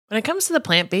When it comes to the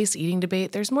plant-based eating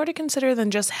debate, there's more to consider than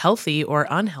just healthy or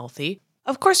unhealthy.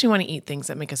 Of course, we want to eat things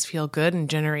that make us feel good and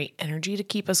generate energy to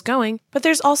keep us going, but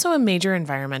there's also a major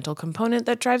environmental component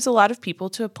that drives a lot of people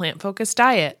to a plant-focused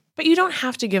diet. But you don't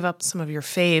have to give up some of your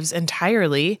faves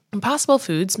entirely. Impossible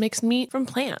Foods makes meat from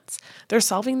plants. They're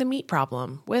solving the meat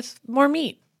problem with more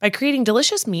meat. By creating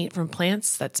delicious meat from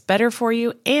plants that's better for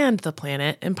you and the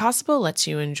planet, Impossible lets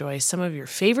you enjoy some of your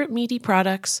favorite meaty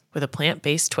products with a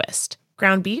plant-based twist.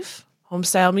 Ground beef,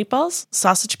 home-style meatballs,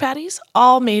 sausage patties,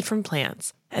 all made from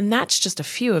plants. And that's just a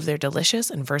few of their delicious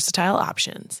and versatile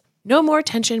options. No more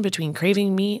tension between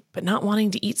craving meat but not wanting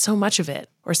to eat so much of it,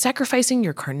 or sacrificing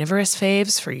your carnivorous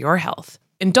faves for your health.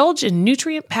 Indulge in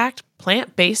nutrient-packed,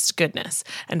 plant-based goodness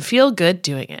and feel good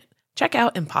doing it. Check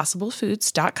out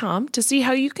impossiblefoods.com to see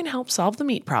how you can help solve the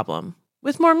meat problem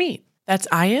with more meat. That's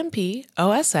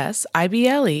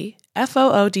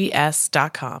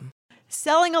IMPOSSIBLEFOODS.com.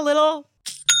 Selling a little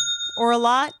or a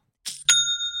lot?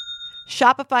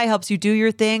 Shopify helps you do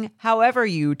your thing however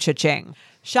you cha-ching.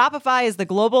 Shopify is the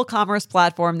global commerce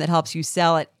platform that helps you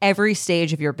sell at every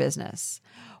stage of your business.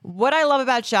 What I love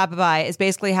about Shopify is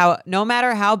basically how no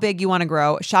matter how big you want to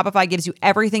grow, Shopify gives you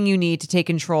everything you need to take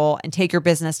control and take your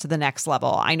business to the next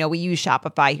level. I know we use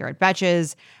Shopify here at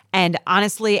Betches, and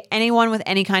honestly, anyone with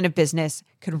any kind of business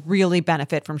could really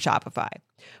benefit from Shopify.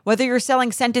 Whether you're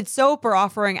selling scented soap or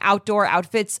offering outdoor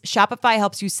outfits, Shopify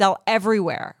helps you sell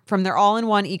everywhere, from their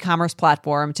all-in-one e-commerce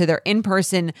platform to their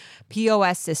in-person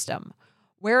POS system.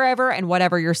 Wherever and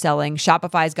whatever you're selling,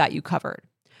 Shopify's got you covered.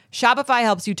 Shopify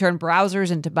helps you turn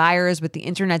browsers into buyers with the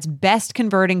internet's best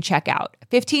converting checkout,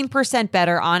 15%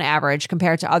 better on average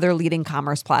compared to other leading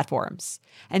commerce platforms.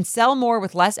 And sell more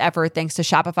with less effort thanks to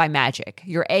Shopify Magic,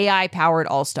 your AI-powered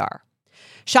all-star.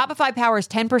 Shopify powers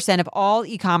 10% of all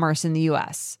e-commerce in the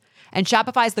U.S., and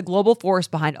Shopify is the global force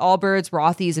behind Allbirds,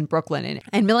 Rothy's, and Brooklyn,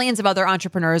 and millions of other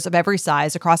entrepreneurs of every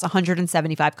size across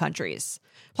 175 countries.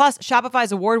 Plus,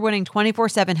 Shopify's award-winning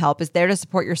 24/7 help is there to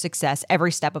support your success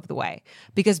every step of the way,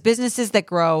 because businesses that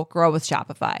grow, grow with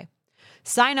Shopify.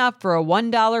 Sign up for a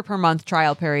 $1 per month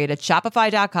trial period at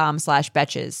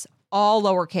shopify.com/betches, all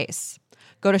lowercase.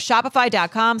 Go to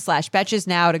shopify.com/betches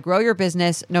now to grow your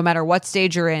business no matter what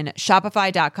stage you're in.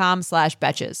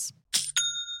 Shopify.com/betches.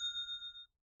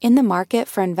 In the market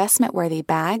for investment-worthy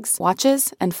bags,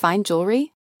 watches, and fine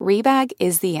jewelry, Rebag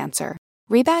is the answer.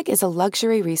 Rebag is a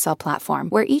luxury resale platform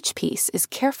where each piece is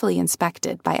carefully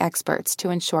inspected by experts to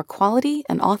ensure quality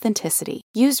and authenticity.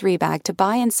 Use Rebag to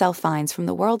buy and sell finds from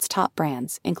the world's top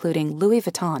brands, including Louis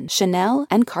Vuitton, Chanel,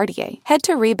 and Cartier. Head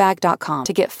to Rebag.com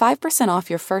to get 5% off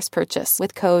your first purchase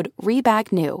with code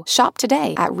REBAGNEW. Shop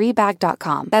today at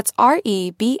Rebag.com. That's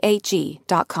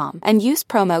REBAG.com. And use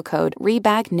promo code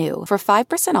REBAGNEW for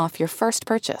 5% off your first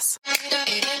purchase.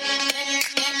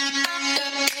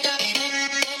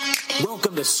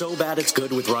 Welcome to So Bad It's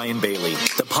Good with Ryan Bailey,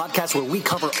 the podcast where we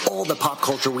cover all the pop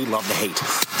culture we love to hate,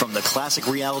 from the classic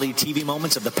reality TV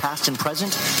moments of the past and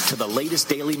present to the latest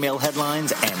Daily Mail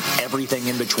headlines and everything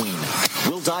in between.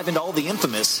 We'll dive into all the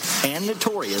infamous and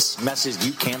notorious messes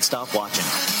you can't stop watching.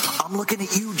 I'm looking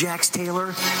at you, Jax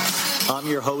Taylor. I'm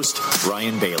your host,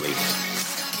 Ryan Bailey.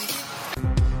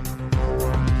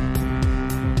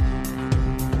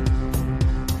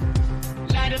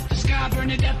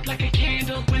 Burn it up like a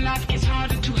candle when life gets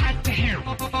harder, too hot to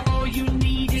handle. All you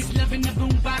need is love in the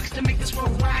boombox to make this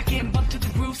world rock and bump to the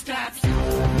rooftops. We are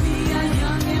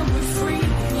young and we're free.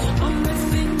 The only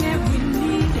thing that we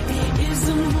need is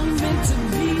a moment to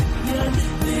be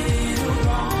little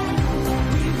wrong.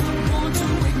 We were born to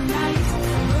ignite,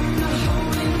 burn a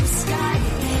hole in the sky.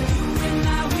 You and I,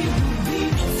 we will be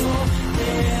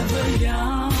forever young.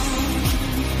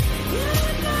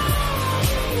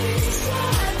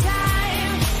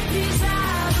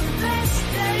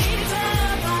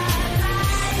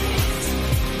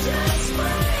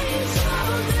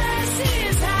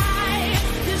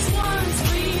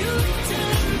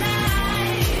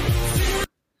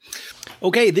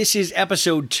 Okay, this is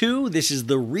episode 2. This is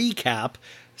the recap.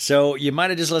 So you might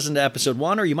have just listened to episode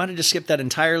 1, or you might have just skipped that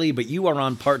entirely, but you are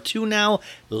on part 2 now.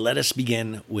 Let us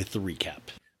begin with the recap.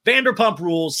 Vanderpump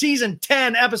Rules, season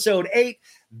 10, episode 8.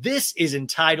 This is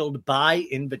entitled By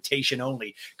Invitation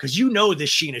Only, because you know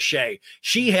this Scheana Shay.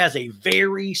 She has a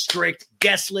very strict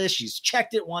guest list. She's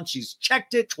checked it once, she's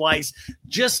checked it twice,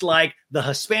 just like the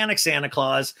Hispanic Santa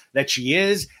Claus that she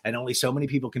is, and only so many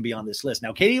people can be on this list.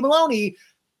 Now, Katie Maloney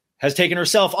has taken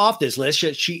herself off this list.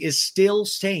 She is still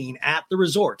staying at the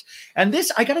resort. And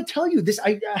this, I got to tell you,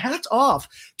 hats off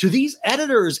to these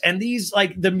editors and these,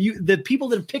 like, the people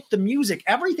that have picked the music.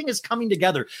 Everything is coming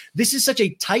together. This is such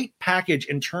a tight package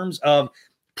in terms of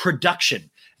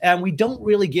production. and we don't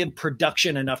really give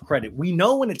production enough credit. We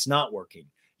know when it's not working.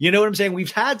 You know what I'm saying?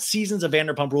 We've had seasons of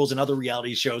Vanderpump Rules and other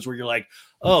reality shows where you're like,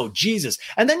 oh, Jesus.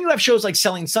 And then you have shows like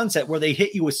Selling Sunset where they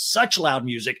hit you with such loud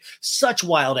music, such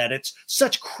wild edits,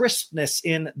 such crispness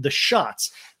in the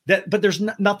shots but there's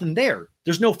nothing there.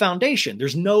 There's no foundation.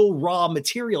 There's no raw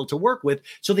material to work with.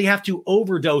 So they have to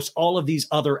overdose all of these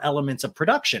other elements of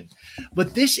production.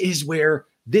 But this is where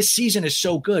this season is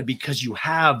so good because you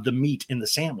have the meat in the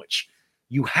sandwich.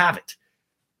 You have it.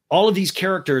 All of these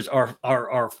characters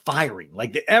are firing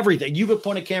like everything. You could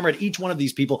point a camera at each one of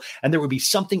these people and there would be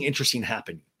something interesting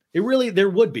happening. There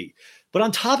would be. But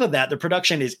on top of that, the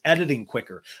production is editing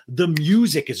quicker. The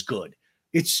music is good.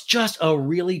 It's just a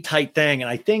really tight thing. And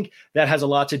I think that has a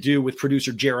lot to do with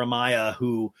producer Jeremiah,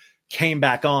 who came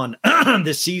back on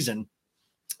this season.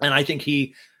 And I think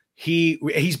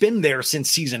he's been there since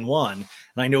season 1. And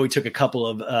I know he took a couple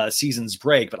of seasons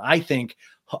break, but I think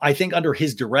under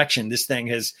his direction, this thing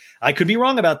has, I could be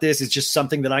wrong about this. It's just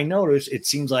something that I noticed. It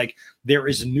seems like there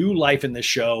is new life in this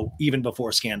show even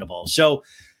before Scandival. So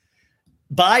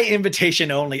by invitation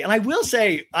only. And I will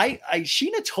say,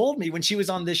 Scheana told me when she was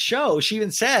on this show, she even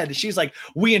said, she's like,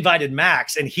 we invited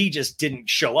Max and he just didn't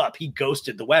show up. He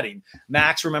ghosted the wedding.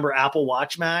 Max, remember Apple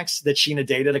Watch Max that Scheana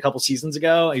dated a couple seasons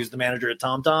ago? He was the manager at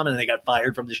TomTom and they got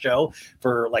fired from the show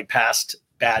for like past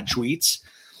bad tweets.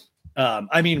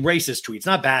 I mean, racist tweets,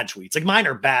 not bad tweets. Like mine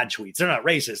are bad tweets. They're not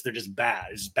racist. They're just bad.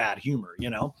 It's bad humor, you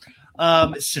know?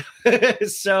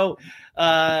 So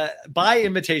by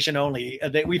invitation only,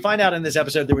 we find out in this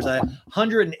episode, there was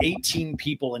 118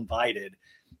 people invited.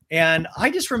 And I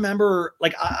just remember,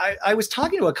 like, I was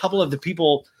talking to a couple of the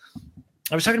people.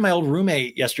 I was talking to my old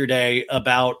roommate yesterday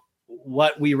about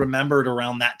what we remembered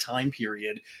around that time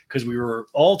period, because we were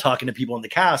all talking to people in the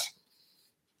cast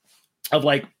of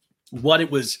like what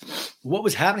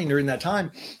was happening during that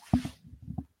time.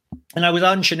 And I was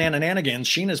on Shenanigans,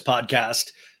 Scheana's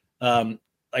podcast,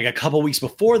 like a couple weeks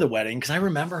before the wedding, because I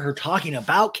remember her talking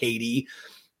about Katie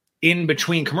in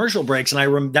between commercial breaks.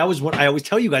 And that was what I always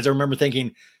tell you guys. I remember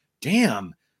thinking,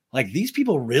 damn, like these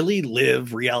people really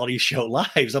live reality show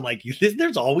lives. I'm like,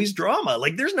 there's always drama.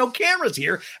 Like there's no cameras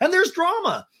here and there's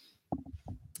drama.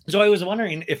 So I was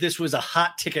wondering if this was a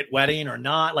hot ticket wedding or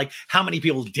not. Like how many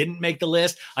people didn't make the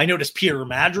list. I noticed Peter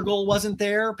Madrigal wasn't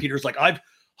there. Peter's like,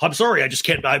 I'm sorry, I just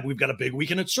can't. We've got a big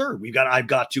weekend at SUR. I've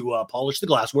got to polish the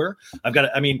glassware.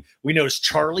 We noticed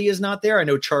Charlie is not there. I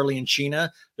know Charlie and Scheana,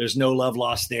 there's no love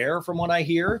lost there from what I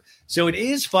hear. So it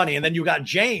is funny. And then you got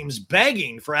James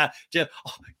begging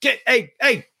hey,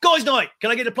 guys night. Can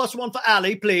I get a +1 for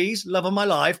Ali, please? Love of my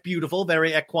life. Beautiful,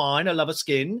 very equine. I love her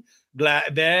skin.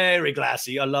 Very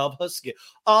glassy. I love her skin.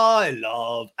 I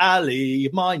love Ali.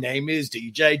 My name is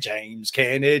DJ James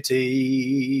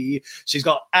Kennedy. She's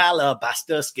got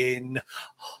alabaster skin,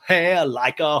 hair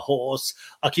like a horse,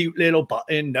 a cute little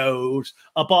button nose,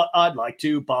 a butt I'd like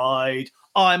to bite.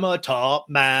 I'm a top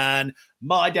man.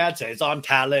 My dad says I'm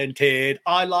talented.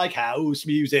 I like house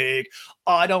music.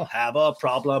 I don't have a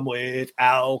problem with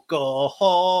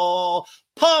alcohol.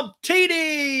 Pump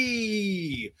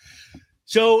TD!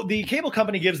 So the cable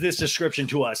company gives this description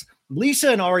to us.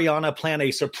 Lisa and Ariana plan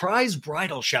a surprise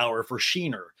bridal shower for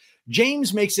Scheana.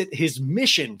 James makes it his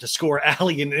mission to score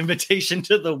Allie an invitation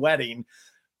to the wedding.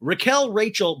 Raquel,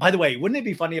 Rachel, by the way, wouldn't it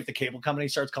be funny if the cable company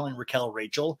starts calling Raquel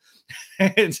Rachel?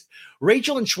 And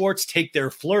Rachel and Schwartz take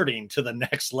their flirting to the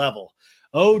next level.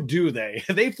 Oh, do they?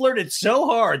 They flirted so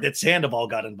hard that Sandoval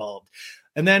got involved.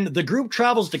 And then the group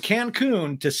travels to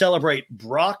Cancun to celebrate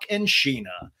Brock and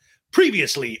Scheana.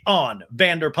 Previously on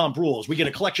Vanderpump Rules, we get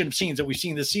a collection of scenes that we've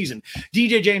seen this season.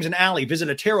 DJ James and Allie visit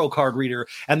a tarot card reader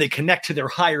and they connect to their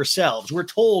higher selves. We're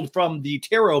told from the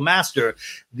tarot master,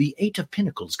 the 8 of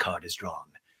Pentacles card is drawn.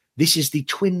 This is the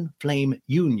twin flame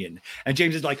union. And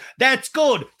James is like, that's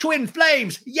good. Twin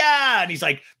flames. Yeah. And he's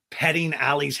like petting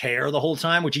Allie's hair the whole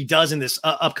time, which he does in this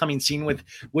upcoming scene with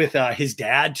his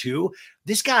dad too.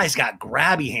 This guy's got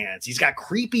grabby hands. He's got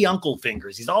creepy uncle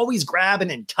fingers. He's always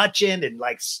grabbing and touching and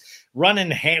like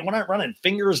running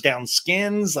fingers down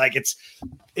skins. Like it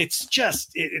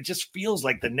just feels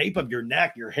like the nape of your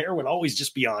neck. Your hair would always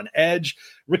just be on edge.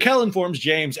 Raquel informs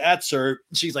James at SUR.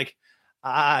 She's like,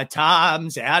 Tom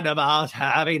said about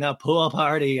having a pool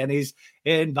party and he's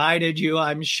invited you,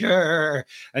 I'm sure.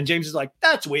 And James is like,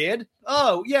 that's weird.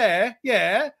 Oh,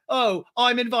 yeah. Oh,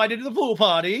 I'm invited to the pool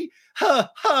party.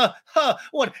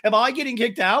 What, am I getting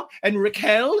kicked out? And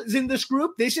Raquel is in this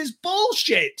group? This is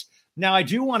bullshit. Now, I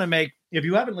do want to make, if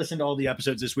you haven't listened to all the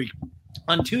episodes this week,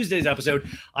 on Tuesday's episode,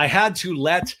 I had to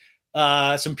let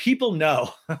some people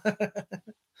know.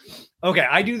 Okay,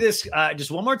 I do this just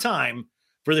one more time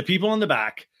for the people in the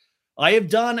back. I have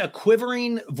done a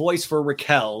quivering voice for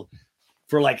Raquel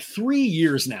for like 3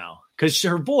 years now because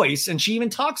her voice, and she even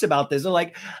talks about this, they're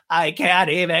like, I can't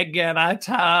even get a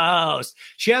toast.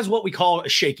 She has what we call a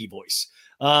shaky voice.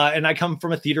 And I come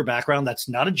from a theater background. That's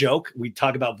not a joke. We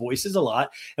talk about voices a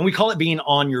lot, and we call it being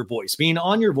on your voice. Being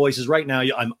on your voice is right now,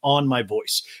 I'm on my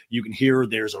voice. You can hear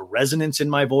there's a resonance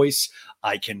in my voice.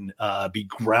 I can be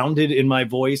grounded in my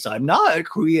voice. I'm not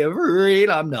quivering.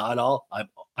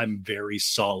 I'm very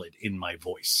solid in my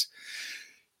voice.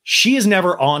 She is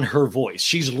never on her voice.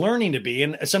 She's learning to be.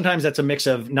 And sometimes that's a mix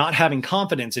of not having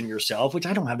confidence in yourself, which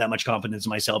I don't have that much confidence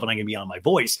in myself, and I can be on my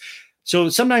voice. So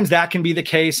sometimes that can be the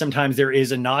case. Sometimes there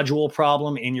is a nodule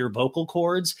problem in your vocal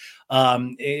cords.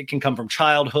 It can come from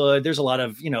childhood. There's a lot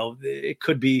of, it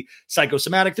could be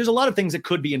psychosomatic. There's a lot of things that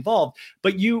could be involved.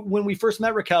 But when we first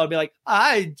met Raquel, I'd be like,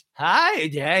 hi,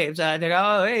 James, what's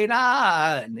going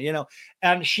on?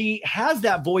 And she has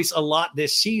that voice a lot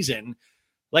this season.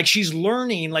 Like she's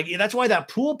learning, like that's why that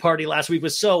pool party last week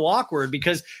was so awkward,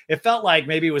 because it felt like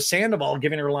maybe it was Sandoval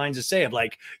giving her lines to say of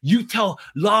like, you tell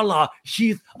Lala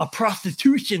she's a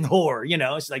prostitution whore.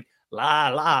 It's like,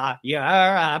 Lala, you're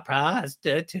a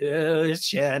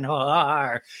prostitution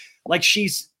whore. Like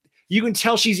you can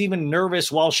tell she's even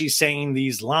nervous while she's saying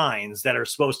these lines that are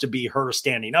supposed to be her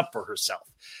standing up for herself.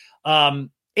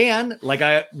 And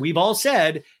like we've all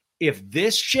said, if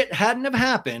this shit hadn't have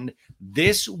happened,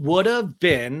 this would have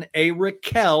been a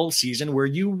Raquel season where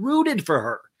you rooted for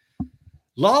her.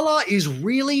 Lala is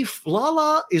really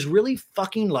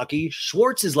fucking lucky.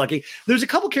 Schwartz is lucky. There's a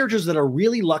couple characters that are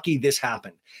really lucky this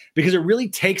happened because it really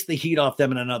takes the heat off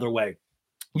them in another way.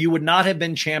 You would not have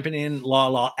been championing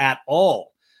Lala at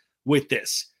all with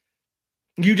this.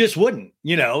 You just wouldn't,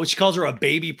 she calls her a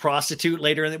baby prostitute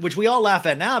later, which we all laugh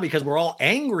at now because we're all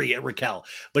angry at Raquel.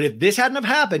 But if this hadn't have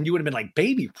happened, you would have been like,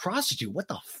 baby prostitute. What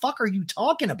the fuck are you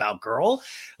talking about, girl?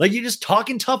 Like, you're just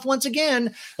talking tough once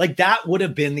again. Like, that would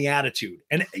have been the attitude.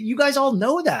 And you guys all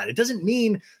know that. It doesn't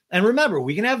mean, and remember,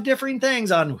 we can have differing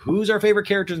things on who's our favorite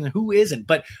characters and who isn't.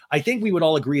 But I think we would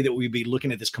all agree that we'd be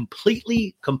looking at this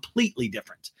completely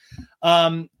different.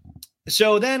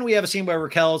 So then we have a scene where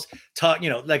Raquel's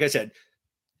like I said,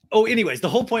 anyways, the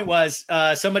whole point was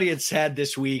somebody had said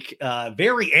this week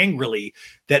very angrily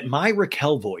that my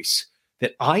Raquel voice,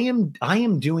 that I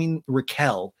am doing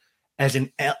Raquel as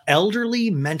an elderly,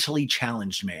 mentally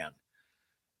challenged man.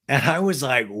 And I was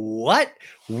like, what?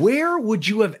 Where would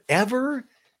you have ever?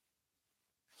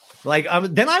 Like,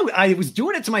 then I was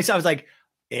doing it to myself. I was like,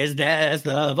 is this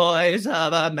the voice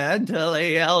of a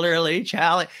mentally elderly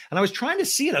child? And I was trying to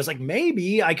see it. I was like,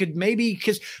 maybe I could,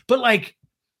 but like,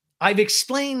 I've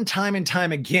explained time and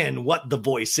time again what the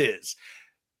voice is.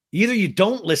 Either you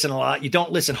don't listen a lot, you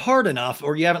don't listen hard enough,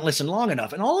 or you haven't listened long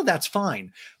enough. And all of that's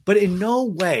fine. But in no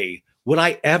way would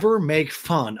I ever make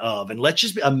fun of, and let's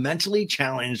just be a mentally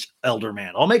challenged elder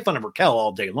man. I'll make fun of Raquel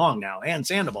all day long now and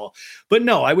Sandoval. But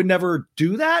no, I would never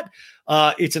do that.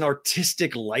 It's an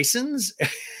artistic license.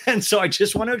 And so I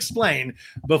just want to explain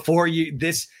before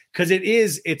because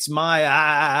it's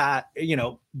my,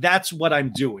 that's what I'm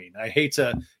doing. I hate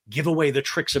to give away the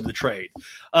tricks of the trade.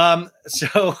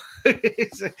 So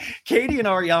Katie and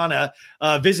Ariana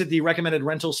visit the recommended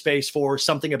rental space for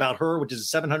Something About Her, which is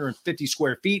 750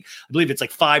 square feet. I believe it's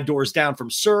like 5 doors down from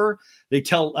Sir. They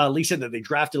tell Lisa that they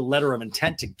drafted a letter of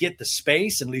intent to get the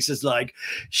space. And Lisa's like,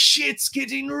 shit's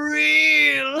getting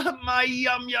real, my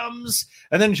yum-yums.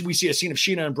 And then we see a scene of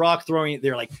Scheana and Brock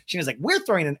Scheana's like, we're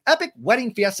throwing an epic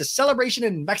wedding fiesta celebration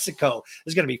in Mexico.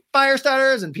 There's going to be fire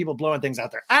starters and people blowing things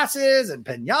out their asses and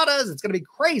piñatas. It's going to be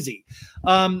crazy.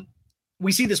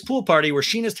 We see this pool party where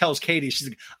Scheana tells Katie, she's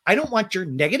like, I don't want your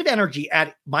negative energy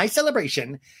at my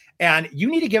celebration, and you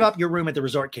need to give up your room at the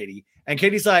resort, Katie. And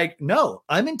Katie's like, no,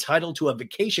 I'm entitled to a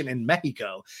vacation in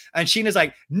Mexico. And Sheena's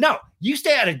like, no, you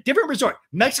stay at a different resort.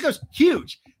 Mexico's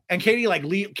huge. And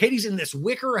Katie's in this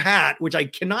wicker hat, which I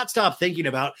cannot stop thinking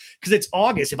about because it's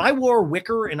August. If I wore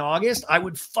wicker in August, I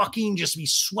would fucking just be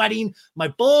sweating my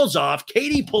balls off.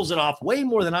 Katie pulls it off way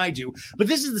more than I do. But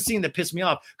this is the scene that pissed me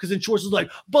off because then Schwartz is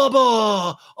like,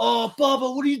 Bubba, oh,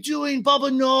 Bubba, what are you doing?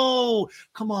 Bubba, no.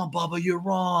 Come on, Bubba, you're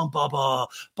wrong, Bubba.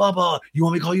 Bubba, you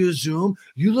want me to call you a Zoom?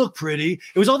 You look pretty.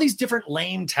 It was all these different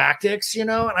lame tactics, and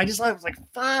I was like,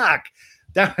 fuck.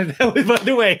 That was, by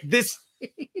the way, this...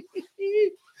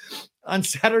 On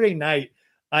Saturday night,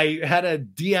 I had a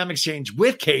DM exchange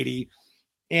with Katie,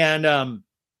 and I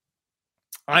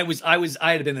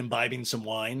had been imbibing some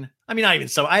wine. I mean, not even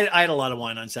so. I had a lot of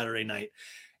wine on Saturday night,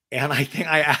 And I think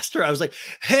I asked her, I was like,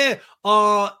 hey,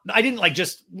 I didn't like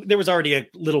just, there was already a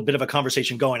little bit of a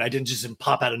conversation going. I didn't just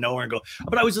pop out of nowhere and go,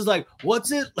 but I was just like,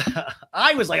 what's it?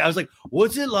 I was like,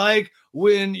 what's it like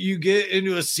when you get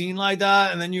into a scene like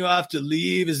that and then you have to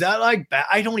leave? Is that like bad?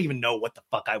 I don't even know what the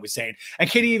fuck I was saying. And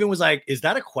Katie even was like, is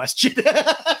that a question?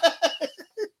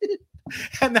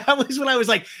 And that was when I was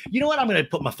like, you know what? I'm going to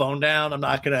put my phone down.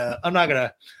 I think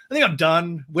I'm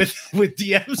done with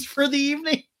DMs for the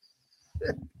evening.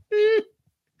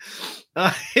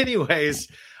 Anyways,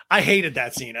 I hated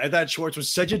that scene. I thought Schwartz was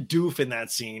such a doof in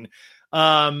that scene.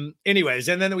 Anyways,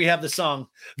 and then we have the song,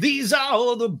 these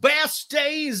are the best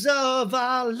days of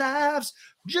our lives.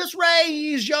 Just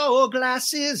raise your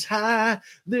glasses high.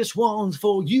 This one's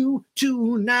for you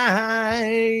tonight.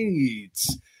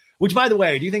 Which, by the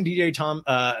way, do you think DJ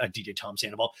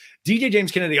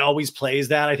James Kennedy always plays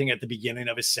that? I think at the beginning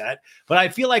of his set, but I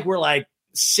feel like we're like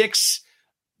 6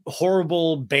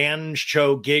 horrible band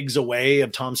show gigs away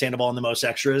of Tom Sandoval and the Most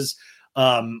Extras,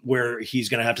 where he's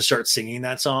going to have to start singing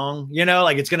that song,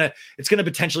 like it's going to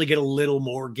potentially get a little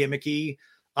more gimmicky.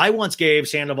 I once gave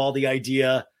Sandoval the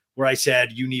idea where I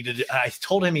said, I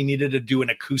told him he needed to do an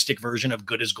acoustic version of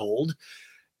Good as Gold.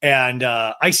 And,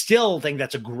 I still think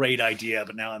that's a great idea,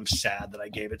 but now I'm sad that I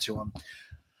gave it to him.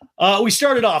 We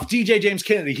started off DJ James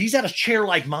Kennedy. He's at a chair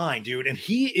like mine, dude. And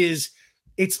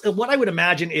it's what I would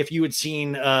imagine if you had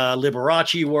seen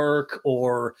Liberace work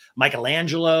or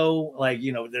Michelangelo,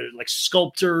 they're like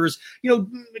sculptors,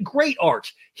 great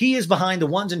art. He is behind the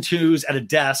ones and twos at a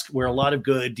desk where a lot of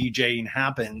good DJing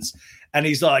happens. And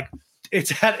he's like,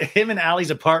 it's at him and Allie's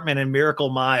apartment in Miracle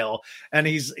Mile. And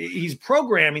he's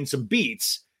programming some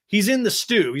beats. He's in the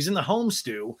stew. He's in the home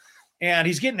stew. And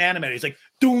he's getting animated. He's like,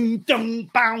 doom, dum,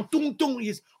 bow, doom, doom.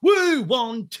 He's woo,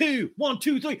 1, 2, 1,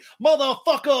 2, 3,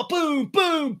 motherfucker, boom,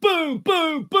 boom, boom,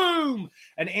 boom, boom.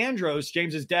 And Andros,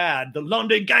 James's dad, the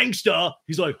London gangster,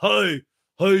 he's like, hey,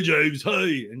 James,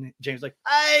 hey. And James like,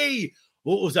 hey,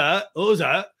 what was that?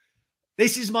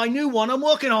 This is my new one I'm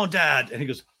working on, Dad. And he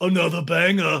goes, another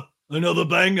banger.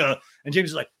 And James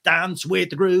is like, dance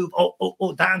with the groove.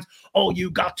 Oh, dance. Oh,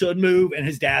 you got to move. And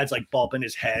his dad's like bopping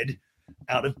his head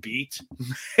out of beat,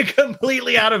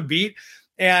 completely out of beat.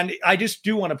 And I just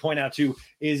do want to point out too,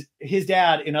 is his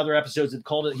dad in other episodes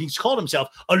he's called himself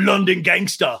a London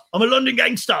gangster. I'm a London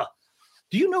gangster.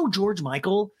 Do you know George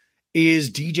Michael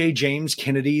is DJ James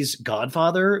Kennedy's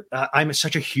godfather? I'm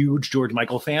such a huge George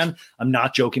Michael fan. I'm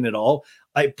not joking at all.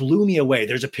 It blew me away.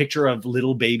 There's a picture of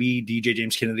little baby DJ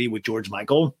James Kennedy with George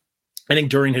Michael. I think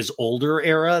during his older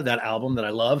era, that album that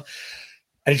I love.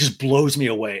 And it just blows me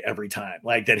away every time,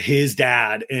 like that his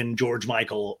dad and George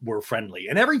Michael were friendly.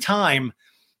 And every time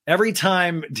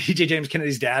DJ James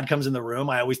Kennedy's dad comes in the room,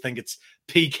 I always think it's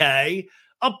PK.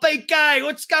 Oh, PK,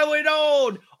 what's going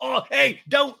on? Oh, hey,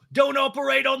 don't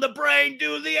operate on the brain,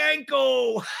 do the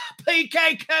ankle.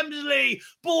 PK Kemsley,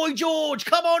 Boy George,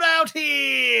 come on out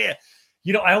here.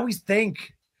 I always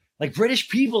think, like British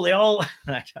people, they all,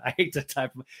 I hate to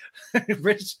type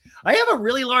British. I have a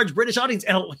really large British audience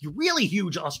and a really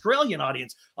huge Australian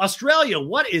audience. Australia,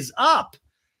 what is up?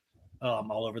 Oh, I'm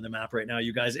all over the map right now,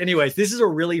 you guys. Anyways, this is a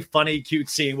really funny, cute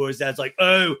scene where his dad's like,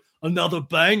 oh, another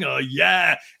banger.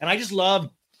 Yeah. And I just love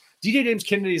DJ James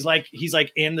Kennedy's he's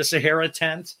like in the Sahara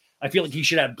tent. I feel like he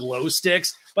should have glow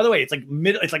sticks. By the way, it's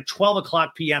like 12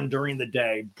 o'clock PM during the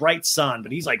day, bright sun,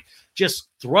 but he's like just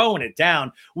throwing it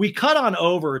down. We cut on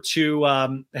over to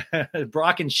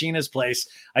Brock and Scheana's place.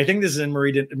 I think this is in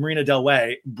Marina Del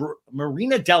Rey.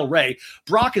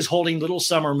 Brock is holding little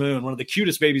Summer Moon, one of the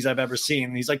cutest babies I've ever seen.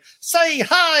 And he's like, say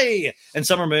hi. And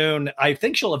Summer Moon, I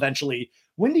think she'll eventually,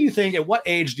 at what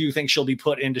age do you think she'll be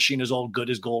put into Scheana's old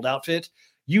Good as Gold outfit?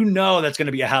 That's going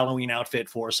to be a Halloween outfit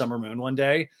for Summer Moon one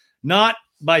day. Not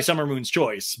by Summer Moon's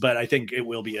choice, but I think it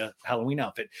will be a Halloween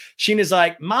outfit. Sheena's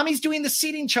like, Mommy's doing the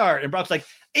seating chart. And Brock's like,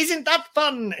 isn't that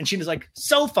fun? And Sheena's like,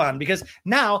 so fun, because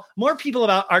now more people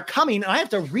are coming and I have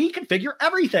to reconfigure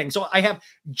everything. So I have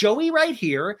Joey right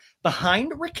here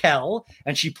behind Raquel.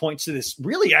 And she points to this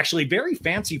really actually very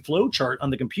fancy flow chart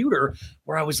on the computer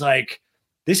where I was like,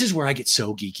 this is where I get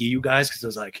so geeky, you guys. Cause I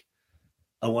was like,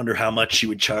 I wonder how much she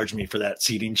would charge me for that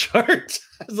seating chart.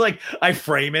 I was like, I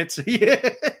frame it. Yeah.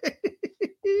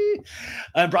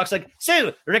 And Brock's like,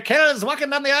 so Raquel's walking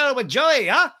down the aisle with Joey,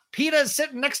 huh? Peter's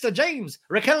sitting next to James.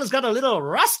 Raquel's got a little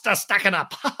roster stacking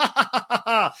up,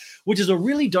 which is a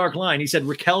really dark line. He said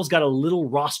Raquel's got a little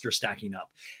roster stacking up.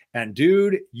 And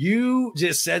dude, you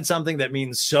just said something that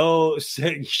means so.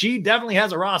 She definitely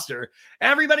has a roster.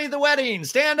 Everybody at the wedding,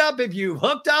 stand up if you've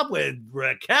hooked up with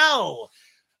Raquel.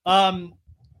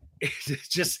 it's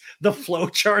just the flow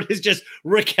chart is just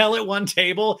Raquel at one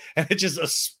table, and it's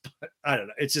just I don't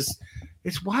know.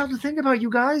 It's wild to think about,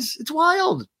 you guys. It's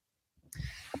wild.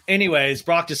 Anyways,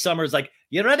 Brock to Summer is like,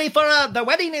 you ready for the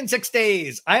wedding in 6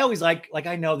 days? I always like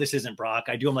I know this isn't Brock.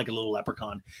 I do him like a little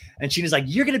leprechaun. And Scheana's like,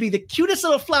 you're going to be the cutest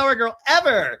little flower girl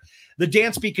ever. The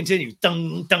dance beat continues.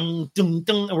 Dung, dung, dung,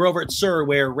 dung. And we're over at Sir,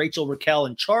 where Rachel, Raquel,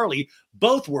 and Charlie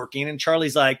both working. And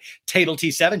Charlie's like, Tatel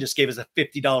T7 just gave us a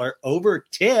 $50 over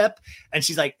tip. And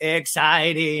she's like,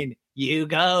 exciting. You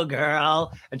go,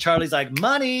 girl. And Charlie's like,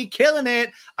 money, killing it.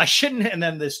 I shouldn't. And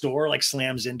then this door like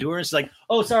slams into her. And she's like,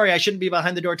 oh, sorry, I shouldn't be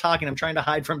behind the door talking. I'm trying to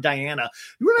hide from Diana.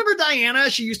 You remember Diana?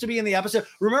 She used to be in the episode.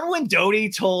 Remember when Dodie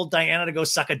told Diana to go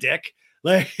suck a dick?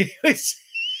 Like, go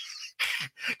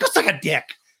suck a dick.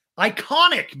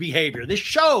 Iconic behavior. This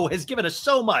show has given us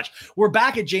so much. We're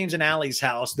back at James and Allie's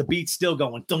house. The beat's still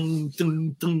going. Dun,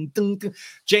 dun, dun, dun, dun.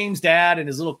 James' dad in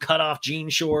his little cutoff jean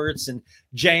shorts, and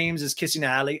James is kissing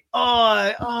Allie.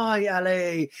 Oh,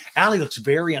 Allie. Allie looks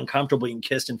very uncomfortable being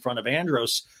kissed in front of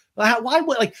Andros.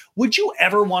 Would you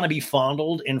ever want to be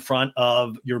fondled in front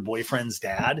of your boyfriend's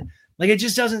dad? Like, it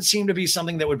just doesn't seem to be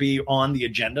something that would be on the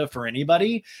agenda for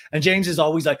anybody. And James is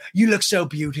always like, you look so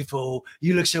beautiful.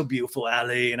 You look so beautiful,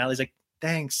 Allie. And Allie's like,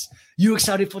 thanks. You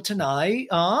excited for tonight?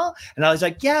 And Allie's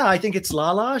like, yeah, I think it's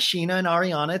Lala, Scheana, and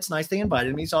Ariana. It's nice they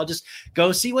invited me. So I'll just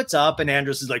go see what's up. And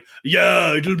Andros is like,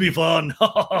 yeah, it'll be fun.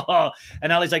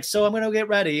 And Allie's like, so I'm going to get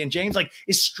ready. And James like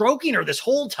is stroking her this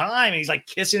whole time. And he's like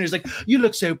kissing her. He's like, you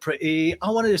look so pretty. I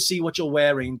wanted to see what you're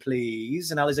wearing, please.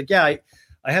 And Allie's like, yeah,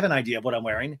 I have an idea of what I'm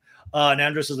wearing. And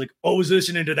Andros is like, I was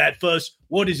listening to that first.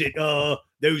 What is it?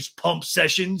 Those pump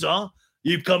sessions, huh?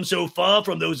 You've come so far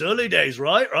from those early days,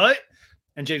 right?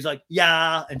 And James like,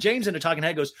 yeah. And James in a talking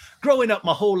head goes, growing up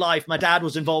my whole life, my dad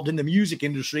was involved in the music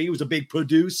industry. He was a big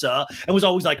producer and was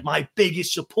always like my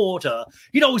biggest supporter.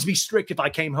 He'd always be strict if I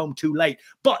came home too late.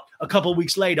 But a couple of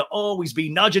weeks later, always be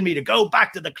nudging me to go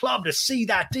back to the club to see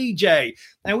that DJ.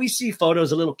 And we see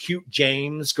photos of little cute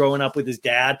James growing up with his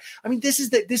dad. I mean, this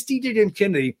DJ James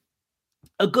Kennedy,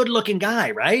 a good looking guy,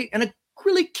 right? And a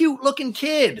really cute looking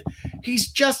kid.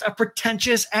 He's just a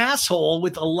pretentious asshole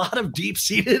with a lot of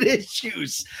deep-seated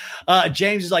issues.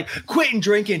 James is like, quitting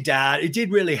drinking, Dad. It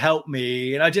did really help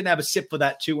me. And I didn't have a sip for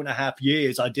that 2.5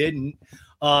 years. I didn't.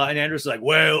 And Andros is like,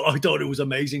 well, I thought it was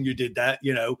amazing you did that.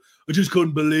 You know, I just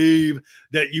couldn't believe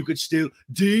that you could still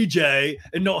DJ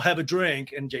and not have a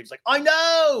drink. And James is like, I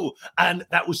know. And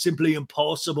that was simply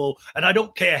impossible. And I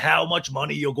don't care how much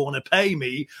money you're going to pay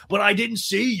me, but I didn't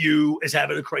see you as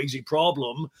having a crazy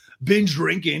problem. Binge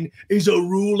drinking is a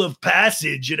rule of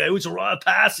passage. You know, it's a rite of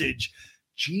passage.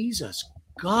 Jesus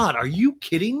God, are you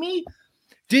kidding me?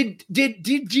 Did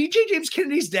DJ James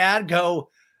Kennedy's dad go,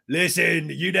 listen,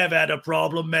 you never had a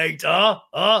problem, mate, huh?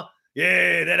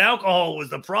 Yeah, that alcohol was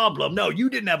the problem. No, you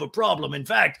didn't have a problem. In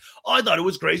fact, I thought it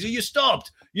was crazy you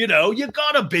stopped. You know, you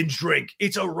gotta binge drink.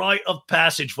 It's a rite of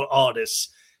passage for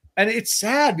artists. And it's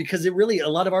sad because it really, a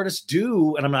lot of artists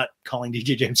do, and I'm not calling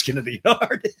DJ James Kennedy an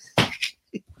artist.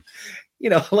 You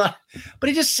know, a lot, but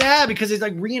it's just sad because it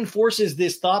like reinforces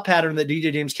this thought pattern that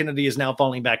DJ James Kennedy is now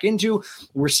falling back into.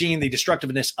 We're seeing the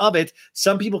destructiveness of it.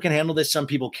 Some people can handle this, some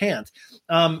people can't.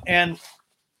 And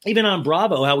even on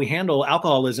Bravo, how we handle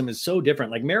alcoholism is so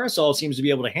different. Like Marisol seems to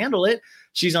be able to handle it.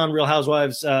 She's on Real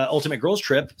Housewives Ultimate Girls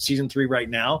Trip, season 3 right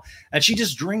now. And she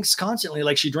just drinks constantly.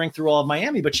 Like she drank through all of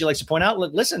Miami, but she likes to point out,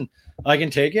 listen, I can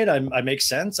take it. I make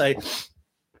sense.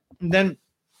 Then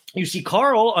you see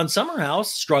Carl on Summer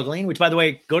House struggling, which, by the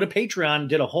way, go to Patreon,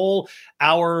 did a whole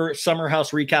hour Summer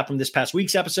House recap from this past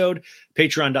week's episode,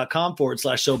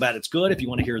 patreon.com/so bad it's good if you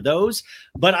want to hear those.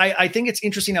 But I think it's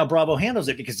interesting how Bravo handles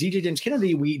it because DJ James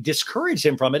Kennedy, we discouraged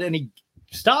him from it and he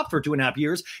stopped for 2.5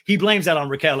 years. He blames that on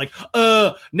Raquel. Like,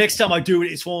 next time I do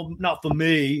it, it's not for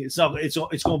me. It's going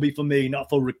to be for me, not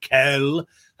for Raquel.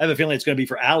 I have a feeling it's going to be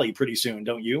for Allie pretty soon,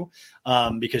 don't you?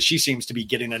 Because she seems to be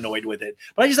getting annoyed with it.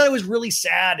 But I just thought it was really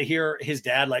sad to hear his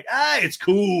dad like, it's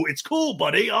cool,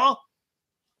 buddy, huh?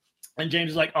 And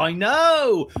James is like, I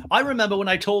know. I remember when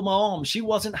I told Mom, she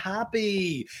wasn't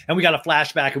happy. And we got a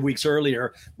flashback of weeks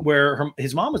earlier where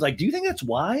his mom was like, do you think that's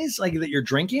wise? Like that you're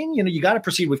drinking? You know, you got to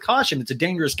proceed with caution. It's a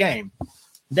dangerous game.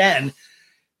 Then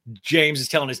James is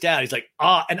telling his dad, he's like,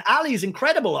 and Allie is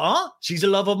incredible, huh? She's the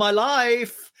love of my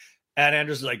life. And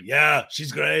Andros is like, yeah,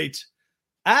 she's great.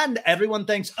 And everyone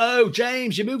thinks, oh,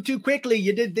 James, you moved too quickly.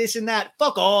 You did this and that.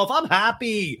 Fuck off. I'm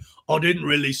happy. I didn't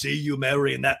really see you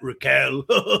marrying that Raquel.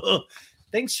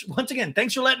 Thanks once again.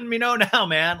 Thanks for letting me know now,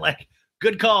 man. Like,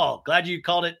 good call. Glad you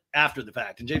called it after the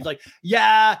fact. And James like,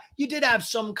 yeah, you did have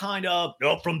some kind of,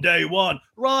 nope, from day one.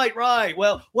 Right.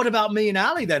 Well, what about me and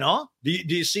Allie then, huh? Do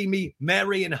you see me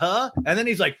marrying her? And then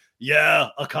he's like, yeah,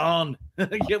 a con.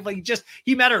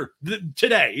 He met her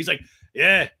today. He's like,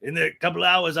 yeah, in the couple of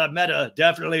hours I met her,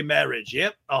 definitely marriage.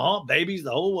 Yep, babies,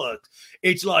 the whole works.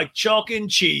 It's like chalk and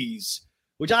cheese,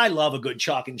 which I love a good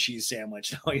chalk and cheese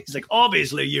sandwich. He's like,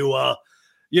 obviously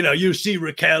you see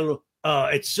Raquel,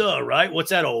 it's Sir, right?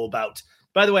 What's that all about?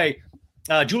 By the way,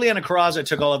 Juliana Carrazza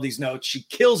took all of these notes. She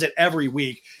kills it every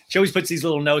week. She always puts these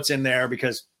little notes in there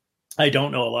because I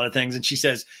don't know a lot of things. And she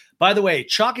says, by the way,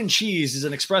 chalk and cheese is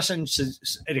an expression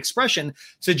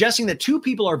suggesting that two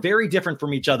people are very different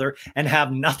from each other and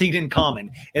have nothing in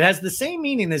common. It has the same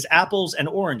meaning as apples and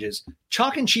oranges.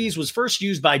 Chalk and cheese was first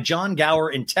used by John Gower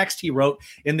in text he wrote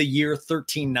in the year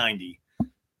 1390.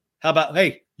 How about,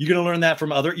 hey, you're going to learn that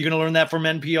from you're going to learn that from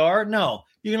NPR? No,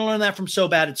 you're going to learn that from So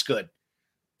Bad It's Good.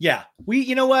 Yeah,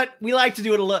 you know what? We like to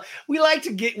do it a little. We like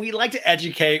to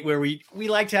educate where we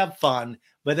like to have fun,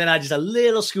 but then I just a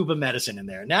little scoop of medicine in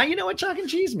there. Now you know what chalk and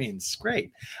cheese means.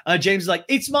 Great. James is like,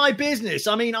 it's my business.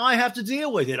 I mean, I have to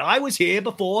deal with it. I was here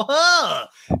before her.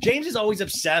 James is always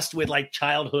obsessed with like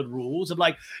childhood rules of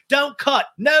like, don't cut,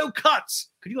 no cuts.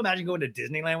 Could you imagine going to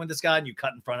Disneyland with this guy and you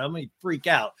cut in front of him? He'd freak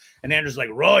out. And Andrew's like,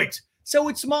 right. So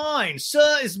it's mine.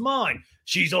 Sir is mine.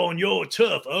 She's on your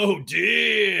turf. Oh,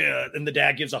 dear. And the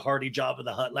dad gives a hearty Job of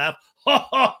the Hut laugh. Ha,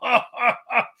 ha, ha, ha,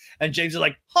 ha. And James is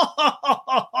like, ha, ha, ha,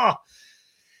 ha, ha.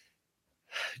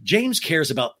 James cares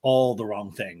about all the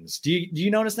wrong things. Do you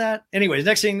notice that? Anyways,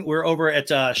 next thing, we're over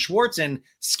at Schwartz and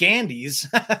Scandies.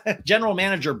 General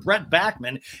manager Brett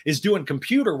Backman is doing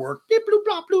computer work. Beep, bloop,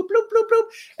 blop, bloop, bloop, bloop, bloop.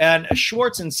 And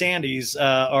Schwartz and Sandys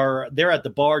they're at the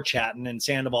bar chatting, and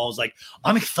Sandoval is like,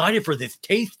 I'm excited for this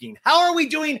tasting. How are we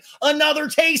doing another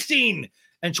tasting?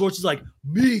 And Schwartz is like,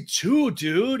 me too,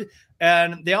 dude.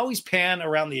 And they always pan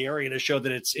around the area to show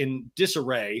that it's in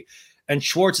disarray. And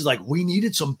Schwartz is like, we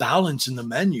needed some balance in the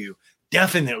menu.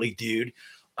 Definitely, dude.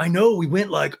 I know we went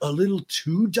like a little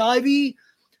too divey.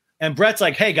 And Brett's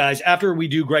like, hey, guys, after we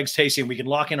do Greg's tasting, we can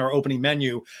lock in our opening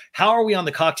menu. How are we on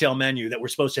the cocktail menu that we're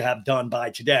supposed to have done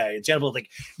by today? And Sandoval's like,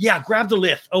 yeah, grab the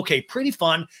lift. Okay, pretty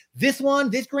fun. This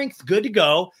drink's good to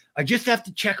go. I just have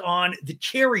to check on the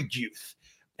cherry juice.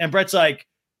 And Brett's like,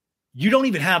 you don't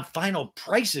even have final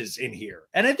prices in here.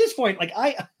 And at this point,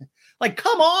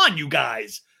 come on, you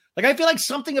guys. Like, I feel like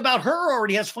something about her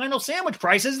already has final sandwich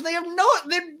prices, and they're not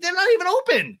even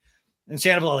open. And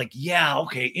Sandoval like, yeah,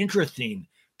 okay, interesting.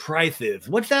 Prices.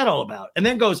 What's that all about? And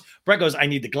then Brett goes, I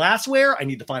need the glassware. I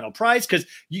need the final price. Because,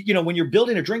 when you're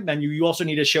building a drink menu, you also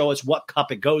need to show us what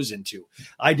cup it goes into.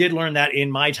 I did learn that in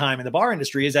my time in the bar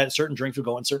industry is that certain drinks would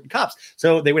go in certain cups.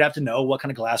 So they would have to know what kind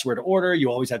of glassware to order.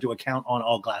 You always have to account on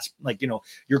all glass,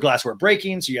 your glassware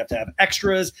breaking. So you have to have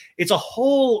extras. It's a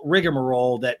whole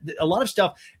rigmarole that a lot of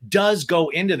stuff does go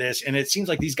into this. And it seems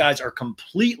like these guys are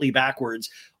completely backwards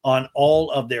on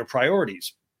all of their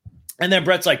priorities. And then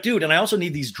Brett's like, dude, and I also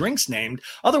need these drinks named.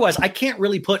 Otherwise, I can't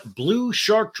really put Blue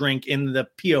Shark Drink in the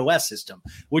POS system,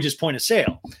 which is point of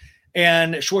sale.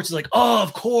 And Schwartz is like, oh,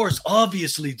 of course,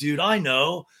 obviously, dude, I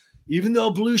know. Even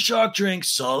though Blue Shark Drink,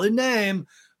 solid name,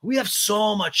 we have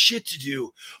so much shit to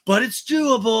do, but it's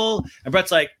doable. And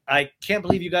Brett's like, I can't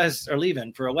believe you guys are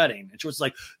leaving for a wedding. And Schwartz is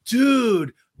like,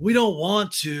 dude, we don't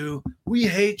want to. We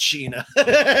hate Scheana.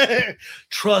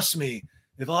 Trust me,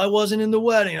 if I wasn't in the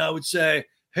wedding, I would say,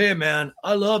 hey, man,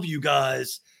 I love you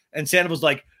guys. And Sandoval's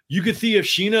like, you could see if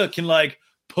Scheana can,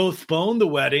 postpone the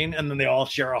wedding. And then they all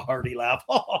share a hearty laugh.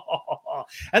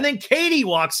 And then Katie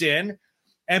walks in.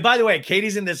 And by the way,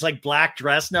 Katie's in this, black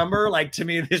dress number. To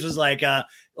me, this was like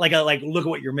look at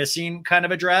what you're missing kind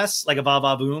of a dress, like a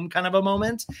va-va-boom kind of a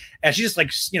moment. And she just,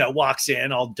 walks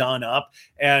in all done up.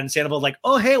 And Sandoval's like,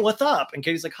 oh, hey, what's up? And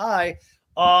Katie's like, hi,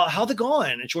 how's it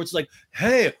going? And Schwartz is like,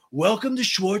 hey, welcome to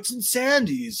Schwartz and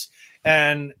Sandy's.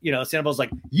 And, Sandoval's like,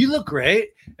 you look great.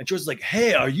 And Schwartz is like,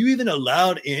 hey, are you even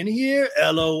allowed in here?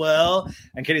 LOL.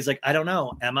 And Katie's like, I don't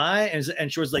know. Am I?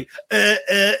 And Schwartz is like,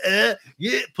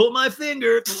 yeah, pull my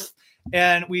finger.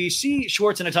 And we see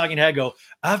Schwartz in a talking head go,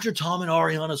 after Tom and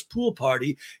Ariana's pool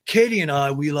party, Katie and I,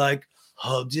 we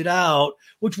hugged it out.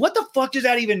 Which, what the fuck does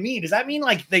that even mean? Does that mean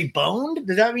they boned?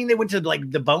 Does that mean they went to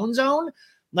the bone zone?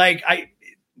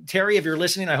 Terry, if you're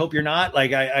listening, I hope you're not.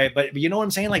 But you know what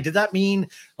I'm saying? Did that mean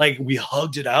we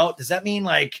hugged it out? Does that mean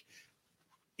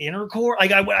intercourse? I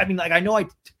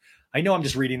know I'm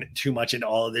just reading too much into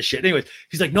all of this shit. Anyways,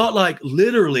 he's like, not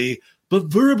literally, but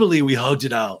verbally we hugged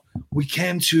it out. We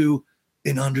came to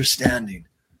an understanding.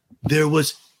 There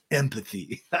was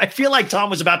empathy. I feel like Tom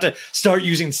was about to start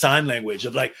using sign language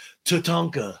of like,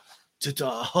 Tatanka,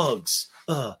 hugs.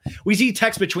 We see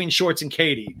text between Schwartz and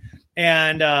Katie.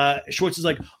 And Schwartz is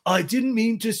like, I didn't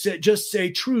mean to just say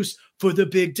truce for the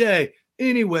big day.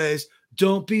 Anyways,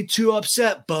 don't be too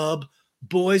upset, bub.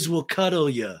 Boys will cuddle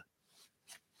you.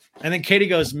 And then Katie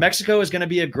goes, Mexico is going to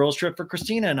be a girls trip for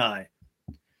Christina and I.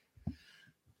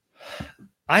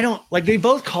 I don't like, they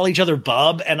both call each other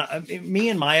bub, and me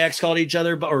and my ex called each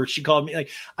other, or she called me. Like,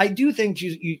 I do think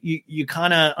you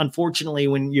kind of, unfortunately,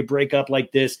 when you break up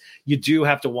like this, you do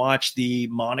have to watch the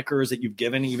monikers that you've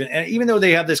given, even though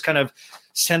they have this kind of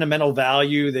sentimental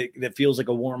value that feels like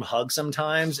a warm hug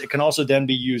sometimes, it can also then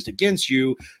be used against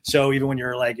you. So even when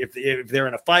you're like, if they're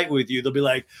in a fight with you, they'll be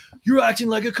like, you're acting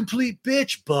like a complete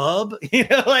bitch, bub.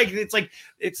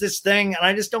 It's this thing. And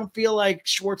I just don't feel like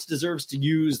Schwartz deserves to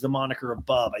use the moniker of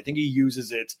bub. I think he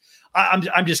uses it.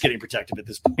 I'm just getting protective at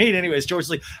this point. Anyways, George's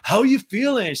like, how are you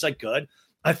feeling? She's like, good.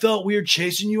 I felt weird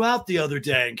chasing you out the other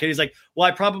day. And Katie's like, well,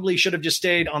 I probably should have just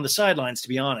stayed on the sidelines, to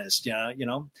be honest. Yeah,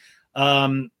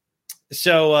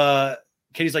 So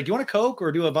Katie's like, you want a Coke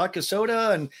or do a vodka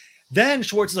soda? And then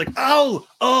Schwartz is like, ow,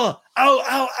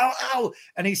 ow.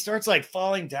 And he starts like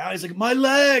falling down. He's like, my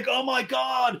leg. Oh my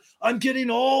God. I'm getting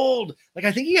old. Like,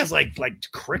 I think he has like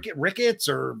rickets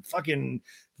or fucking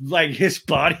like his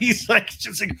body's like,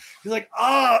 just like, he's like,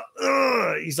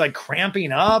 he's like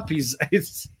cramping up.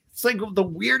 It's like the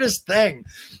weirdest thing.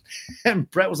 And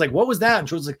Brett was like, what was that? And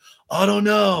Schwartz was like, I don't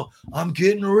know. I'm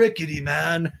getting rickety,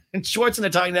 man. And Schwartz in the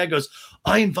Talking Dead goes,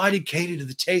 I invited Katie to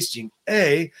the tasting,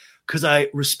 A, because I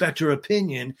respect her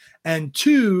opinion, and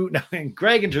 2, now and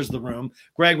Greg enters the room.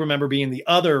 Greg, remember, being the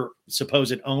other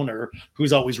supposed owner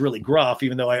who's always really gruff,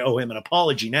 even though I owe him an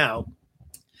apology now.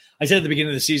 I said at the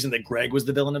beginning of the season that Greg was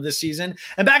the villain of this season.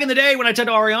 And back in the day when I talked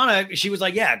to Ariana, she was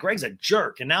like, yeah, Greg's a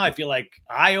jerk. And now I feel like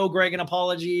I owe Greg an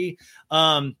apology.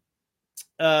 And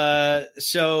by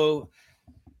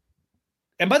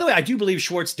the way, I do believe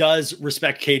Schwartz does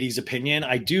respect Katie's opinion.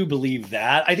 I do believe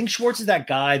that. I think Schwartz is that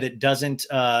guy that doesn't,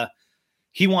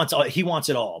 he wants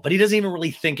it all, but he doesn't even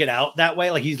really think it out that way.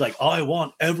 Like, he's like, oh, I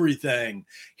want everything.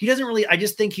 He doesn't really, I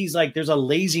just think he's like, there's a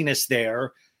laziness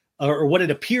there. Or what it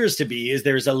appears to be is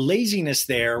there's a laziness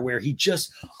there where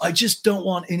I just don't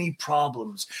want any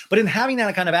problems. But in having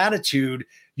that kind of attitude,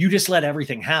 you just let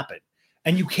everything happen.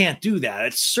 And you can't do that.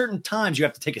 At certain times, you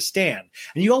have to take a stand.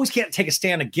 And you always can't take a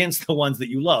stand against the ones that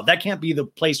you love. That can't be the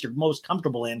place you're most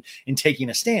comfortable in taking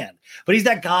a stand. But he's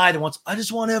that guy that wants, I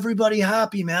just want everybody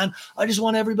happy, man. I just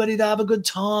want everybody to have a good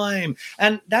time.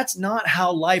 And that's not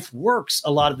how life works a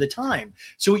lot of the time.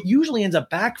 So it usually ends up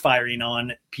backfiring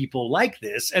on people like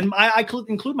this. And I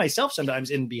include myself sometimes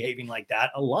in behaving like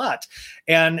that a lot.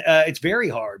 And it's very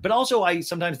hard. But also, I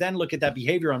sometimes then look at that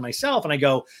behavior on myself and I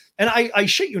go, and I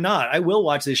shit you not, I will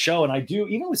watch this show, and I do,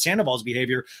 even with Sandoval's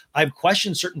behavior, I've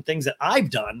questioned certain things that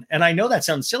I've done. And I know that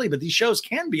sounds silly, but these shows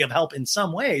can be of help in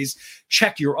some ways.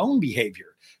 Check your own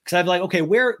behavior. Because I'm like, okay,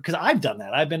 because I've done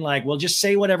that. I've been like, well, just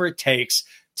say whatever it takes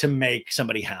to make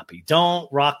somebody happy.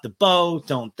 Don't rock the boat,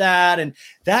 don't that. And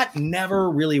that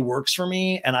never really works for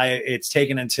me. And it's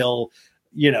taken until,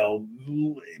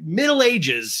 middle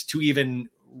ages to even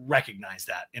recognize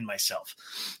that in myself.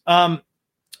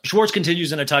 Schwartz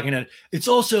continues in a Talking Head. It's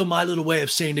also my little way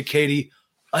of saying to Katie,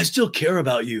 I still care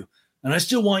about you, and I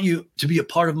still want you to be a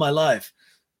part of my life,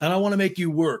 and I want to make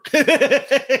you work.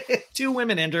 2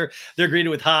 women enter. They're greeted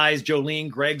with highs.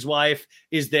 Jolene, Greg's wife,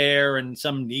 is there, and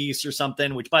some niece or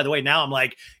something, which, by the way, now I'm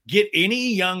like, get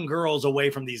any young girls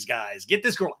away from these guys. Get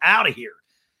this girl out of here.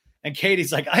 And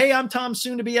Katie's like, hey, I'm Tom's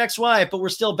soon-to-be ex-wife, but we're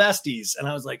still besties. And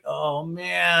I was like, oh,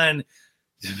 man.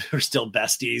 We're still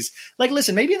besties. Like,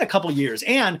 listen, maybe in a couple years.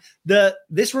 And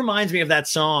this reminds me of that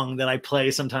song that I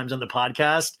play sometimes on the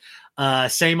podcast.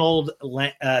 Same Old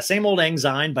Lang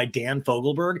Syne by Dan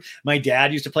Fogelberg. My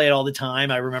dad used to play it all the time.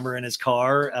 I remember in his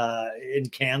car in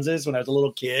Kansas when I was a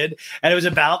little kid. And it was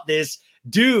about this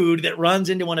dude that runs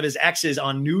into one of his exes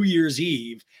on New Year's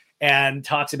Eve and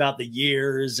talks about the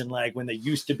years and like when they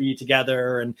used to be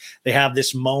together, and they have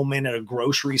this moment at a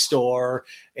grocery store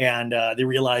and they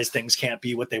realize things can't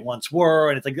be what they once were.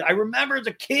 And it's like, I remember as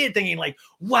a kid thinking like,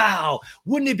 wow,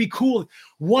 wouldn't it be cool?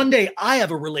 One day I have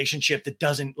a relationship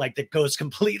that goes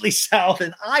completely south,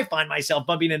 and I find myself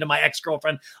bumping into my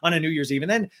ex-girlfriend on a New Year's Eve. And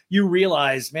then you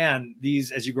realize, man,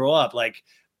 these, as you grow up, like,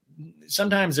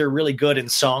 sometimes they're really good in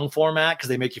song format because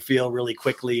they make you feel really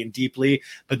quickly and deeply.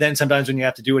 But then sometimes when you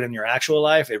have to do it in your actual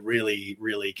life, it really,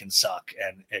 really can suck,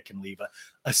 and it can leave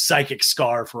a psychic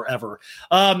scar forever.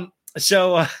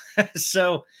 So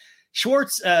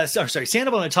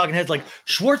Sandoval and the Talking Heads, like,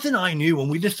 Schwartz and I knew when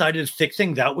we decided to stick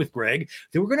things out with Greg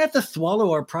that we're going to have to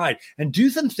swallow our pride and do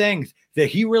some things that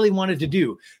he really wanted to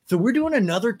do. So we're doing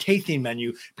another tasting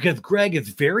menu because Greg is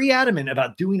very adamant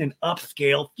about doing an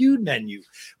upscale food menu,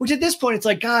 which at this point, it's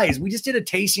like, guys, we just did a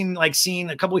tasting like scene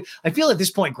a couple weeks. I feel at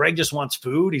this point, Greg just wants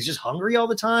food. He's just hungry all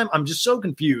the time. I'm just so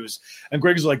confused. And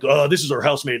Greg's like, this is our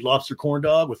house-made lobster corn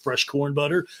dog with fresh corn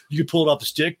butter. You can pull it off the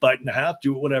stick, bite it in half,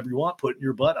 do it whatever you want, put it in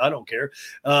your butt. I don't care.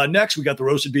 Next, we got the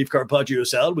roasted beef carpaccio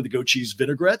salad with the goat cheese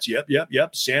vinaigrettes.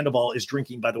 Yep. Sandoval is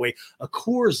drinking, by the way, a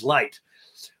Coors Light.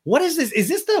 What is this? Is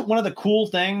this one of the cool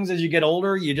things as you get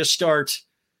older? You just start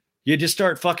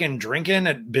fucking drinking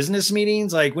at business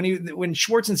meetings. Like when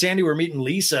Schwartz and Sandy were meeting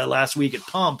Lisa last week at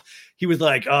Pump, he was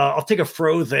like, I'll take a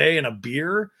frothe and a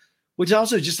beer, which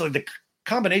also just like the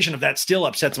combination of that still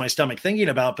upsets my stomach thinking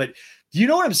about. But you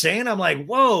know what I'm saying? I'm like,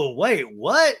 whoa, wait,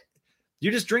 what?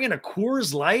 You're just drinking a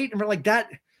Coors Light? And we're like, that.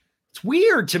 It's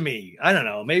weird to me. I don't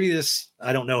know. Maybe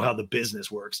I don't know how the business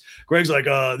works. Greg's like,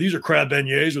 these are crab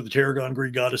beignets with the tarragon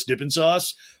Greek goddess dipping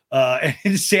sauce.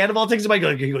 And Sandoval takes a bite.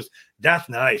 He goes, that's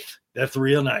nice. That's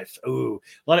real nice. Ooh,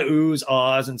 a lot of oohs,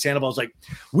 ahs. And Sandoval's like,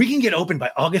 we can get open by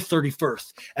August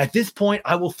 31st. At this point,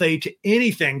 I will say to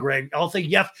anything, Greg, I'll say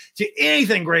yes to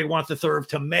anything Greg wants to serve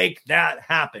to make that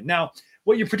happen. Now,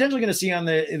 what you're potentially going to see on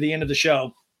the end of the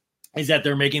show is that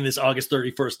they're making this August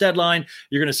 31st deadline.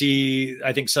 You're going to see,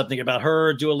 I think, something about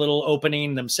her do a little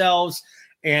opening themselves.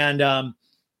 And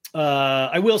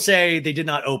I will say they did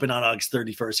not open on August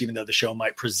 31st, even though the show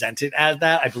might present it as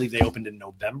that. I believe they opened in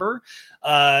November.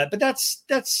 But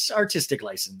that's artistic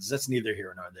license. That's neither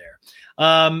here nor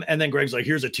there. And then Greg's like,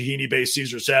 here's a tahini-based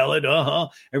Caesar salad.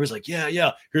 Everyone's like,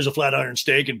 yeah. Here's a flat iron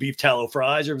steak and beef tallow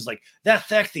fries. Everyone's like, that's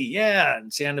sexy. Yeah.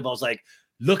 And Sandoval's like,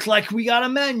 looks like we got a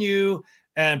menu.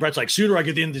 And Brett's like, sooner I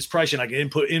get into this price and I can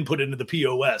input into the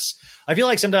POS. I feel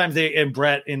like sometimes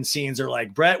Brett in scenes are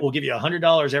like, Brett, we'll give you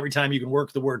 $100 every time you can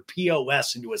work the word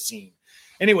POS into a scene.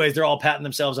 Anyways, they're all patting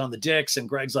themselves on the dicks. And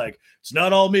Greg's like, it's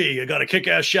not all me. I got a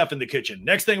kick-ass chef in the kitchen.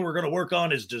 Next thing we're going to work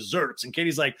on is desserts. And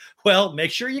Katie's like, well,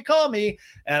 make sure you call me.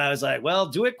 And I was like, well,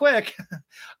 do it quick.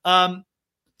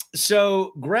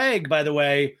 So Greg, by the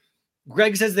way,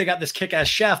 Greg says they got this kick-ass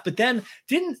chef, but then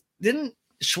didn't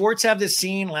Schwartz have this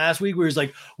scene last week where he's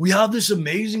like, we have this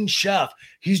amazing chef.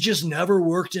 He's just never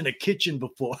worked in a kitchen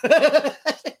before.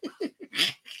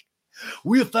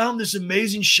 We have found this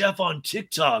amazing chef on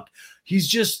TikTok.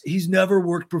 He's never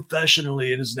worked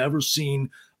professionally and has never seen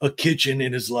a kitchen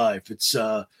in his life.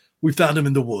 We found him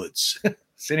in the woods.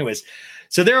 So anyways,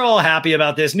 so they're all happy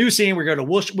about this new scene. We're going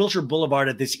to Wilshire Boulevard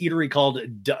at this eatery called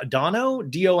Dono,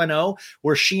 Dono,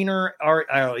 where Scheana,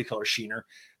 I already call her Scheana,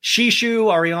 Shishu,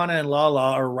 Ariana, and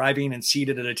Lala are arriving and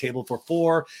seated at a table for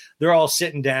four. They're all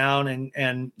sitting down,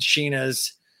 and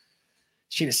Sheena's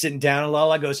sitting down, and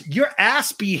Lala goes, your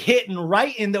ass be hitting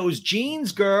right in those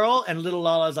jeans, girl. And little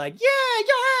Lala's like, yeah,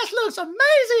 your ass looks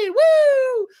amazing.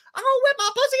 Woo! I'll whip my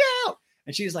pussy out.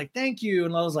 And she's like, thank you.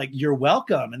 And Lala's like, you're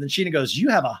welcome. And then Scheana goes, you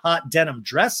have a hot denim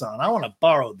dress on. I want to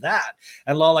borrow that.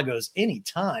 And Lala goes,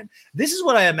 anytime. This is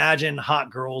what I imagine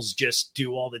hot girls just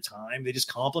do all the time. They just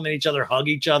compliment each other, hug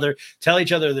each other, tell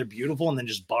each other they're beautiful, and then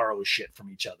just borrow shit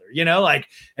from each other. You know, like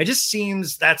it just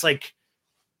seems that's like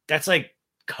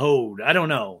code. I don't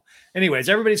know. Anyways,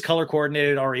 everybody's color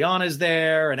coordinated. Ariana's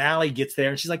there and Allie gets there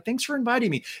and she's like, thanks for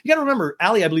inviting me. You got to remember,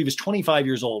 Allie, I believe, is 25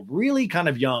 years old, really kind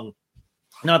of young.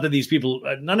 Not that these people,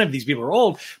 none of these people are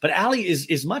old, but Allie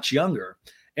is much younger.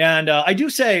 And I do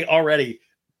say already,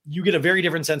 you get a very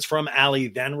different sense from Allie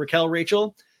than Raquel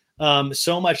Rachel.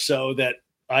 So much so that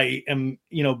I am,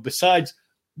 besides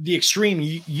the extreme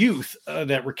youth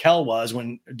that Raquel was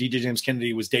when DJ James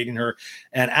Kennedy was dating her,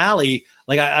 and Allie,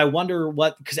 like I wonder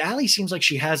because Allie seems like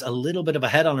she has a little bit of a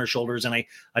head on her shoulders, and I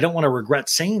don't want to regret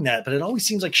saying that, but it always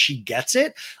seems like she gets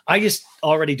it. I just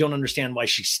already don't understand why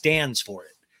she stands for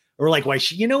it. Or like why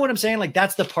she, you know what I'm saying? Like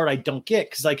that's the part I don't get,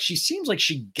 because like she seems like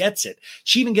she gets it.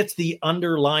 She even gets the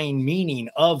underlying meaning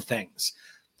of things.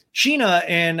 Scheana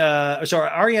and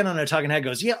Ariana on a Talking Head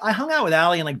goes, yeah, I hung out with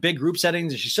Allie in like big group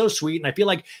settings and she's so sweet. And I feel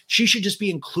like she should just be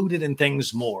included in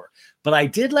things more. But I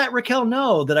did let Raquel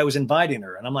know that I was inviting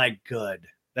her. And I'm like, good.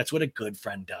 That's what a good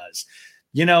friend does.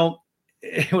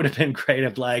 It would have been great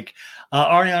if like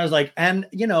Ariana was like, and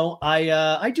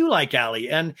I do like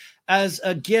Allie. And as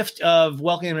a gift of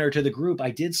welcoming her to the group, I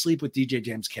did sleep with DJ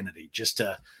James Kennedy just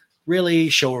to really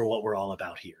show her what we're all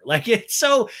about here. Like it's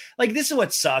so like, this is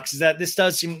what sucks is that this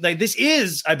does seem like this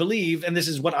is, I believe, and this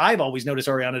is what I've always noticed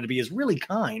Ariana to be, is really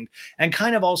kind and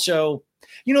kind of also,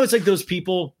 it's like those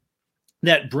people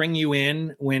that bring you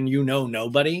in when you know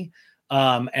nobody.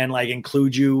 and like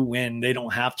include you when they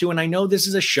don't have to. And I know this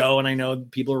is a show and I know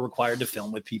people are required to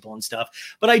film with people and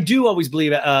stuff, but I do always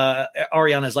believe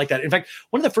Ariana is like that. In fact,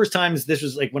 one of the first times, this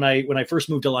was like when I first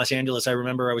moved to Los Angeles, I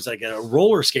remember I was like at a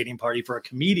roller skating party for a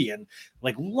comedian,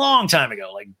 like long time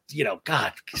ago, like,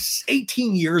 God,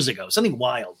 18 years ago, something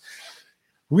wild.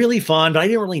 Really fun, but I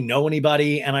didn't really know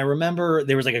anybody. And I remember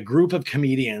there was like a group of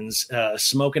comedians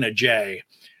smoking a J.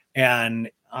 And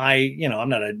I'm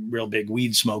not a real big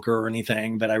weed smoker or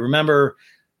anything, but I remember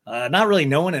not really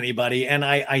knowing anybody. And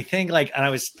I think like, and I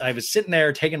was sitting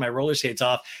there taking my roller skates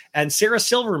off, and Sarah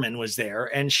Silverman was there,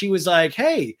 and she was like,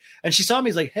 "Hey," and she saw me.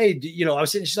 She's like, "Hey," I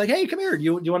was sitting. She's like, "Hey, come here. Do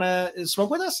you want to smoke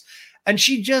with us?" And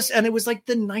and it was like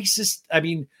the nicest. I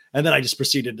mean, and then I just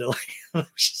proceeded to like,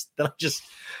 I just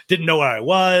didn't know where I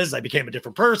was. I became a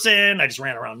different person. I just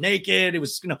ran around naked. It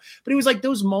was, but it was like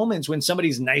those moments when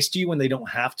somebody's nice to you when they don't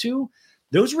have to.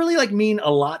 Those really like mean a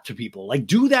lot to people. Like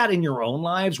do that in your own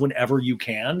lives whenever you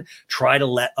can. Try to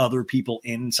let other people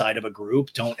inside of a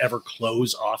group. Don't ever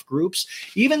close off groups.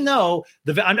 Even though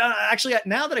I'm not, actually,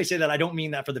 now that I say that, I don't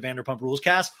mean that for the Vanderpump Rules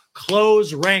cast.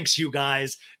 Close ranks, you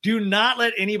guys. Do not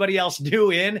let anybody else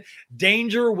new in.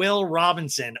 Danger, Will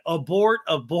Robinson.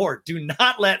 Abort. Do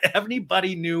not let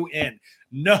anybody new in.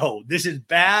 No, this is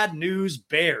bad news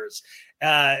bears.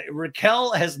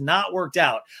 Raquel has not worked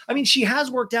out. I mean, she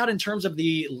has worked out in terms of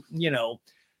the,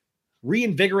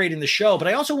 reinvigorating the show. But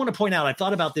I also want to point out, I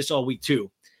thought about this all week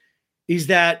too, is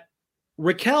that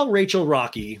Raquel, Rachel,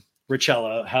 Rocky,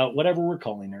 Rachella, whatever we're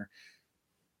calling her,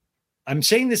 I'm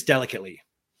saying this delicately,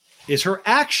 is her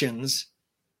actions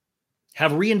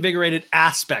have reinvigorated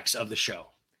aspects of the show.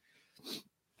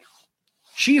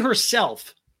 She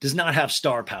herself does not have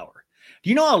star power.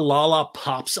 Do you know how Lala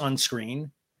pops on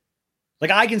screen? Like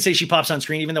I can say she pops on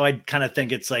screen, even though I kind of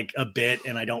think it's like a bit,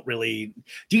 and I don't really.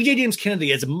 DJ James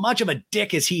Kennedy, as much of a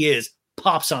dick as he is,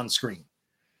 pops on screen.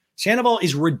 Sandoval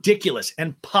is ridiculous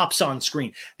and pops on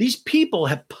screen. These people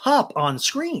have pop on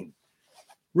screen.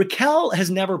 Raquel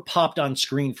has never popped on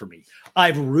screen for me.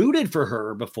 I've rooted for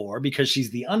her before because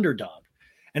she's the underdog.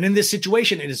 And in this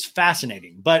situation, it is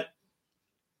fascinating. But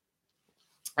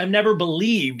I've never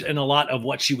believed in a lot of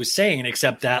what she was saying,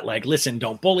 except that, like, listen,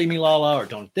 don't bully me, Lala, or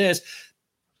don't this.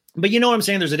 But you know what I'm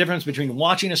saying? There's a difference between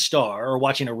watching a star or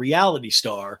watching a reality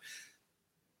star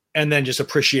and then just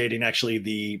appreciating actually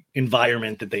the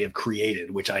environment that they have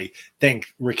created, which I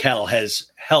think Raquel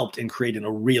has helped in creating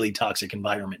a really toxic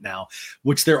environment now,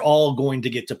 which they're all going to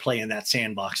get to play in that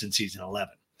sandbox in season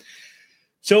 11.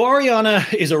 So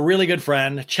Ariana is a really good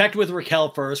friend, checked with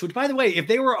Raquel first, which, by the way, if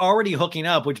they were already hooking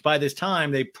up, which by this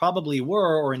time they probably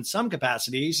were, or in some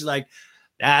capacity, she's like,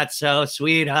 that's so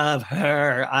sweet of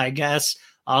her. I guess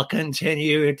I'll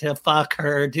continue to fuck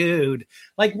her, dude.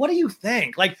 Like, what do you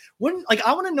think? Like,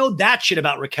 I want to know that shit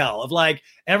about Raquel, of like,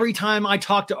 every time I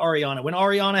talk to Ariana, when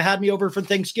Ariana had me over for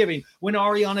Thanksgiving, when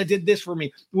Ariana did this for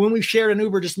me, when we shared an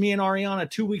Uber, just me and Ariana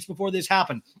 2 weeks before this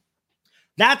happened.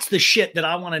 That's the shit that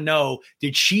I want to know.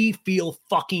 Did she feel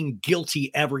fucking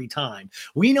guilty every time?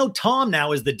 We know Tom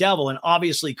now is the devil and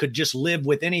obviously could just live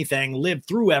with anything, live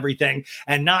through everything,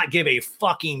 and not give a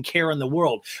fucking care in the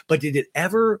world. But did it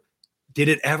ever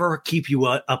keep you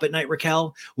up at night,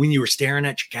 Raquel, when you were staring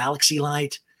at your Galaxy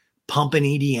light, pumping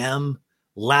EDM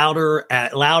loud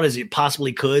as it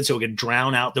possibly could so it could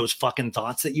drown out those fucking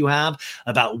thoughts that you have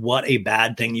about what a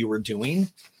bad thing you were doing?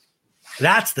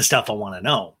 That's the stuff I want to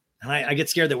know. And I get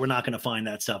scared that we're not going to find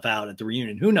that stuff out at the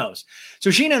reunion. Who knows?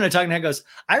 So Scheana in a talking head goes,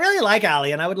 I really like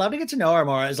Allie, and I would love to get to know her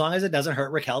more as long as it doesn't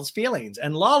hurt Raquel's feelings.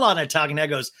 And Lala in a talking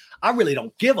head goes, I really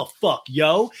don't give a fuck,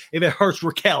 yo, if it hurts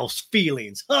Raquel's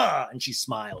feelings. And she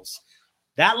smiles.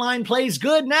 That line plays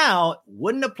good now.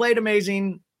 Wouldn't have played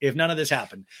amazing if none of this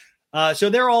happened. So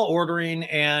they're all ordering,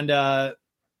 and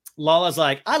Lala's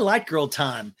like, I like girl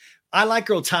time. I like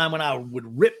girl time when I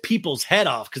would rip people's head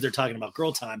off because they're talking about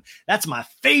girl time. That's my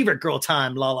favorite girl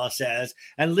time, Lala says.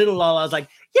 And little Lala's like,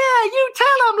 yeah, you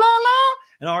tell him, Lala.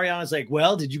 And Ariana's like,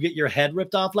 well, did you get your head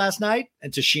ripped off last night?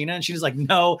 And to Scheana, and she's like,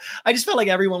 no, I just felt like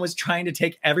everyone was trying to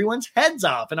take everyone's heads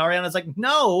off. And Ariana's like,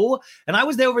 no. And I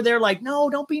was over there like,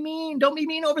 no, don't be mean. Don't be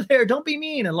mean over there. Don't be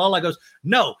mean. And Lala goes,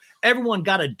 no, everyone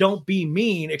got a don't be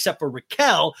mean except for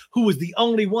Raquel, who was the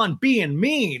only one being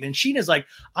mean. And Sheena's like,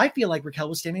 I feel like Raquel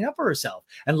was standing up for herself.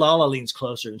 And Lala leans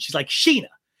closer and she's like, Scheana,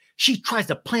 she tries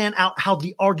to plan out how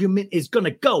the argument is going to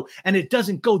go, and it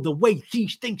doesn't go the way she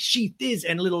thinks she is.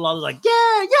 And little Lala's like,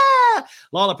 yeah, yeah.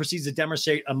 Lala proceeds to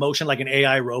demonstrate emotion like an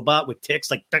AI robot with ticks,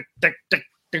 like, ding, ding, ding,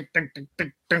 ding, ding, ding,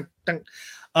 ding, ding, ding.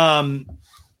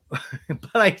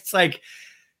 But it's like,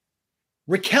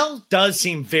 Raquel does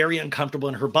seem very uncomfortable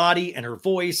in her body and her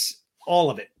voice. all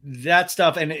of it, that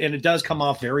stuff. And it does come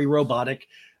off very robotic,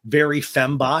 very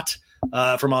fembot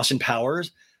from Austin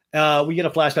Powers. We get a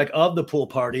flashback of the pool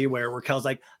party where Raquel's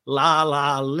like,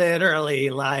 Lala, literally,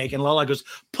 like, and Lala goes,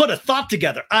 put a thought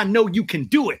together. I know you can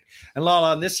do it. And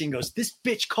Lala in this scene goes, this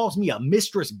bitch calls me a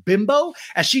mistress bimbo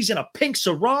as she's in a pink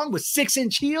sarong with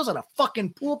 6-inch heels at a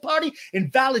fucking pool party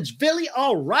in Village Villi.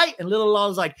 All right. And little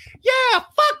Lala's like, yeah,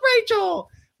 fuck Rachel.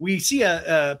 We see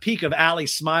a peek of Allie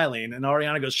smiling, and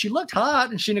Ariana goes, she looked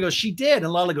hot. And Scheana goes, she did.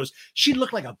 And Lala goes, she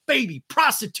looked like a baby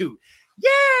prostitute.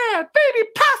 Yeah, baby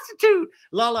prostitute.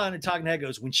 Lala in a talking head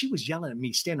goes, when she was yelling at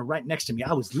me, standing right next to me,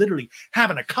 I was literally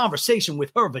having a conversation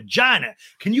with her vagina.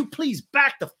 Can you please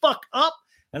back the fuck up?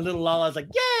 And little Lala's like,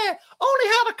 yeah, only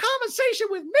have a conversation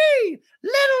with me.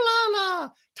 Little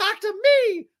Lala, talk to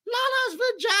me. Lala's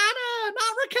vagina,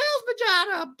 not Raquel's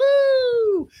vagina.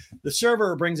 Boo. The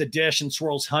server brings a dish and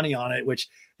swirls honey on it, which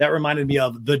that reminded me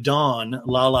of The Dawn,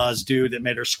 Lala's dude that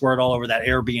made her squirt all over that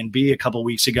Airbnb a couple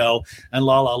weeks ago. And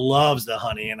Lala loves the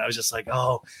honey. And I was just like,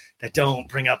 oh, that don't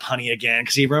bring up honey again.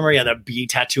 Because he remember he had a bee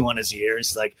tattoo on his ear.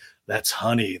 It's like, that's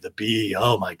honey, the bee.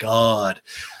 Oh, my God.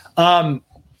 I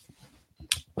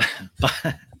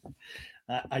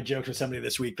joked with somebody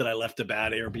this week that I left a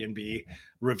bad Airbnb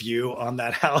review on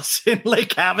that house in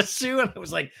Lake Havasu. And I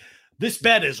was like, this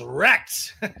bed is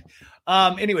wrecked.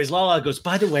 Anyways, Lala goes,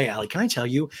 by the way, Allie, can I tell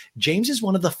you, James is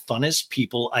one of the funnest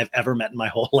people I've ever met in my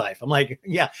whole life. I'm like,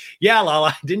 yeah,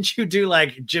 Lala, didn't you do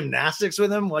like gymnastics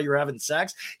with him while you were having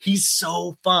sex? He's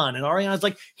so fun. And Ariana's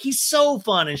like, he's so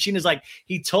fun. And Scheana's like,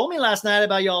 he told me last night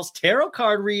about y'all's tarot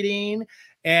card reading.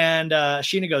 And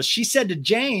Scheana goes, she said to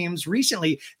James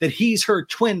recently that he's her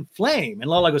twin flame. And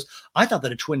Lala goes, I thought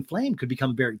that a twin flame could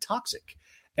become very toxic.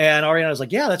 And Ariana was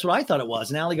like, yeah, that's what I thought it was.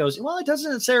 And Allie goes, well, it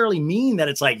doesn't necessarily mean that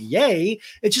it's like, yay.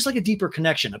 It's just like a deeper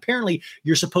connection. Apparently,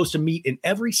 you're supposed to meet in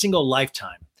every single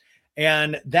lifetime.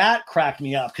 And that cracked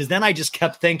me up because then I just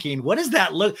kept thinking, what does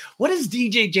that look? What does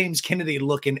DJ James Kennedy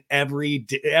look in every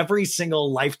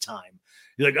single lifetime?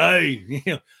 You're like, hey,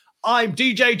 I'm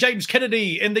DJ James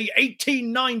Kennedy in the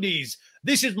 1890s.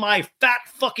 This is my fat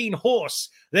fucking horse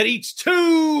that eats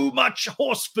too much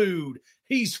horse food.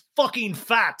 He's fucking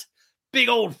fat. Big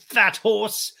old fat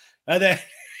horse. And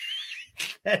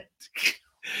then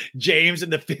James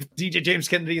DJ James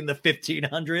Kennedy in the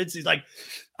 1500s. He's like,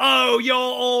 oh, you're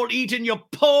all eating your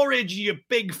porridge, you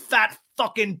big fat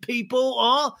fucking people,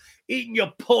 huh? Eating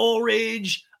your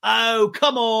porridge. Oh,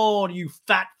 come on, you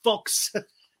fat fucks.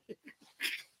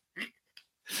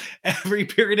 Every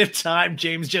period of time,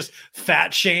 James just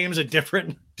fat shames a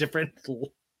different.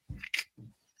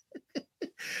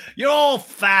 You're all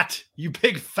fat, you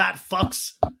big fat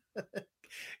fucks.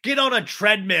 Get on a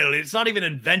treadmill. It's not even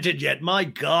invented yet. My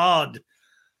God.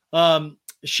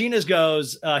 Scheana's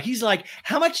goes, he's like,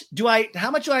 how much do I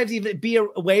have to even be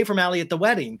away from Allie at the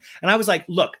wedding? And I was like,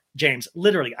 look, James,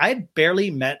 literally, I had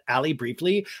barely met Allie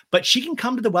briefly, but she can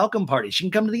come to the welcome party. She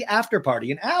can come to the after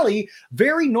party. And Allie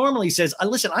very normally says,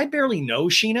 listen, I barely know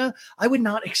Scheana. I would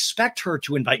not expect her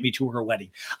to invite me to her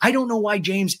wedding. I don't know why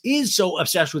James is so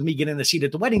obsessed with me getting a seat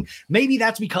at the wedding. Maybe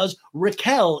that's because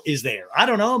Raquel is there. I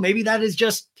don't know. Maybe that is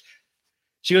just,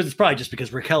 she goes, it's probably just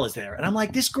because Raquel is there. And I'm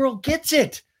like, this girl gets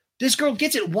it. This girl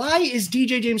gets it. Why is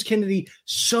DJ James Kennedy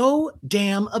so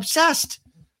damn obsessed?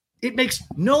 It makes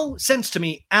no sense to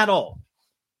me at all,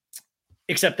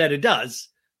 except that it does,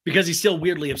 because he's still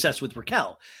weirdly obsessed with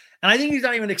Raquel. And I think he's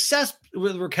not even obsessed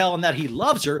with Raquel in that he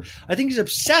loves her. I think he's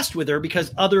obsessed with her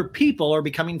because other people are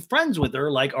becoming friends with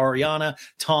her, like Ariana,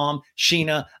 Tom,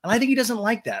 Scheana. And I think he doesn't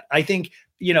like that. I think,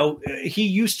 she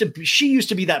used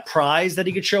to be that prize that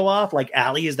he could show off. Like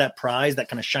Allie is that prize, that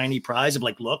kind of shiny prize of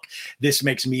like, look, this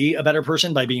makes me a better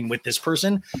person by being with this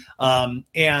person.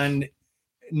 And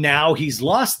now he's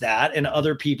lost that, and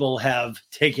other people have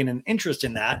taken an interest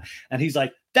in that. And he's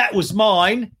like, that was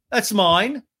mine. That's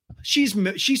mine. She's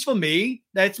for me.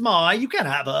 That's mine. You can't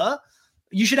have her.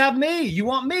 You should have me. You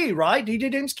want me, right?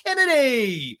 DJ James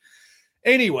Kennedy.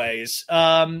 Anyways,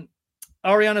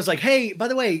 Ariana's like, hey, by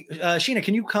the way, Scheana,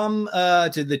 can you come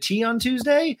to the tea on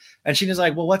Tuesday? And Sheena's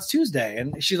like, well, what's Tuesday?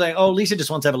 And she's like, oh, Lisa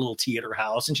just wants to have a little tea at her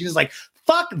house. And she's like,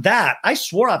 fuck that. I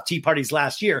swore off tea parties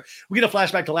last year. We get a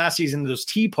flashback to last season, those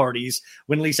tea parties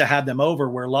when Lisa had them over,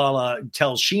 where Lala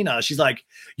tells Scheana, she's like,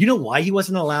 you know why he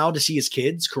wasn't allowed to see his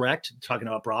kids, correct? Talking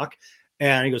about Brock.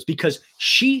 And he goes, because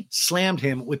she slammed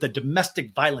him with a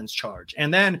domestic violence charge.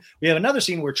 And then we have another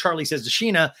scene where Charlie says to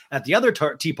Scheana at the other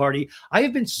tea party, I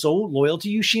have been so loyal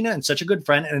to you, Scheana, and such a good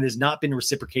friend, and it has not been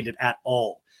reciprocated at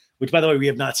all. Which, by the way, we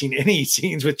have not seen any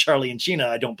scenes with Charlie and Scheana,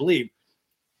 I don't believe.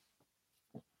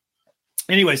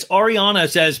 Anyways, Ariana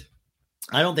says,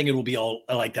 I don't think it will be all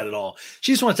like that at all.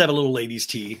 She just wants to have a little ladies'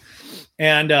 tea.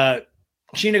 And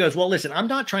Scheana goes, well, listen, I'm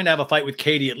not trying to have a fight with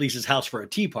Katie at Lisa's house for a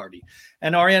tea party.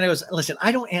 And Ariana goes, listen,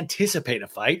 I don't anticipate a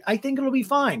fight. I think it'll be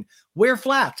fine. Wear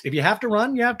flats. If you have to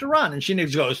run, you have to run. And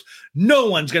Scheana goes, no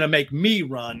one's going to make me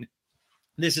run.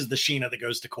 This is the Scheana that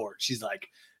goes to court. She's like,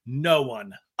 no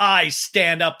one. I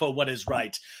stand up for what is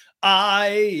right.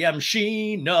 I am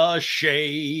Scheana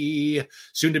Shay,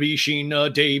 soon to be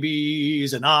Scheana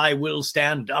Davies, and I will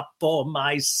stand up for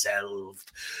myself.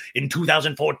 In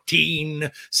 2014,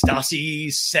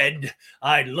 Stassi said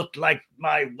I looked like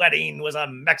my wedding was a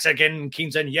Mexican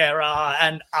quinceañera,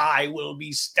 and I will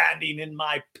be standing in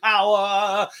my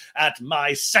power at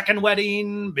my second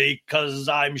wedding because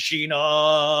I'm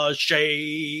Scheana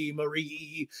Shay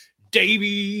Marie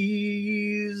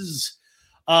Davies.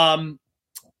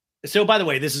 So, by the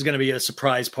way, this is going to be a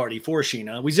surprise party for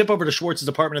Scheana. We zip over to Schwartz's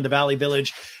apartment in the Valley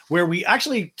Village, where we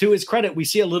actually, to his credit, we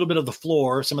see a little bit of the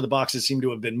floor. Some of the boxes seem to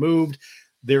have been moved.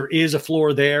 There is a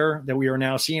floor there that we are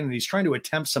now seeing, and he's trying to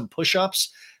attempt some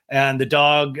push-ups. And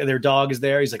their dog is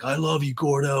there. He's like, I love you,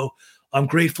 Gordo. I'm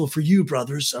grateful for you,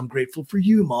 brothers. I'm grateful for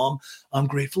you, Mom. I'm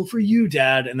grateful for you,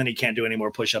 Dad. And then he can't do any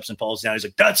more push-ups and falls down. He's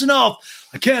like, that's enough.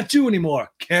 I can't do anymore.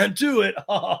 Can't do it.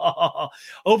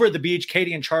 Over at the beach,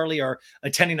 Katie and Charlie are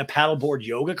attending a paddleboard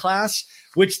yoga class,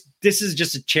 which this is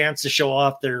just a chance to show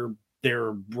off their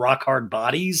rock hard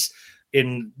bodies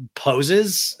in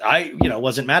poses. I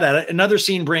wasn't mad at it. Another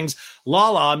scene brings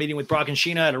Lala meeting with Brock and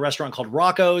Scheana at a restaurant called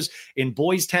Rocco's in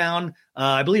Boys Town.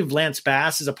 I believe Lance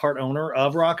Bass is a part owner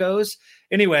of Rocco's.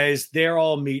 Anyways, they're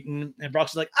all meeting, and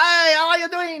Brock's like, hey, how are you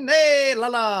doing? Hey,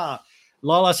 Lala.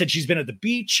 Lala said she's been at the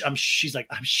beach. She's like,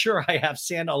 I'm sure I have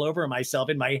sand all over myself,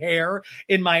 in my hair,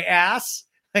 in my ass.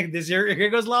 Like this here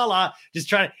goes Lala, just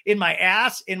trying to, in my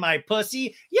ass, in my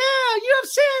pussy. Yeah, you have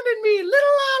sand in me,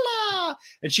 little Lala.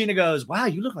 And Scheana goes, wow,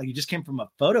 you look like you just came from a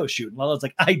photo shoot. And Lala's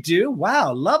like, I do?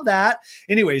 Wow, love that.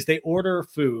 Anyways, they order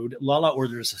food. Lala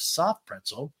orders a soft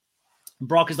pretzel.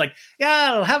 Brock is like, yeah,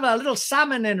 I'll have a little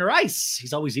salmon and rice.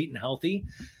 He's always eating healthy.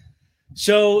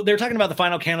 So they're talking about the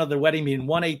final count of the wedding being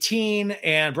 118.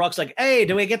 And Brock's like, hey,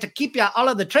 do we get to keep you all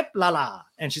of the trip, Lala?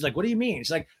 And she's like, what do you mean?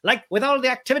 She's like with all the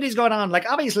activities going on, like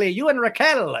obviously you and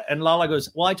Raquel. And Lala goes,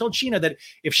 well, I told Scheana that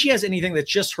if she has anything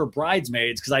that's just her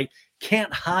bridesmaids, because I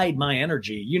can't hide my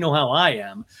energy. You know how I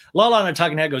am. Lala on a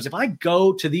talking head goes, if I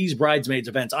go to these bridesmaids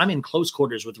events, I'm in close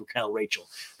quarters with Raquel Rachel.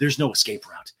 There's no escape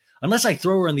route. Unless I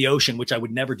throw her in the ocean, which I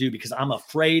would never do because I'm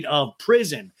afraid of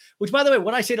prison. Which, by the way,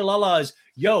 what I say to Lala is,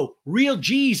 yo, real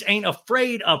G's ain't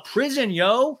afraid of prison,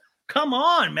 yo. Come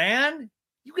on, man.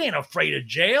 You ain't afraid of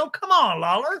jail. Come on,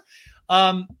 Lala.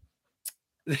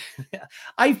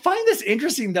 I find this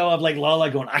interesting, though, of like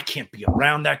Lala going, I can't be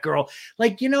around that girl.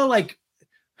 Like, like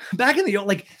back in the old,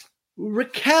 like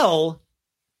Raquel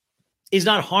is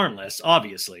not harmless,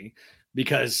 obviously,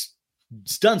 because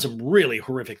it's done some really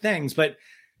horrific things, but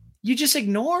you just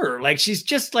ignore her. Like, she's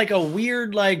just like a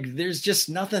weird, like, there's just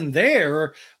nothing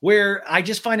there, where I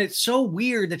just find it so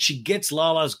weird that she gets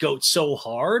Lala's goat so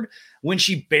hard when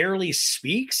she barely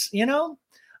speaks,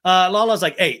 Lala's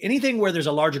like, hey, anything where there's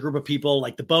a larger group of people,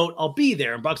 like the boat, I'll be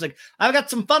there. And Brock's like, I've got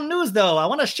some fun news, though. I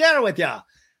want to share it with you.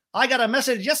 I got a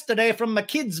message yesterday from my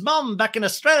kid's mom back in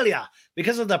Australia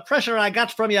because of the pressure I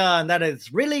got from you, and that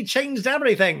it's really changed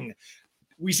everything.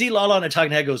 We see Lala on a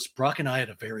talking head goes, Brock and I had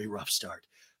a very rough start.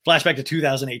 Flashback to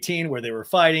 2018 where they were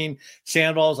fighting.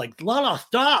 Sandoval's like, Lala,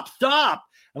 stop.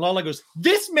 And Lala goes,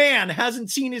 this man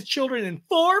hasn't seen his children in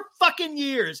 4 fucking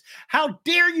years. How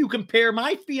dare you compare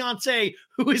my fiance,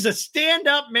 who is a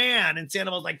stand-up man? And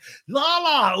Sandoval's like,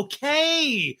 Lala,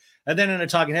 okay. And then in a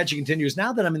talking head, she continues,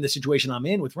 now that I'm in the situation I'm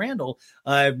in with Randall,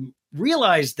 I've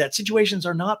realized that situations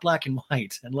are not black and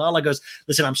white. And Lala goes,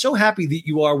 listen, I'm so happy that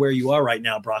you are where you are right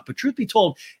now, Brock. But truth be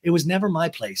told, it was never my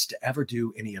place to ever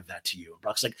do any of that to you. And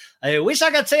Brock's like, I wish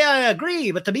I could say I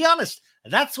agree, but to be honest,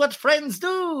 that's what friends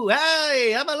do.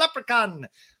 Hey, I'm a leprechaun.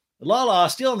 Lala,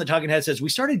 still in the talking head, says, we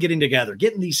started getting together,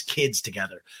 getting these kids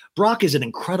together. Brock is an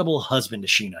incredible husband to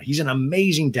Scheana. He's an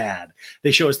amazing dad.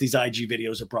 They show us these IG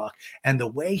videos of Brock and the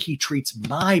way he treats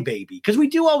my baby. Because we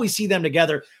do always see them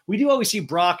together. We do always see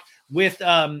Brock with,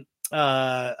 Lala's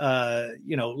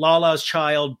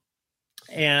child.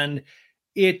 And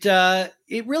it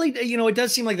really, it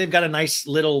does seem like they've got a nice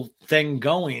little thing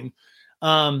going.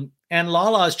 And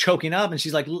Lala is choking up and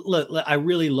she's like, look, I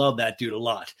really love that dude a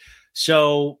lot.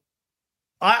 So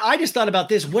I just thought about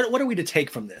this. What are we to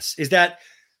take from this? Is that,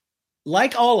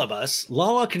 like all of us,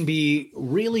 Lala can be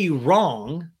really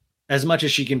wrong as much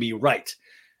as she can be right.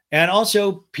 And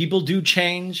also, people do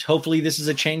change. Hopefully, this is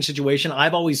a change situation.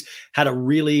 I've always had a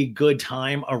really good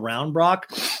time around Brock.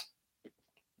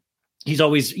 he's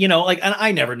always, like, and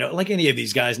I never know, like any of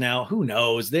these guys now, who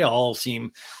knows? They all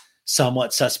seem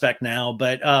somewhat suspect now,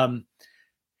 but,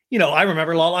 I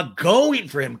remember Lala going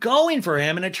for him.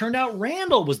 And it turned out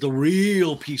Randall was the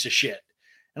real piece of shit.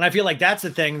 And I feel like that's the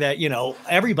thing that,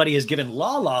 everybody has given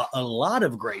Lala a lot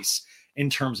of grace in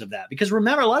terms of that. Because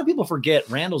remember, a lot of people forget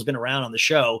Randall's been around on the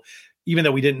show, even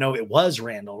though we didn't know it was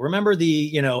Randall. Remember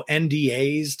the,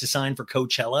 NDAs to sign for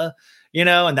Coachella,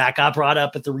 and that got brought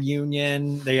up at the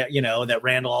reunion. They, that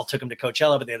Randall all took him to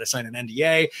Coachella, but they had to sign an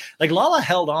NDA. Like Lala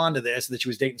held on to this, that she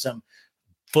was dating some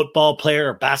football player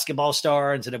or basketball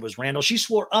star and said it was Randall. She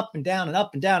swore up and down and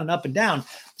up and down and up and down.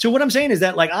 So what I'm saying is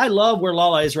that, like, I love where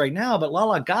Lala is right now, but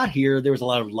Lala got here. There was a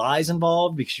lot of lies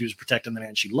involved because she was protecting the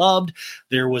man she loved.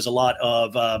 There was a lot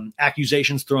of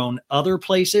accusations thrown other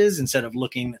places instead of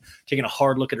taking a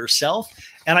hard look at herself.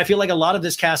 And I feel like a lot of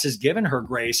this cast has given her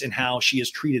grace in how she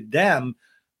has treated them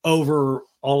over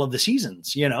all of the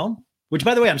seasons, Which,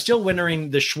 by the way, I'm still wondering,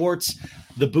 the Schwartz,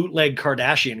 the bootleg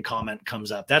Kardashian comment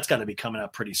comes up. That's got to be coming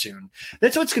up pretty soon.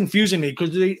 That's what's confusing me,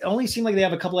 because they only seem like they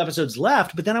have a couple episodes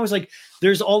left. But then I was like,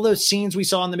 there's all those scenes we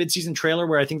saw in the midseason trailer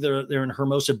where I think they're in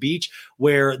Hermosa Beach,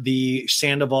 where the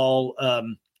Sandoval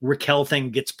Raquel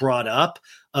thing gets brought up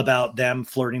about them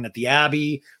flirting at the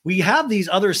Abbey. We have these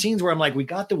other scenes where I'm like, we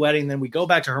got the wedding, then we go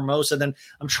back to Hermosa, then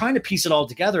I'm trying to piece it all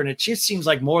together. And it just seems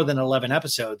like more than 11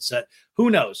 episodes. That who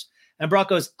knows? And Brock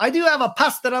goes, I do have a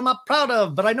past that I'm not proud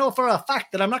of, but I know for a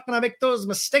fact that I'm not going to make those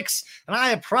mistakes. And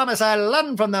I promise I'll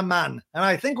learn from them, man. And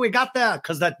I think we got there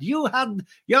because that you had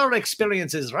your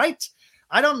experiences, right?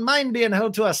 I don't mind being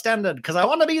held to a standard because I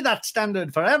want to be that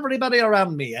standard for everybody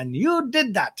around me. And you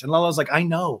did that. And Lala's like, I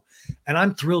know. And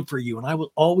I'm thrilled for you. And I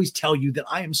will always tell you that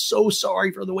I am so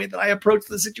sorry for the way that I approached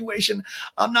the situation.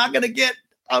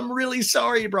 I'm really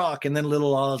sorry, Brock. And then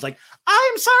little Lala's like,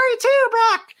 I'm sorry too,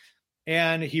 Brock.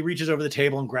 And he reaches over the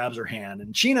table and grabs her hand.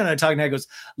 And Scheana and I talking, and I goes,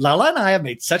 Lala and I have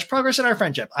made such progress in our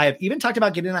friendship. I have even talked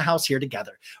about getting a house here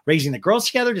together, raising the girls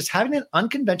together, just having an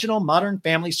unconventional modern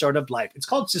family sort of life. It's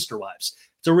called Sister Wives.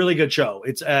 It's a really good show.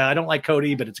 It's I don't like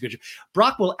Cody, but it's a good show.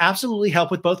 Brock will absolutely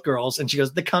help with both girls. And she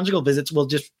goes, the conjugal visits will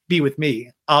just be with me,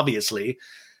 obviously.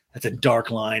 That's a dark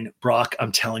line. Brock,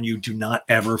 I'm telling you, do not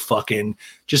ever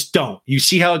just don't. You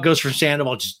see how it goes for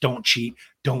Sandoval. Just don't cheat.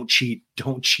 Don't cheat.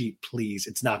 Don't cheat, please.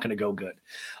 It's not going to go good.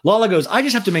 Lala goes, I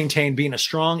just have to maintain being a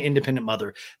strong, independent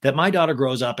mother, that my daughter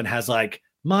grows up and has like,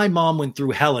 my mom went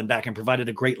through hell and back and provided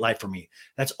a great life for me.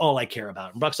 That's all I care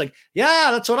about. And Brock's like, yeah,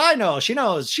 that's what I know. She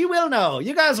knows. She will know.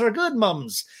 You guys are good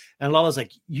mums. And Lala's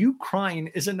like, you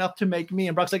crying is enough to make me.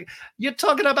 And Brock's like, you're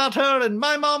talking about her and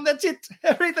my mom. That's it.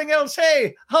 Everything else,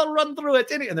 hey, I'll run through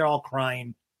it. And they're all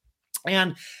crying.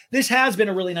 And this has been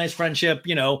a really nice friendship.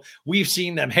 We've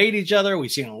seen them hate each other.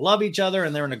 We've seen them love each other,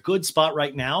 and they're in a good spot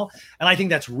right now. And I think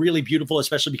that's really beautiful,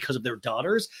 especially because of their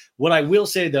daughters. What I will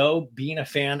say, though, being a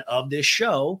fan of this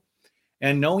show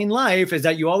and knowing life, is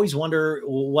that you always wonder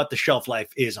what the shelf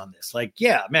life is on this. Like,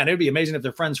 yeah, man, it'd be amazing if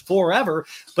they're friends forever.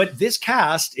 But this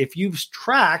cast, if you've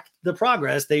tracked the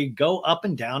progress, they go up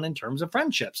and down in terms of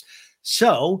friendships.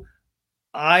 So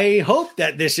I hope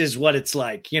that this is what it's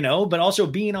like, but also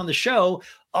being on the show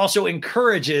also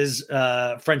encourages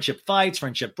friendship fights,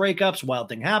 friendship breakups, wild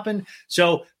thing happen.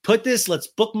 So let's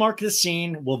bookmark this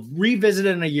scene. We'll revisit it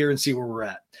in a year and see where we're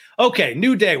at. Okay,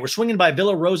 new day. We're swinging by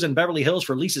Villa Rosa in Beverly Hills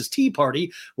for Lisa's tea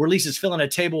party, where Lisa's filling a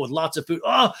table with lots of food.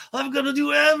 Oh, I've got to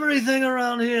do everything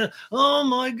around here. Oh,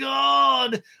 my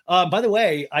God. By the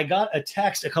way, I got a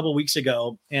text a couple weeks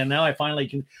ago, and now I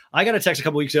got a text a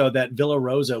couple weeks ago that Villa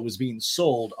Rosa was being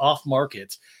sold off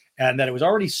market and that it was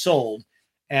already sold.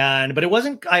 But it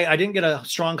wasn't, I didn't get a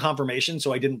strong confirmation,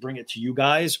 so I didn't bring it to you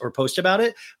guys or post about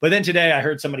it. But then today I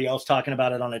heard somebody else talking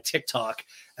about it on a TikTok.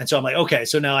 And so I'm like, okay,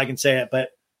 so now I can say it. But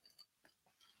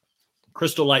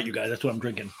Crystal Light, you guys, that's what I'm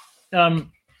drinking.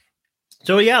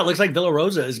 So yeah, it looks like Villa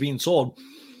Rosa is being sold.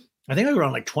 I think it was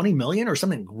around like 20 million or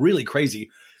something really crazy.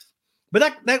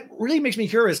 But that really makes me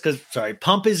curious because,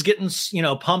 Pump is getting,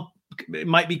 Pump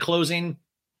might be closing.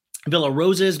 Villa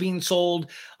Rosa is being sold.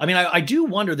 I mean, I do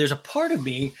wonder, there's a part of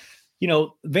me,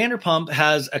 Vanderpump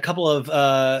has a couple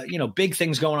of, big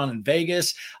things going on in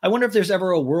Vegas. I wonder if there's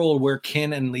ever a world where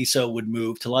Ken and Lisa would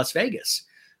move to Las Vegas.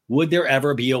 Would there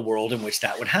ever be a world in which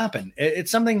that would happen? It's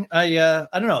something I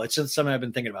don't know. It's just something I've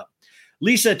been thinking about.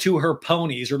 Lisa to her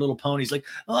ponies, her little ponies, like,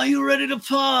 are you ready to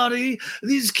party?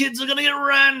 These kids are going to get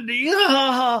randy.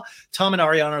 Tom and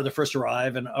Ariana are the first to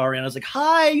arrive, and Ariana's like,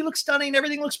 hi, you look stunning.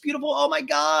 Everything looks beautiful. Oh my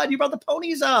God, you brought the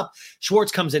ponies up.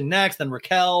 Schwartz comes in next, then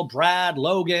Raquel, Brad,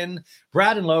 Logan.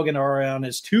 Brad and Logan are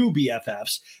Ariana's two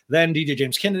BFFs. Then DJ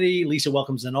James Kennedy, Lisa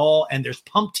welcomes them all, and there's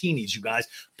Pumptinis, you guys.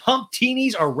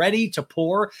 Pumptinis are ready to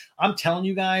pour. I'm telling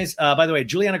you guys, by the way,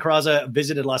 Juliana Carraza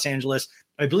visited Los Angeles,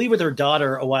 I believe with her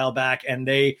daughter a while back, and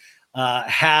they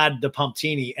had the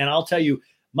Pumptini. And I'll tell you,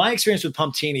 my experience with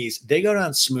Pumptinis, they go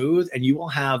down smooth, and you will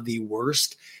have the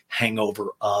worst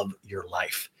hangover of your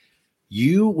life.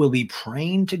 You will be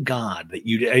praying to God that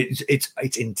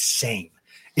it's insane.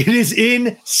 It is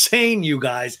insane, you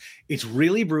guys. It's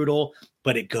really brutal,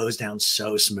 but it goes down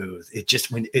so smooth. It just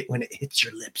when it hits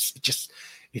your lips,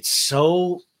 it's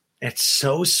so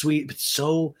sweet, but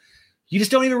so you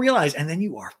just don't even realize, and then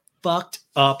you are fucked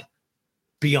up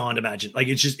beyond imagine. Like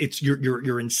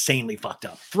you're insanely fucked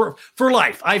up for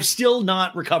life. I've still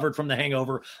not recovered from the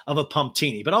hangover of a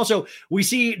Pumptini. But also we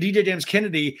see DJ James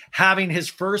Kennedy having his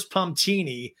first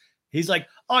Pumptini. He's like,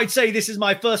 I'd say this is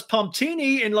my first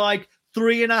Pumptini in like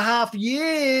 3.5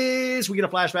 years. We get a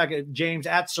flashback at James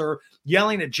Atzer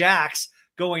yelling at Jax,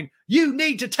 going, you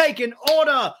need to take an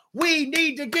order. We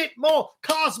need to get more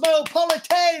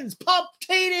Cosmopolitans.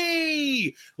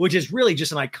 Pumptini, which is really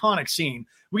just an iconic scene.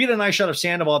 We get a nice shot of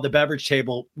Sandoval at the beverage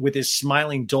table with his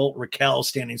smiling dolt Raquel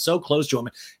standing so close to him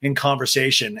in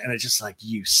conversation. And it's just like,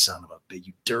 you son of a bitch,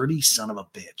 you dirty son of a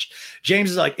bitch. James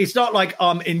is like, it's not like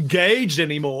I'm engaged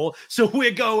anymore, so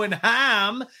we're going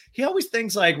ham. He always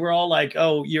thinks like we're all like,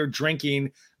 oh, you're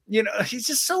drinking. You know, he's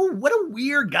just what a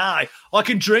weird guy. I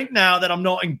can drink now that I'm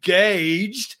not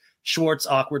engaged. Schwartz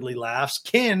awkwardly laughs.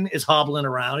 Ken is hobbling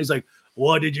around. He's like,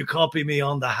 why did you copy me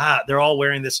on the hat? They're all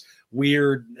wearing this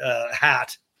weird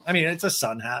hat. I mean, it's a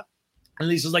sun hat. And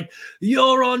Lisa's like,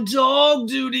 you're on dog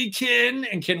duty, Ken.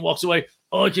 And Ken walks away.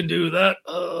 I can do that.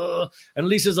 And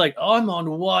Lisa's like, I'm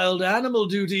on wild animal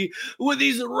duty with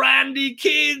these randy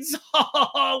kids.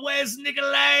 Where's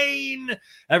Nicolene?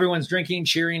 Everyone's drinking,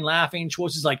 cheering, laughing.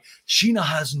 Schwartz is like, Scheana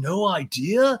has no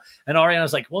idea. And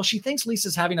Ariana's like, well, she thinks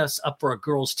Lisa's having us up for a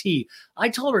girl's tea. I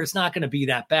told her it's not going to be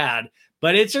that bad,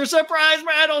 but it's her surprise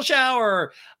bridal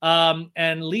shower.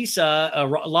 And Lisa,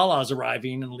 Lala's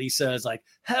arriving, and Lisa is like,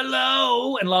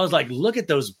 hello. And Lala's like, look at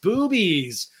those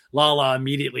boobies. Lala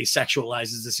immediately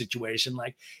sexualizes the situation.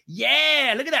 Like,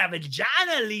 yeah, look at that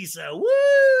vagina, Lisa.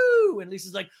 Woo! And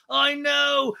Lisa's like, I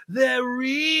know, they're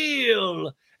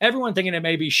real. Everyone thinking it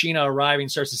may be Scheana arriving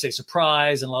starts to say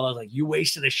surprise. And Lala's like, you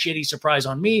wasted a shitty surprise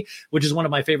on me, which is one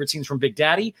of my favorite scenes from Big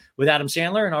Daddy with Adam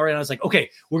Sandler. And Ariana's like, okay,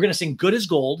 we're going to sing Good as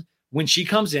Gold when she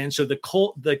comes in. So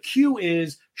the cue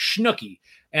is Schnooky.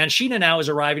 And Scheana now is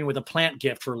arriving with a plant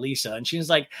gift for Lisa. And Sheena's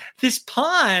like, this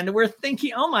pond, we're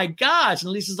thinking, oh my gosh. And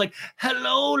Lisa's like,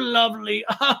 hello, lovely.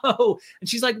 Oh. And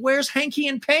she's like, where's Hanky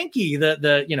and Panky,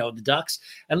 the ducks?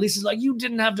 And Lisa's like, you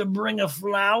didn't have to bring a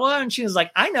flower. And Sheena's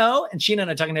like, I know. And Scheana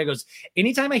and I talking to her goes,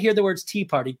 anytime I hear the words tea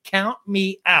party, count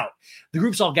me out. The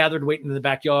group's all gathered waiting in the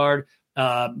backyard.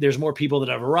 There's more people that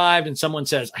have arrived. And someone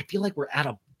says, I feel like we're at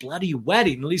a bloody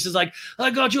wedding. And Lisa's like, I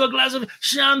got you a glass of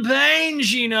champagne,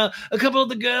 Scheana. A couple of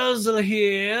the girls are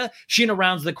here. Scheana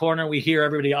rounds the corner. We hear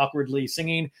everybody awkwardly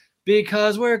singing,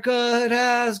 because we're good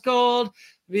as gold,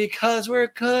 because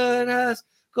we're good as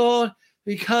gold,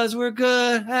 because we're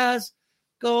good as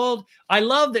gold. I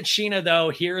love that Scheana,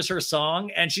 though, hears her song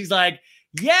and she's like,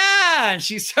 yeah. And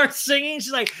she starts singing.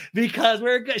 She's like, because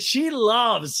we're good. She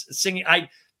loves singing.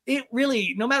 It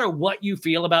really, no matter what you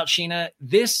feel about Scheana,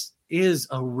 this is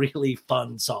a really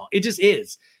fun song. It just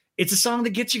is. It's a song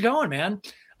that gets you going, man.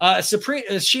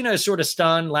 Scheana is sort of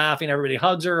stunned, laughing. Everybody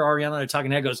hugs her. Ariana,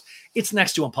 talking head, goes, it's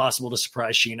next to impossible to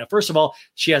surprise Scheana. First of all,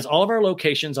 she has all of our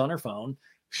locations on her phone.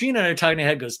 Scheana, talking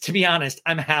head, goes, to be honest,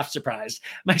 I'm half surprised.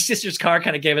 My sister's car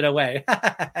kind of gave it away.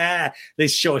 They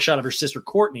show a shot of her sister,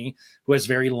 Courtney, who has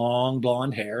very long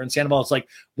blonde hair. And Sandoval's like,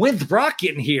 when's Brock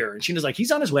getting here? And Sheena's like,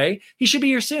 he's on his way. He should be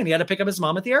here soon. He had to pick up his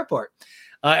mom at the airport.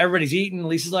 Everybody's eating.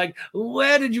 Lisa's like,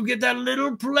 where did you get that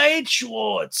little plate,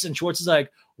 Schwartz? And Schwartz is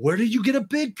like, where did you get a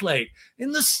big plate?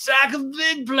 In the stack of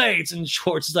big plates. And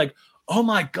Schwartz is like, oh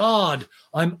my God,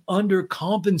 I'm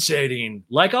undercompensating.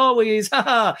 Like always.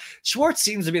 Schwartz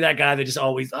seems to be that guy that just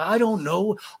always, I don't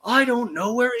know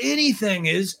where anything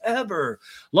is ever.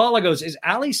 Lala goes, is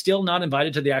Allie still not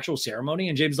invited to the actual ceremony?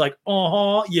 And James is like,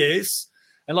 yes.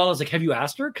 And Lala's like, have you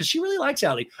asked her? Because she really likes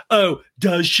Allie. Oh,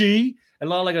 does she? And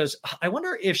Lala goes, I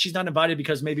wonder if she's not invited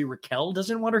because maybe Raquel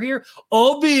doesn't want her here.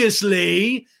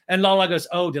 Obviously. And Lala goes,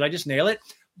 oh, did I just nail it?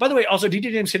 By the way, also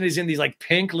DJ James Kennedy's in these like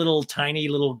pink little tiny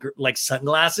little like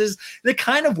sunglasses that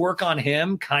kind of work on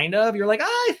him. Kind of, you're like,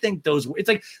 I think those. It's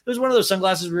like there's one of those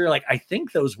sunglasses where you're like, I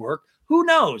think those work. Who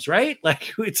knows, right?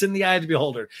 Like it's in the eye of the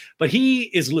beholder. But he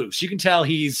is loose. You can tell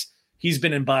he's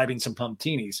been imbibing some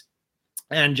pumptinis.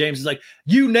 And James is like,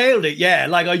 you nailed it. Yeah.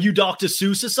 Like, are you Dr.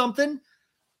 Seuss or something?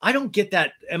 I don't get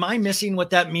that. Am I missing what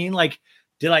that mean? Like,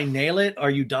 did I nail it? Are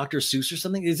you Dr. Seuss or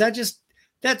something? Is that just,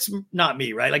 that's not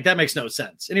me, right? Like that makes no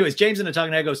sense. Anyways, James in the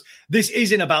talking head goes, this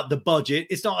isn't about the budget.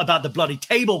 It's not about the bloody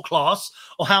tablecloths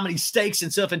or how many steaks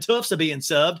and surf and turfs are being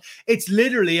served. It's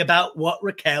literally about what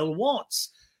Raquel wants.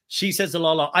 She says to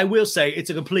Lala, I will say it's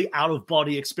a complete out of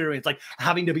body experience. Like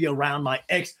having to be around my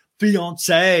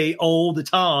ex-fiance all the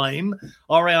time.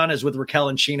 Ariana's with Raquel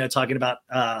and Scheana talking about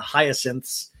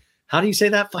hyacinths. How do you say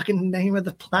that fucking name of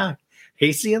the plant?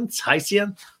 Hyacinths?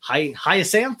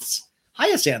 Hyacinths?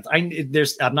 Hyacinth.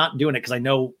 I'm not doing it because I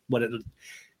know what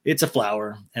it's a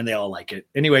flower and they all like it.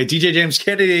 Anyway, DJ James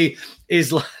Kennedy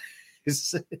is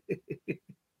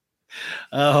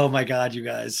oh my God, you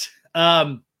guys.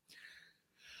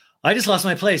 I just lost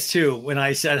my place too. When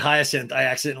I said hyacinth, I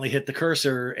accidentally hit the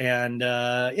cursor. And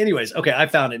anyways, okay, I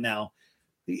found it now.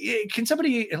 Can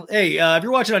somebody, hey, if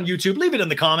you're watching on YouTube, leave it in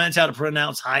the comments how to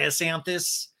pronounce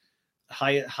hyacinthus.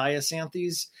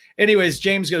 Hyacinthes. Anyways,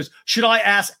 James goes, should I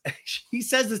ask? He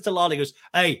says this to Lolly. He goes,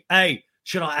 hey,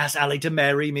 should I ask Ali to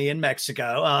marry me in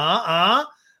Mexico?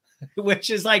 Which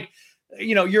is like,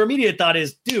 you know, your immediate thought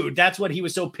is, dude, that's what he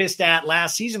was so pissed at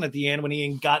last season at the end when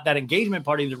he got that engagement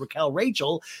party to Raquel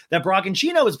Rachel, that Brock and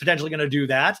Scheana was potentially going to do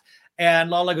that. And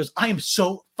Lala goes, I am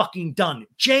so fucking done.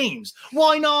 James,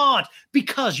 why not?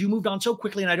 Because you moved on so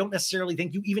quickly and I don't necessarily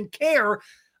think you even care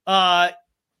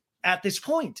at this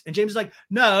point. And James is like,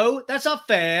 no, that's not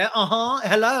fair.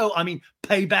 Hello. I mean,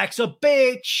 payback's a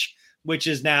bitch. Which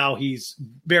is now he's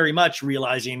very much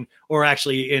realizing, or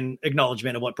actually in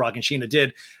acknowledgement of what Brock and Scheana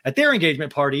did at their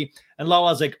engagement party. And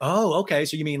Lala's like, oh, okay.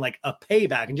 So you mean like a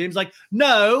payback? And James is like,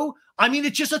 no, I mean,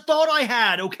 it's just a thought I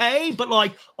had. Okay. But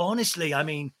like, honestly, I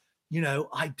mean, you know,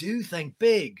 I do think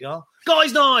big.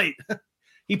 Guys night.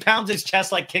 He pounds his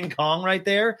chest like King Kong right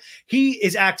there. He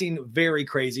is acting very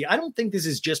crazy. I don't think this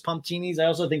is just pumptinis. I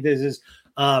also think this is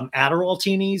Adderall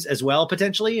teenies as well,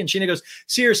 potentially. And Scheana goes,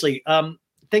 seriously,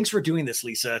 thanks for doing this,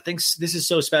 Lisa. Thanks. This is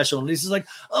so special. And Lisa's like,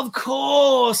 of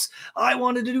course, I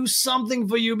wanted to do something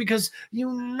for you because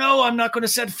you know I'm not going to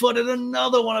set foot at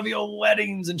another one of your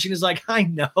weddings. And Scheana's like, I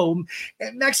know.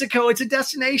 In Mexico, it's a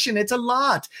destination. It's a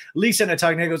lot. Lisa in a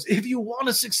talking head goes, if you want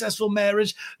a successful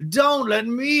marriage, don't let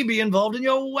me be involved in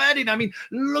your wedding. I mean,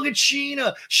 look at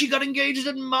Scheana. She got engaged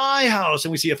at my house.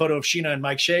 And we see a photo of Scheana and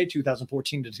Mike Shea,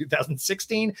 2014 to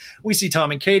 2016. We see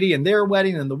Tom and Katie and their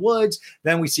wedding in the woods.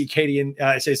 Then we see Katie and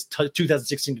it says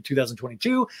 2016 to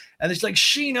 2022. And it's like,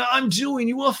 Scheana, I'm doing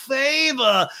you a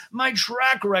favor. My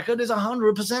track record is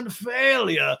 100%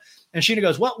 failure. And Scheana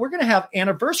goes, well, we're going to have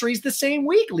anniversaries the same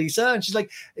week, Lisa. And she's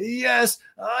like, yes,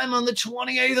 I'm on the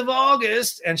 28th of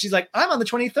August. And she's like, I'm on the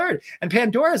 23rd. And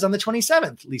Pandora's on the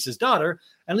 27th, Lisa's daughter.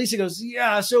 And Lisa goes,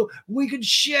 yeah, so we could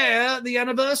share the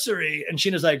anniversary. And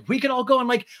Scheana's like, we could all go on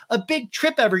like a big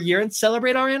trip every year and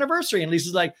celebrate our anniversary. And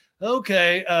Lisa's like,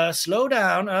 okay, slow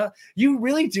down. You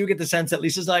really do get the sense that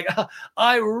Lisa's like,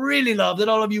 I really love that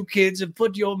all of you kids have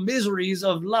put your miseries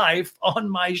of life on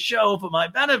my show for my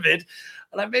benefit.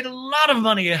 And I've made a lot of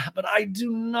money, but I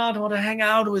do not want to hang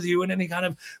out with you in any kind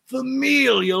of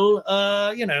familial,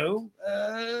 place.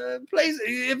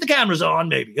 If the camera's on,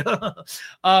 maybe.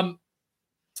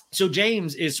 So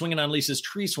James is swinging on Lisa's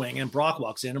tree swing, and Brock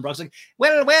walks in, and Brock's like,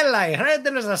 well, I heard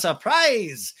there was a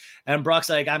surprise. And Brock's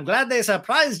like, I'm glad they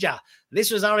surprised ya.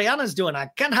 This was Ariana's doing. I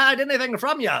can't hide anything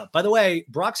from ya. By the way,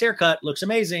 Brock's haircut looks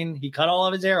amazing. He cut all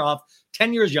of his hair off,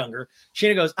 10 years younger.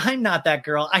 Scheana goes, I'm not that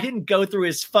girl. I didn't go through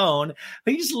his phone.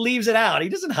 He just leaves it out. He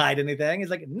doesn't hide anything. He's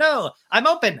like, no, I'm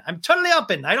open. I'm totally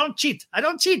open. I don't cheat.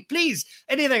 Please.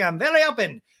 Anything. I'm very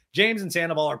open. James and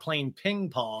Sandoval are playing ping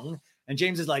pong. And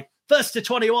James is like, first to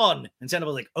 21. And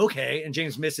Sandoval's like, okay. And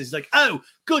James misses. He's like, oh,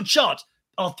 good shot.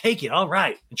 I'll take it. All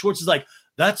right. And Schwartz is like,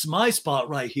 that's my spot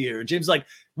right here. And James is like,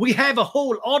 we have a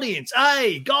whole audience.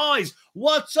 Hey, guys,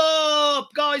 what's up?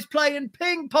 Guys playing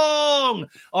ping pong.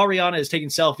 Ariana is taking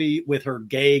selfie with her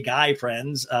gay guy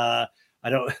friends. By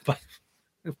the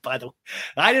way,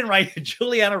 I didn't write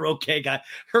Juliana Roque guy.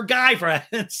 Her guy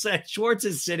friends. Schwartz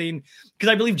is sitting, because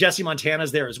I believe Jesse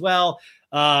Montana's there as well.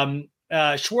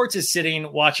 Schwartz is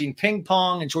sitting watching ping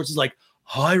pong, and Schwartz is like,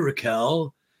 hi,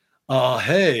 Raquel.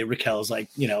 Hey, Raquel's like,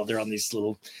 they're on these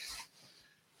little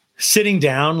sitting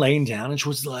down, laying down, and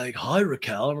Schwartz is like, hi,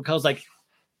 Raquel. And Raquel's like,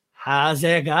 how's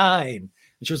it going?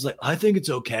 And Schwartz is like, I think it's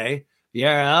okay.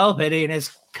 Your opening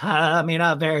is coming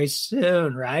up very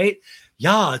soon, right?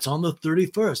 Yeah, it's on the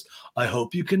 31st. I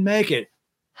hope you can make it.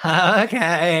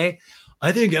 Okay.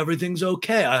 I think everything's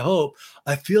okay. I hope.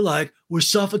 I feel like we're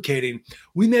suffocating.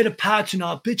 We made a pact to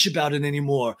not bitch about it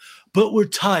anymore, but we're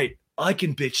tight. I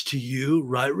can bitch to you,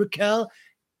 right, Raquel?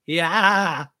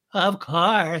 Yeah, of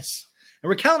course. And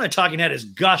Raquel in a talking head is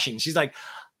gushing. She's like,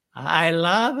 I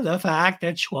love the fact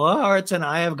that Schwartz and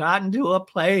I have gotten to a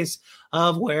place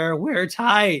of where we're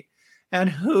tight. And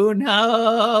who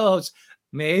knows?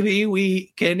 Maybe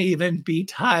we can even be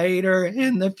tighter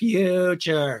in the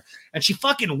future. and she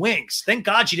fucking winks. Thank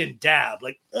God she didn't dab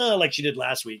like she did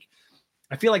last week.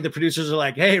 I feel like the producers are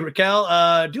like, hey,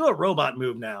 Raquel, do a robot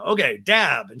move now. Okay,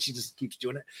 dab. And she just keeps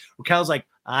doing it. Raquel's like,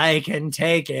 I can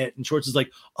take it. And Schwartz is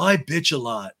like, I bitch a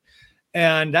lot.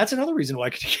 And that's another reason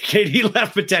why Katie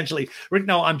left potentially.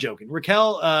 No, I'm joking.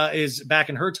 Raquel is back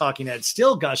in her talking head,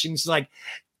 still gushing. She's like,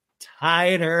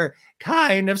 tighter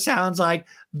kind of sounds like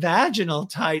vaginal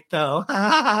tight, though.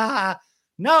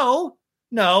 no.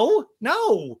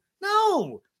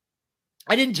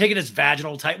 I didn't take it as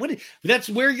vaginal tight. That's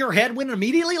where your head went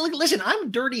immediately. Like, listen,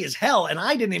 I'm dirty as hell, and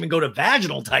I didn't even go to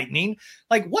vaginal tightening.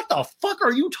 Like, what the fuck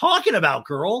are you talking about,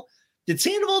 girl? Did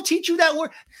Sandoval teach you that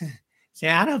word?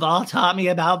 Sandoval taught me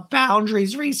about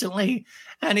boundaries recently,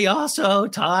 and he also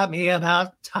taught me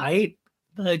about tight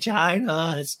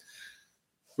vaginas.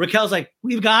 Raquel's like,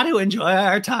 we've got to enjoy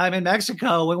our time in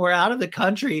Mexico. When we're out of the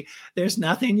country, there's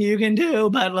nothing you can do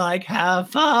but like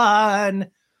have fun.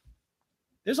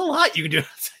 There's a lot you can do.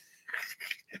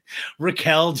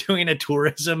 Raquel doing a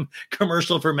tourism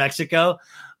commercial for Mexico.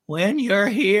 When you're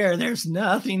here, there's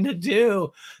nothing to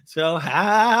do. So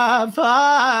have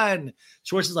fun.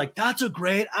 Schwartz is like, that's a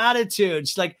great attitude.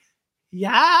 She's like,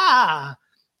 yeah.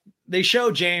 They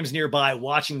show James nearby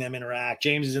watching them interact.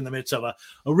 James is in the midst of a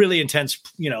really intense,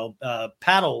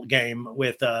 paddle game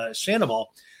with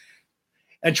Sandoval.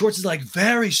 And Schwartz is like,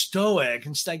 very stoic.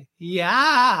 And she's like,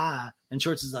 yeah. And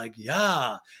Schwartz is like,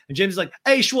 yeah. And James is like,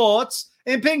 hey, Schwartz,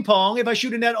 in ping pong, if I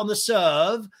shoot a net on the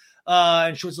serve,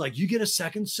 and Schwartz is like, you get a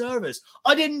second service.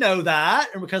 I didn't know that.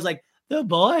 And Raquel's like, the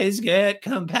boys get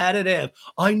competitive.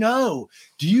 I know.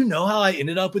 Do you know how I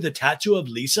ended up with a tattoo of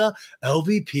Lisa,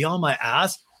 LVP, on my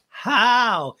ass?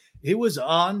 How? It was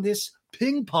on this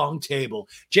ping pong table.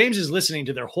 James is listening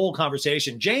to their whole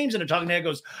conversation. James in a talking head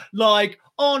goes, like,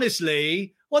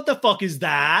 honestly, what the fuck is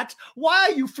that? Why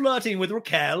are you flirting with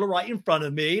Raquel right in front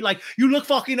of me? Like, you look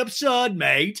fucking absurd,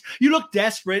 mate. You look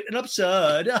desperate and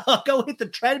absurd. Go hit the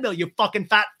treadmill, you fucking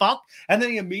fat fuck. And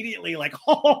then he immediately, like,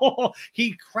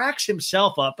 he cracks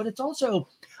himself up. But it's also,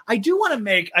 I do want to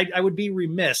make, I would be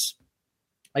remiss.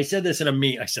 I said this in a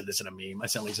meme. I said this in a meme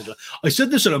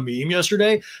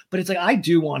yesterday, but it's like, I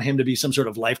do want him to be some sort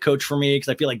of life coach for me, because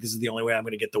I feel like this is the only way I'm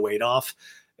going to get the weight off.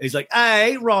 He's like,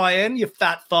 hey, Ryan, you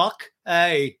fat fuck.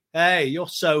 Hey, you're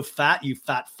so fat, you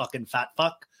fat fucking fat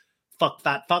fuck.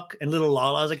 Fat fuck. And little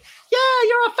Lala was like, yeah,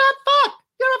 you're a fat fuck.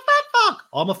 You're a fat fuck.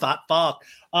 I'm a fat fuck.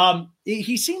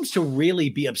 He seems to really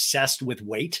be obsessed with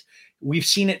weight. We've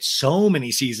seen it so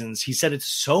many seasons. He said it to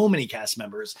so many cast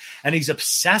members, and he's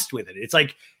obsessed with it. It's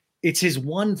like, it's his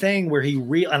one thing where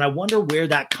and I wonder where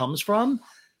that comes from.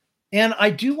 And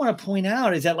I do want to point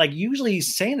out is that, like, usually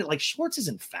he's saying it like Schwartz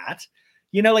isn't fat.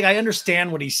 Like, I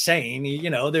understand what he's saying.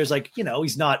 There's like,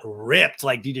 he's not ripped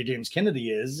like DJ James Kennedy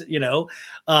is,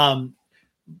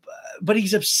 but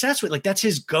he's obsessed with, like, that's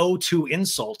his go-to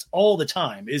insult all the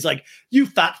time is like, you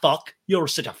fat fuck, you're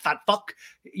such a fat fuck.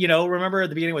 Remember at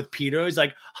the beginning with Peter, he's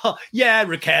like, yeah,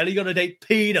 Raquel, you're gonna date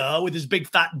Peter with his big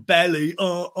fat belly.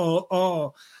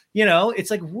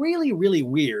 It's like really, really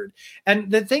weird.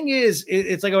 And the thing is,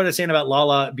 it's like what I was saying about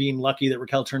Lala being lucky that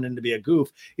Raquel turned into be a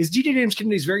goof, is DJ James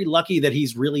Kennedy's very lucky that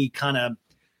he's really kind of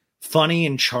funny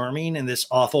and charming in this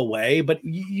awful way. But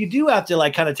you do have to,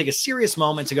 like, kind of take a serious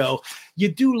moment to go, you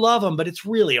do love him, but it's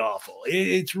really awful.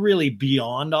 It's really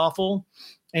beyond awful.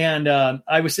 And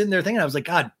I was sitting there thinking, I was like,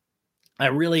 God, I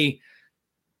really,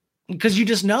 because you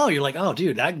just know, you're like, oh,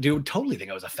 dude, that dude would totally think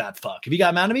I was a fat fuck. If he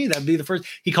got mad at me, that'd be the first.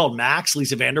 He called Max,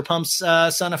 Lisa Vanderpump's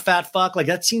son, a fat fuck. Like,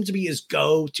 that seems to be his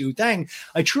go-to thing.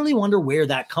 I truly wonder where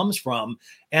that comes from.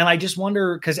 And I just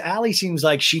wonder, because Allie seems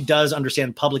like she does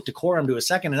understand public decorum to a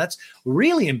second, and that's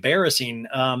really embarrassing.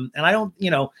 And I don't,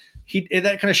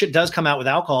 that kind of shit does come out with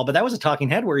alcohol, but that was a talking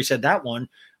head where he said that one.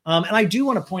 And I do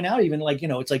want to point out, even, like,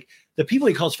 it's like the people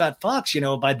he calls fat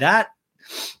fucks, by that,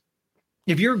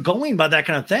 if you're going by that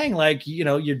kind of thing, like,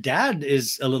 your dad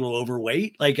is a little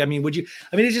overweight. Like, I mean,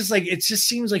 it's just like, it just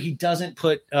seems like he doesn't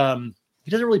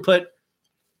really put,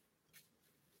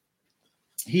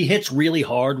 he hits really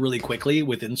hard, really quickly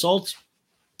with insults.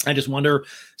 I just wonder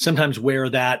sometimes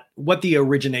what the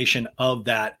origination of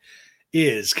that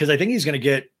is, because I think he's going to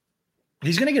get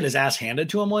his ass handed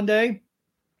to him one day.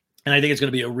 And I think it's going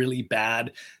to be a really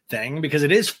bad thing because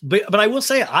it is. But I will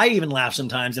say I even laugh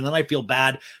sometimes and then I feel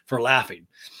bad for laughing.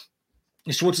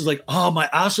 And Schwartz is like, oh, my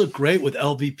ass looked great with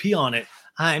LVP on it.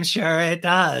 I'm sure it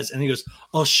does. And he goes,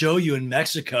 I'll show you in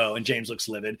Mexico. And James looks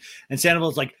livid. And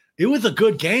Sandoval's like, it was a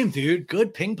good game, dude.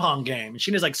 Good ping pong game. And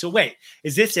Scheana's like, so wait,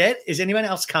 is this it? Is anyone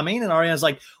else coming? And Ariana's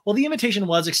like, well, the invitation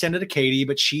was extended to Katie,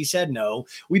 but she said no.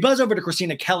 We buzz over to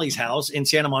Christina Kelly's house in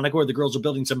Santa Monica where the girls are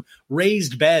building some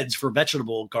raised beds for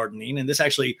vegetable gardening. And this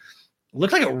actually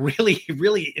looked like a really,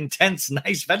 really intense,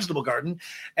 nice vegetable garden.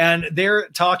 And they're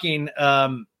talking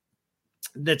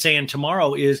that saying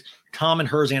tomorrow is Tom and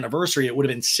her's anniversary. It would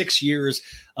have been 6 years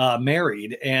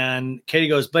married. And Katie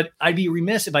goes, but I'd be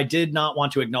remiss if I did not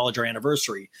want to acknowledge our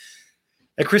anniversary.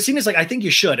 And Christina's like, I think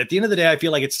you should. At the end of the day, I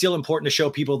feel like it's still important to show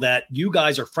people that you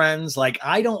guys are friends. Like,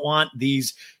 I don't want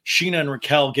these Scheana and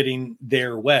Raquel getting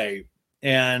their way.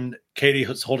 And Katie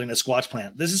was holding a squash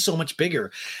plant. This is so much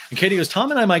bigger. And Katie goes,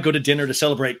 Tom and I might go to dinner to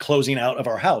celebrate closing out of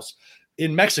our house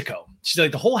in Mexico. She's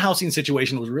like, the whole housing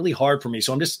situation was really hard for me.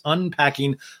 So I'm just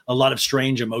unpacking a lot of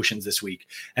strange emotions this week.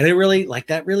 And it really, like,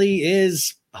 that really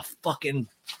is a fucking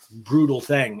brutal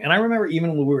thing. And I remember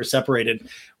even when we were separated,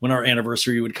 when our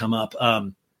anniversary would come up, I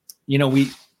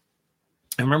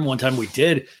remember one time we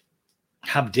did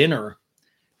have dinner.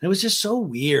 And it was just so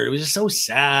weird. It was just so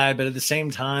sad. But at the same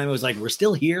time, it was like, we're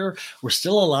still here. We're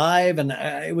still alive. And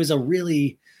it was a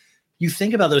really, you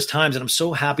think about those times, and I'm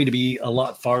so happy to be a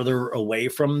lot farther away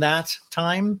from that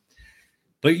time.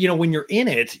 But, when you're in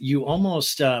it, you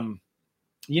almost,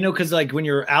 because like when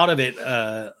you're out of it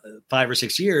 5 or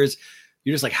 6 years,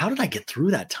 you're just like, how did I get through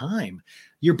that time?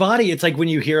 Your body, it's like when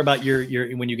you hear about your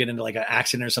when you get into like an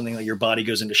accident or something, like your body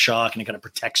goes into shock and it kind of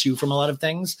protects you from a lot of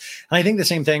things. And I think the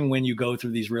same thing when you go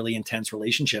through these really intense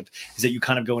relationships is that you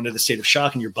kind of go into the state of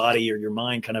shock and your body or your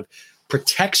mind kind of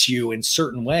protects you in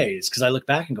certain ways. Cause I look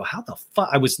back and go, how the fuck?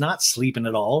 I was not sleeping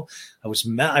at all. I was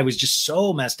just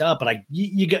so messed up, but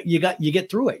you get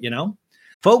through it,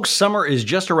 Folks, summer is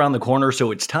just around the corner,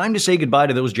 so it's time to say goodbye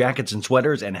to those jackets and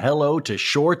sweaters and hello to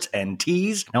shorts and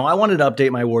tees. Now, I wanted to update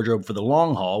my wardrobe for the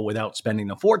long haul without spending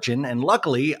a fortune, and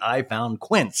luckily, I found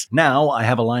Quince. Now, I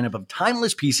have a lineup of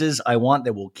timeless pieces I want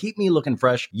that will keep me looking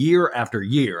fresh year after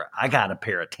year. I got a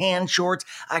pair of tan shorts.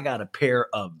 I got a pair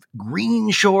of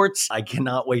green shorts. I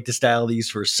cannot wait to style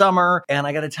these for summer, and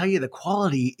I gotta tell you, the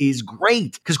quality is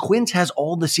great, because Quince has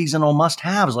all the seasonal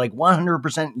must-haves, like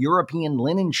 100% European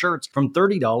linen shirts from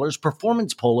 $30,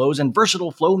 performance polos, and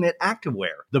versatile flow knit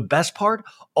activewear. The best part?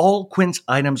 All Quince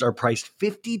items are priced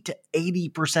 50 to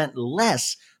 80%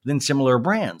 less than similar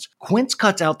brands. Quince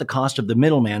cuts out the cost of the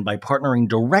middleman by partnering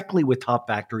directly with top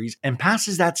factories and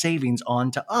passes that savings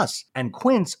on to us. And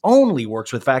Quince only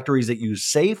works with factories that use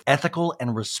safe, ethical,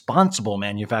 and responsible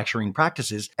manufacturing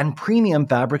practices and premium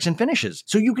fabrics and finishes,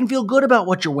 so you can feel good about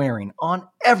what you're wearing on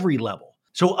every level.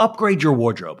 So upgrade your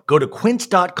wardrobe. Go to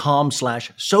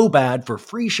quince.com/sobad for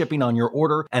free shipping on your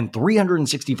order and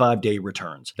 365-day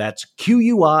returns. That's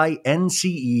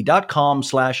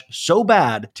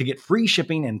QUINCE.com/sobad to get free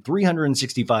shipping and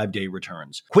 365-day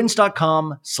returns.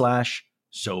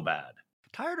 Quince.com/sobad.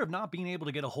 Tired of not being able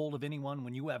to get a hold of anyone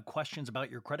when you have questions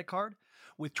about your credit card?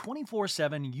 With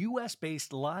 24/7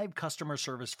 US-based live customer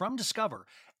service from Discover,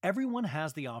 everyone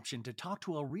has the option to talk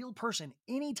to a real person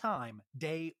anytime,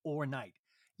 day or night.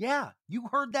 Yeah, you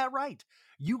heard that right.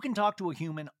 You can talk to a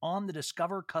human on the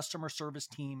Discover customer service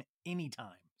team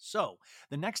anytime. So,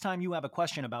 the next time you have a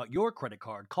question about your credit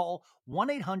card, call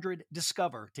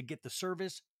 1-800-DISCOVER to get the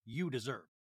service you deserve.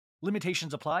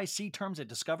 Limitations apply. See terms at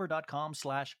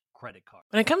discover.com/credit card.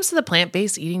 When it comes to the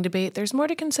plant-based eating debate, there's more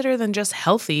to consider than just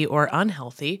healthy or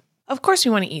unhealthy. Of course, we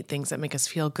want to eat things that make us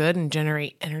feel good and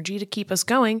generate energy to keep us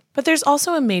going, but there's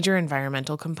also a major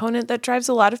environmental component that drives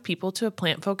a lot of people to a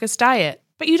plant-focused diet.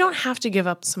 But you don't have to give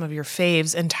up some of your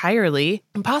faves entirely.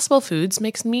 Impossible Foods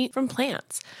makes meat from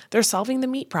plants. They're solving the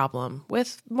meat problem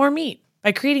with more meat.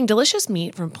 By creating delicious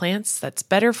meat from plants that's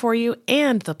better for you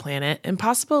and the planet,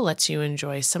 Impossible lets you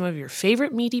enjoy some of your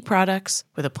favorite meaty products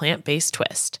with a plant-based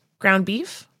twist. Ground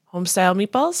beef, home-style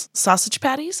meatballs, sausage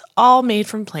patties, all made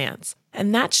from plants.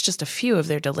 And that's just a few of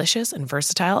their delicious and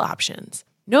versatile options.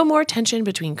 No more tension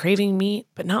between craving meat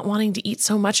but not wanting to eat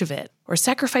so much of it, or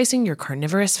sacrificing your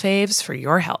carnivorous faves for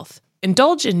your health.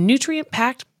 Indulge in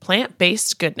nutrient-packed,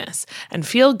 plant-based goodness and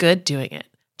feel good doing it.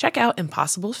 Check out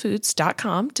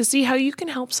ImpossibleFoods.com to see how you can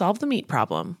help solve the meat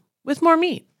problem with more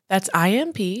meat. That's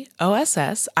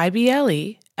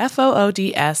IMPOSSIBLE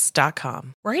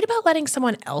FOODS.com. Worried about letting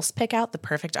someone else pick out the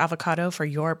perfect avocado for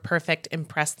your perfect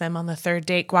impress them on the third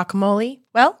date guacamole?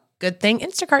 Well, good thing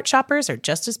Instacart shoppers are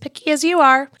just as picky as you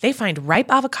are. They find ripe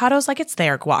avocados like it's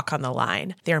their guac on the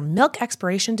line. They're milk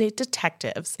expiration date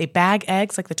detectives. They bag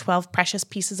eggs like the 12 precious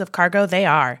pieces of cargo they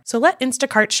are. So let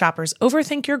Instacart shoppers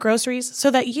overthink your groceries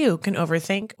so that you can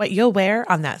overthink what you'll wear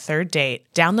on that third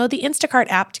date. Download the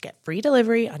Instacart app to get free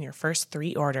delivery on your first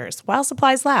 3 orders while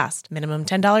supplies last. Minimum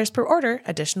 $10 per order.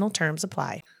 Additional terms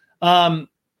apply.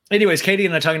 Anyways, Katie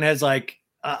and the Talking Heads like,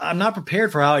 I'm not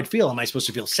prepared for how I'd feel. Am I supposed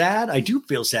to feel sad? I do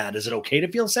feel sad. Is it okay to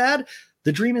feel sad?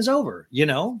 The dream is over,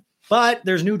 but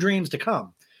there's new dreams to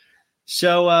come.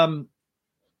 So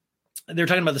they're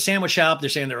talking about the sandwich shop. They're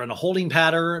saying they're in a holding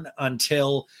pattern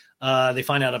until they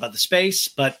find out about the space,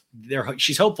 but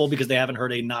she's hopeful because they haven't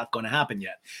heard a not going to happen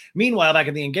yet. Meanwhile, back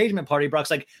at the engagement party, Brock's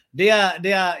like, do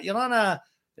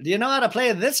you know how to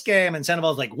play this game? And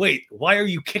Sandoval's like, wait, why are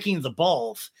you kicking the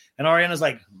balls? And Ariana's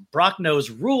like, Brock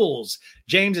knows rules.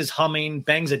 James is humming,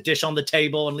 bangs a dish on the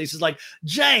table. And Lisa's like,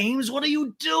 James, what are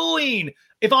you doing?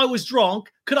 If I was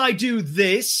drunk, could I do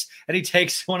this? And he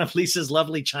takes one of Lisa's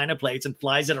lovely china plates and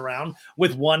flies it around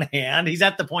with one hand. He's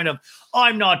at the point of,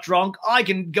 I'm not drunk. I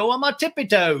can go on my tippy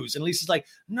toes. And Lisa's like,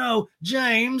 no,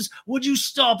 James, would you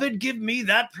stop it? Give me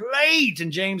that plate.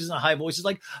 And James in a high voice is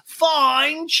like,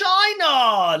 fine,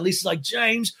 china. And Lisa's like,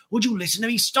 James, would you listen to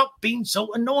me? Stop being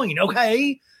so annoying,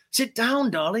 okay? Sit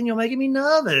down, darling. You're making me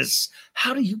nervous.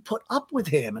 How do you put up with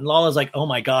him? And Lala's like, oh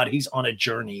my God, he's on a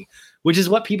journey, which is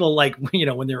what people like,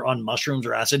 when they're on mushrooms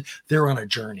or acid, they're on a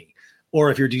journey. Or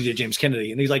if you're DJ James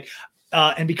Kennedy. And he's like,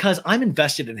 and because I'm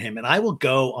invested in him and I will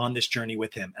go on this journey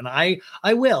with him. And I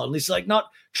will. And Lisa's like,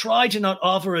 try to not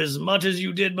offer as much as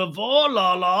you did before,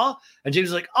 Lala. And James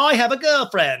is like, I have a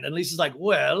girlfriend. And Lisa's like,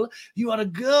 well, you had a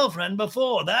girlfriend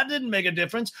before. That didn't make a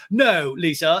difference. No,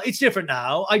 Lisa, it's different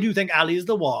now. I do think Ali is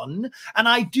the one. And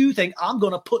I do think I'm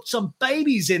going to put some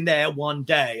babies in there one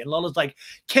day. And Lala's like,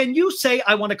 can you say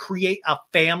I want to create a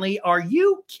family? Are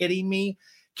you kidding me?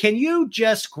 Can you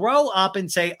just grow up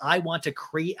and say, I want to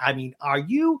create? I mean, are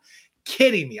you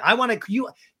kidding me? You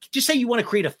just say you want to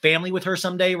create a family with her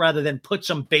someday rather than put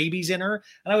some babies in her.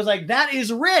 And I was like, that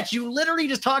is rich. You literally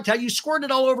just talked how you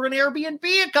squirted all over an Airbnb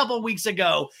a couple of weeks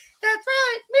ago. That's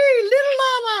right. Me, little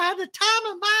Lala, had the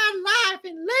time of my life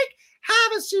in Lake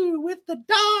Havasu with the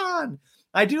Dawn.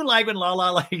 I do like when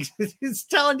Lala is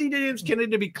telling DJ James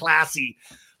Kennedy to be classy.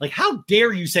 Like, how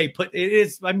dare you say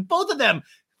both of them,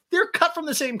 they're cut from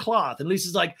the same cloth. And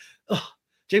Lisa's like, ugh.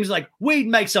 James is like, we'd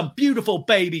make some beautiful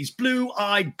babies,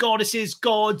 blue-eyed goddesses,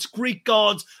 gods, Greek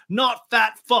gods, not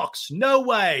fat fucks. No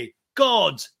way.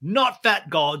 Gods, not fat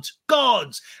gods,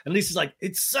 gods. And Lisa's like,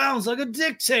 it sounds like a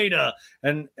dictator.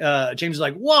 And James is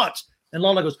like, what? And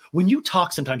Lala goes, when you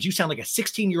talk sometimes, you sound like a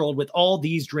 16-year-old with all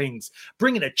these drinks.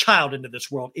 Bringing a child into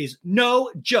this world is no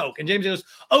joke. And James goes,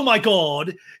 oh my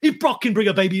God, if Brock can bring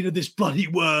a baby into this bloody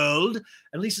world.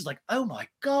 And Lisa's like, oh my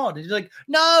God. And he's like,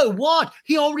 no, what?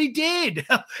 He already did.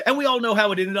 And we all know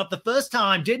how it ended up the first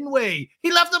time, didn't we?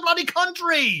 He left the bloody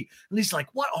country. And Lisa's like,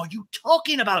 what are you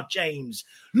talking about, James?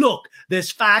 Look,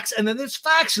 there's facts and then there's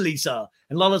facts, Lisa.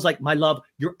 And Lala's like, my love,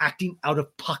 you're acting out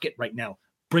of pocket right now.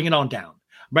 Bring it on down.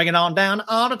 Bring it on down,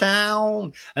 out of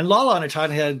town. And Lala on a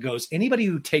Talking Head goes, anybody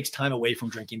who takes time away from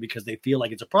drinking because they feel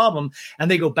like it's a problem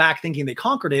and they go back thinking they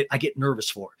conquered it, I get nervous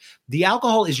for. The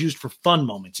alcohol is used for fun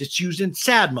moments. It's used in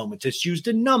sad moments. It's used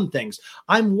to numb things.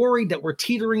 I'm worried that we're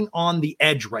teetering on the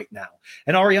edge right now.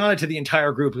 And Ariana to the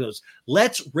entire group goes,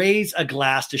 let's raise a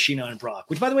glass to Scheana and Brock,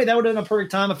 which, by the way, that would have been a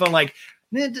perfect time if I'm like,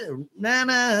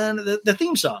 the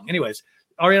theme song. Anyways,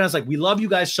 Ariana's like, we love you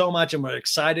guys so much and we're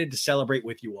excited to celebrate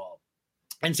with you all.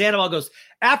 And Sandoval goes,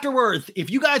 afterwards,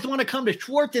 if you guys want to come to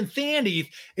Schwartz and Sandy's,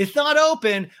 it's not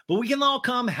open, but we can all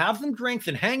come, have some drinks,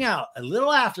 and hang out. A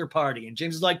little after party. And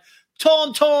James is like,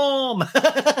 Tom.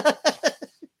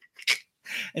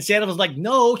 And Sandoval's like,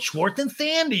 no, Schwartz and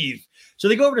Sandy's. So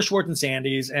they go over to Schwartz and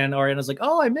Sandy's, and Ariana's like,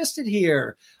 oh, I missed it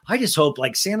here. I just hope,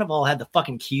 Sandoval had the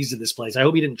fucking keys to this place. I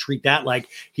hope he didn't treat that like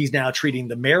he's now treating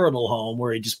the marital home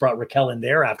where he just brought Raquel in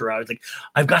there after hours. Like,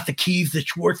 I've got the keys to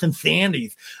Schwartz and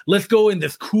Sandy's. Let's go in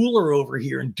this cooler over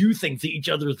here and do things to each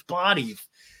other's bodies.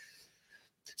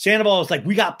 Sandoval is like,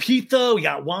 we got pizza, we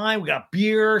got wine, we got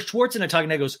beer. Schwartz and I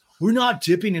talking, and goes, we're not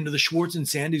dipping into the Schwartz and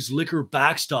Sandy's liquor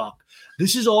backstop.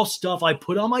 This is all stuff I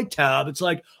put on my tab. It's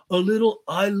like a little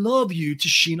I love you to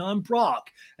Scheana and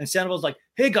Brock. And Sandoval's like,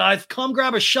 hey, guys, come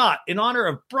grab a shot in honor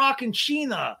of Brock and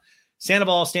Scheana.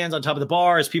 Sandoval stands on top of the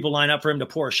bar as people line up for him to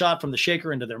pour a shot from the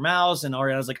shaker into their mouths. And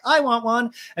Ariana's like, I want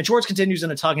one. And Schwartz continues in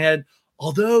a talking head.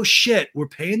 although shit, we're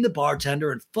paying the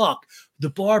bartender and fuck the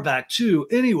bar back too.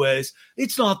 Anyways,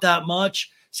 it's not that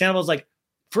much. Sandoval's like,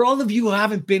 for all of you who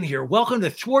haven't been here, welcome to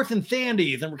Schwartz and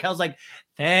Thandies. And Raquel's like,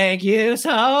 thank you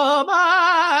so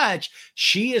much.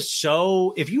 She is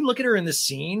so, if you look at her in this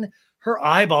scene, her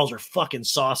eyeballs are fucking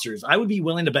saucers. I would be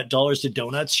willing to bet dollars to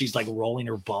donuts she's like rolling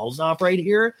her balls off right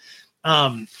here.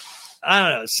 I don't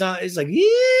know. So it's like,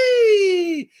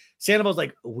 yee. Sandoval's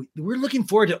like, we're looking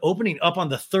forward to opening up on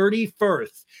the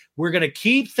 31st. We're going to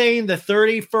keep saying the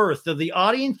 31st. So the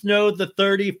audience knows the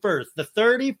 31st. The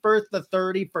 31st, the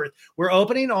 31st. We're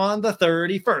opening on the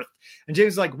 31st. And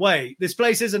James is like, wait, this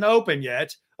place isn't open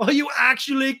yet. Are you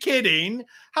actually kidding?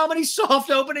 How many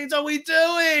soft openings are we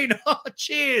doing? Oh,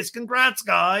 cheers. Congrats,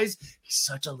 guys. He's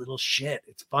such a little shit.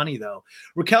 It's funny, though.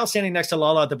 Raquel, standing next to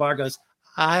Lala at the bar, goes,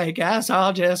 I guess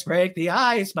I'll just break the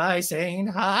ice by saying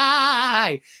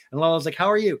hi. And Lala's like, how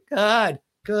are you?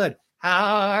 Good.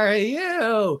 How are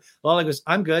you? Lala goes,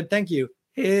 I'm good. Thank you.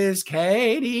 Is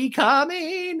Katie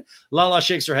coming? Lala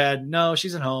shakes her head. No,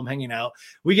 she's at home hanging out.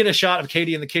 We get a shot of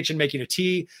Katie in the kitchen making a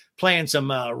tea, playing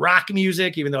some rock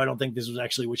music, even though I don't think this was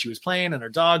actually what she was playing, and her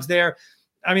dog's there.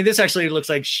 I mean, this actually looks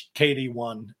like Katie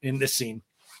won in this scene.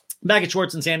 Back at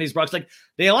Schwartz and Sandy's, Brock's like,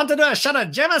 do you want to do a shot of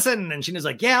Jameson? And Sheena's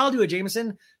like, yeah, I'll do a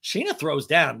Jameson. Sheena throws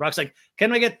down. Brock's like,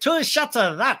 can we get 2 shots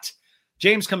of that?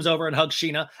 James comes over and hugs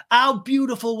Scheana. How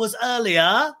beautiful was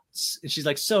earlier? And she's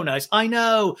like, so nice. I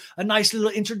know. A nice little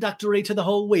introductory to the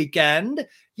whole weekend.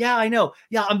 Yeah, I know.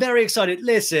 Yeah, I'm very excited.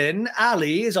 Listen,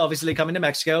 Ali is obviously coming to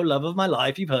Mexico. Love of my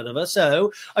life. You've heard of her.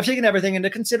 So I've taken everything into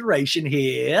consideration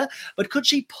here. But could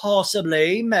she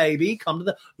possibly, maybe, come to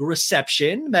the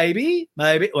reception? Maybe.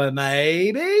 And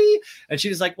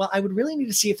she's like, well, I would really need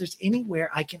to see if there's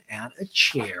anywhere I can add a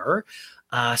chair.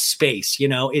 Space, you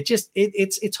know,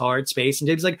 it's hard space. And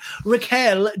James is like,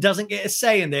 Raquel doesn't get a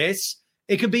say in this.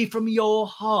 It could be from your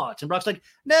heart. And Brock's like,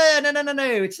 no,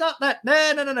 it's not that.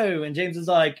 No. And James is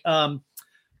like,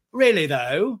 really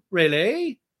though,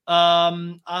 really?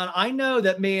 I know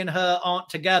that me and her aren't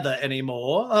together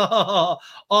anymore.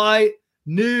 I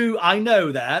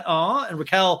know that. And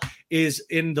Raquel is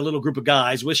in the little group of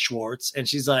guys with Schwartz, and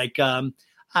she's like,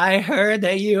 I heard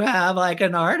that you have like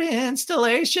an art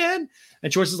installation.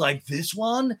 And Schwartz is like, this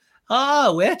one?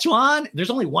 Oh, which one? There's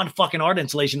only one fucking art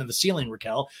installation in the ceiling,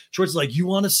 Raquel. Schwartz is like, you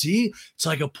want to see? It's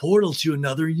like a portal to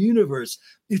another universe.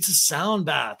 It's a sound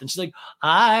bath. And she's like,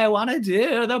 I want to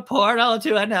do the portal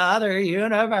to another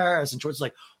universe. And Schwartz is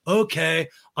like, okay,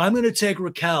 I'm going to take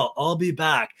Raquel. I'll be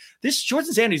back. This Schwartz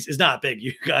and Sandy's is not big,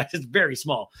 you guys. It's very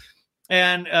small.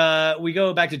 And we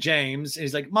go back to James.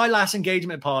 He's like, my last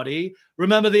engagement party.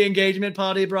 Remember the engagement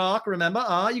party, Brock?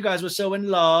 Remember? You guys were so in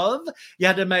love. You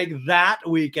had to make that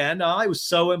weekend. It was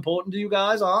so important to you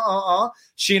guys.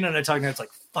 Scheana and I talking. It's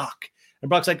like, fuck. And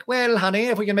Brock's like, well, honey,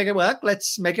 if we can make it work,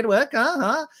 let's make it work.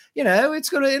 You know,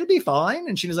 it'll be fine.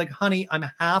 And Sheena's like, honey, I'm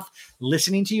half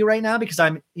listening to you right now because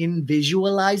I'm in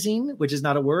visualizing, which is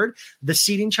not a word, the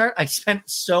seating chart I spent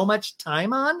so much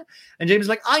time on. And James is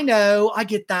like, I know, I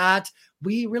get that.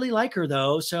 We really like her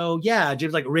though. So yeah, James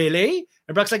is like, really?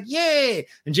 And Brock's like, yay.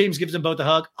 And James gives them both a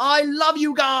hug. I love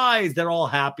you guys. They're all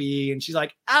happy. And she's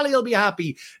like, Allie will be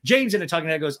happy. James in a talking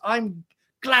head goes, I'm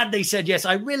glad they said yes.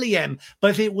 I really am.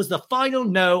 But if it was the final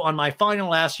no on my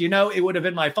final ask, you know, it would have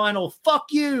been my final fuck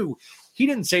you. He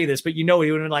didn't say this, but you know,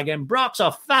 he would have been like, and Brock's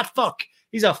a fat fuck.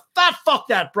 He's a fat fuck,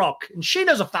 that Brock. And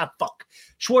Sheena's a fat fuck.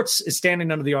 Schwartz is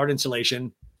standing under the art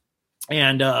installation.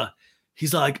 And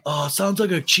he's like, oh, sounds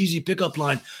like a cheesy pickup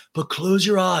line, but close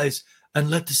your eyes and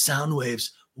let the sound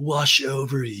waves wash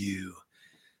over you.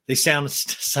 They sound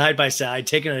side by side,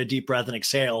 taking a deep breath and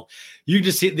exhale. You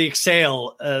just see the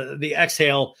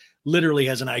exhale literally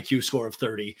has an IQ score of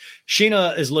 30.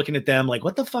 Scheana is looking at them like,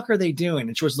 what the fuck are they doing?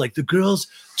 And Schwartz is like, the girls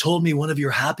told me one of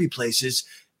your happy places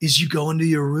is you go into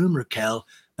your room, Raquel,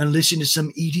 and listen to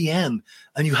some EDM.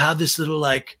 And you have this little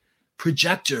like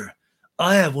projector.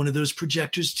 I have one of those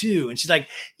projectors too. And she's like,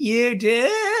 you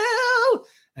do?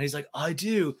 And he's like, I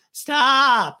do.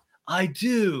 Stop. I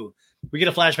do. We get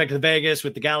a flashback to Vegas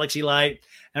with the galaxy light.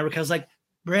 And Raquel's like,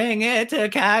 bring it to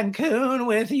Cancun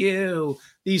with you.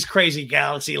 These crazy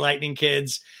galaxy lightning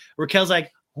kids. Raquel's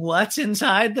like, what's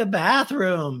inside the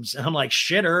bathrooms? And I'm like,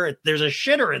 shitter. There's a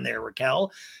shitter in there,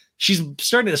 Raquel. She's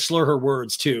starting to slur her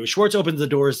words too. Schwartz opens the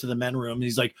doors to the men room. And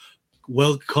he's like,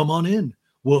 well, come on in.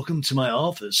 Welcome to my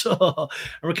office. And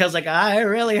Raquel's like, I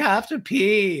really have to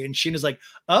pee. And Sheena's like,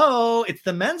 oh, it's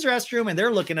the men's restroom. And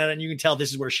they're looking at it. And you can tell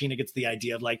this is where Scheana gets the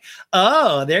idea of like,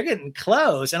 oh, they're getting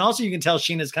close. And also you can tell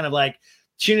Sheena's kind of like,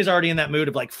 Sheena's already in that mood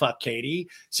of like, fuck Katie.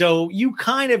 So you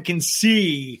kind of can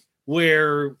see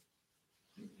where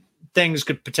things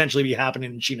could potentially be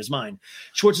happening in Scheana's mind.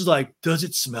 Schwartz is like, does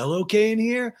it smell okay in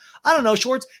here? I don't know,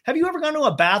 Schwartz. Have you ever gone to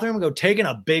a bathroom and go taking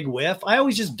a big whiff? I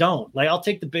always just don't. Like, I'll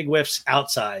take the big whiffs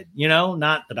outside,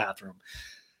 not the bathroom.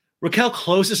 Raquel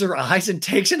closes her eyes and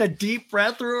takes in a deep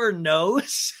breath through her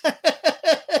nose.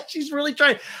 She's really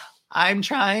trying. I'm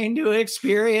trying to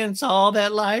experience all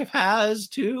that life has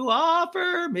to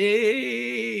offer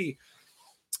me.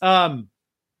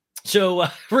 So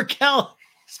Raquel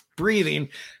is breathing.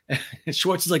 And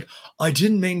Schwartz is like, I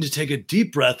didn't mean to take a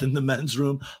deep breath in the men's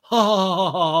room. Ha, ha,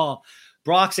 ha, ha.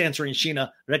 Brock's answering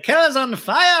Scheana, Raquel is on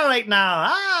fire right now.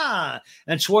 Ah.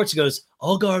 And Schwartz goes,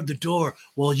 I'll guard the door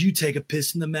while you take a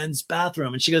piss in the men's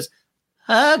bathroom. And she goes,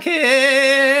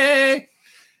 okay.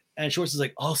 And Schwartz is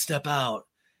like, I'll step out.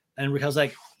 And Raquel's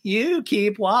like, you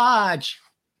keep watch.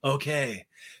 Okay.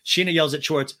 Scheana yells at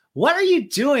Schwartz, what are you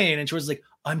doing? And Schwartz is like,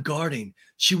 I'm guarding.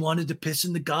 She wanted to piss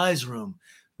in the guys' room.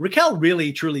 Raquel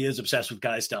really, truly is obsessed with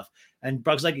guy stuff. And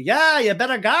Brock's like, yeah, you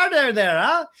better guard her there,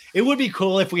 huh? It would be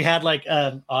cool if we had like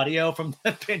audio from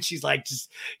the pin. She's like,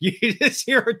 you just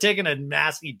hear her taking a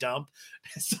nasty dump.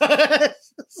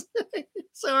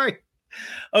 Sorry.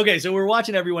 Okay, so we're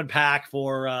watching everyone pack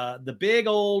for the big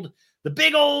old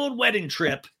wedding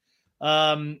trip.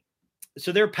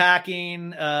 So they're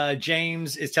packing.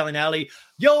 James is telling Allie,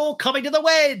 yo, coming to the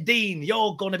wedding.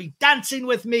 Yo, gonna be dancing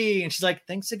with me. And she's like,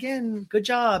 thanks again. Good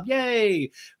job.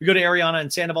 Yay. We go to Ariana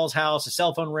and Sandoval's house. A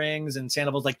cell phone rings and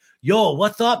Sandoval's like, yo,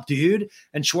 what's up, dude?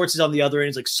 And Schwartz is on the other end.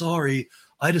 He's like, sorry,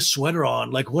 I had a sweater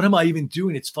on. Like, what am I even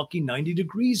doing? It's fucking 90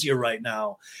 degrees here right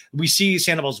now. We see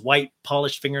Sandoval's white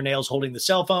polished fingernails holding the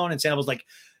cell phone. And Sandoval's like,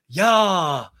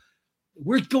 yeah,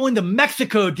 we're going to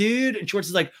Mexico, dude. And Schwartz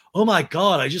is like, oh my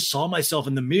God, I just saw myself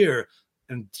in the mirror.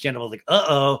 And Sandoval's like,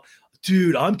 uh-oh,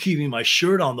 dude, I'm keeping my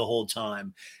shirt on the whole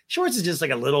time. Schwartz is just like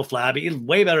a little flabby,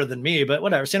 way better than me, but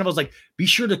whatever. Sandoval's like, be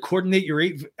sure to coordinate your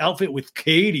outfit with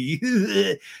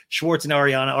Katie. Schwartz and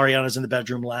Ariana's in the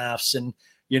bedroom, laughs. And,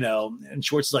 and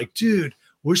Schwartz is like, dude,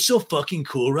 we're so fucking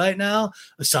cool right now.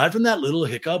 Aside from that little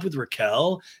hiccup with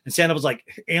Raquel, and Sandoval's like,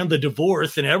 and the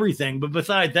divorce and everything. But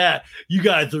beside that, you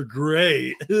guys are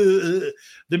great. The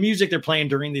music they're playing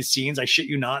during these scenes, I shit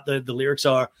you not, the lyrics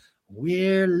are,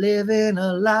 we're living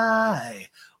a lie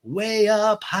way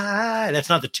up high. That's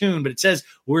not the tune, but it says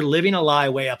we're living a lie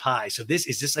way up high. So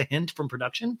is this a hint from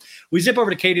production? We zip over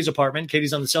to Katie's apartment.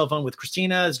 Katie's on the cell phone with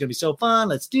Christina. It's going to be so fun.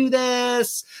 Let's do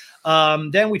this.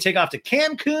 Then we take off to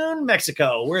Cancun,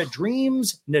 Mexico. We're at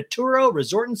Dreams Naturo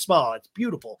Resort and Spa. It's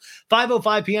beautiful.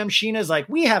 5:05 p.m. Scheana's like,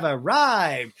 we have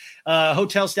arrived.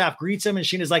 Hotel staff greets him, and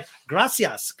Scheana's like,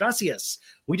 gracias.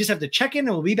 We just have to check in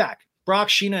and we'll be back. Brock,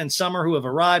 Scheana, and Summer, who have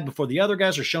arrived before the other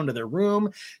guys, are shown to their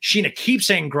room. Scheana keeps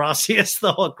saying gracias,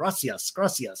 though.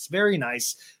 Gracias. Very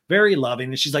nice. Very loving.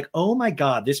 And she's like, oh my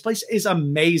God, this place is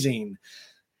amazing.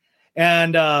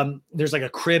 And there's like a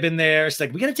crib in there. She's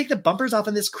like, we got to take the bumpers off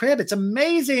in this crib. It's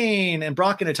amazing. And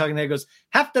Brock in a talking head goes,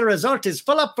 half the resort is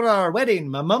full up for our wedding.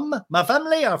 My mom, my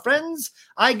family, our friends.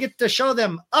 I get to show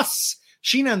them us.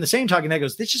 Scheana in the same talking head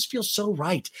goes, this just feels so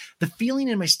right. The feeling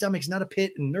in my stomach is not a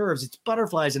pit and nerves. It's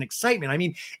butterflies and excitement. I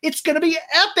mean, it's going to be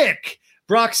epic.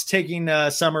 Brock's taking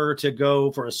Summer to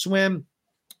go for a swim.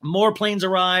 More planes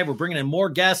arrive. We're bringing in more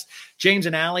guests. James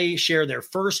and Allie share their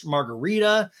first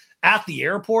margarita at the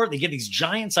airport. They get these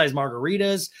giant sized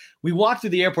margaritas. We walk through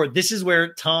the airport. This is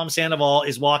where Tom Sandoval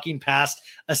is walking past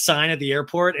a sign at the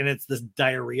airport, and it's the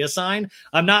diarrhea sign.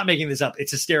 I'm not making this up.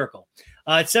 It's hysterical.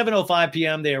 At 7:05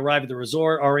 p.m., they arrive at the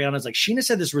resort. Ariana's like, Scheana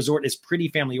said this resort is pretty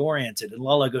family-oriented. And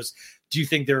Lala goes, do you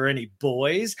think there are any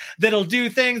boys that'll do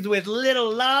things with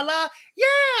little Lala? Yeah,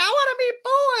 I want to meet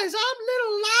boys. I'm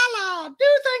little Lala. Do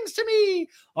things to me.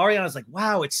 Ariana's like,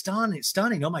 wow, it's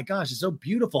stunning. Oh, my gosh, it's so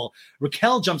beautiful.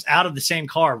 Raquel jumps out of the same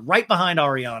car right behind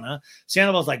Ariana.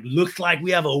 Sandoval's like, looks like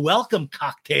we have a welcome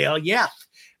cocktail. Yeah.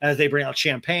 As they bring out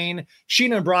champagne.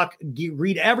 Scheana and Brock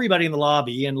greet everybody in the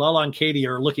lobby, and Lala and Katie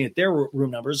are looking at their room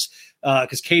numbers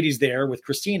because Katie's there with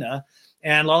Christina.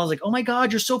 And Lala's like, oh my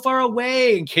God, you're so far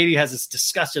away. And Katie has this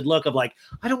disgusted look of like,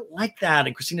 I don't like that.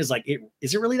 And Christina's like,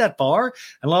 is it really that far?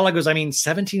 And Lala goes, I mean,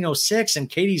 1706, and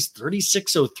Katie's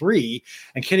 3603.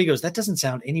 And Katie goes, that doesn't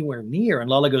sound anywhere near. And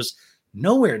Lala goes,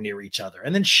 nowhere near each other.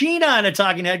 And then Scheana in a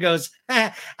talking head goes,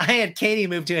 I had Katie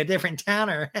move to a different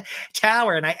tower,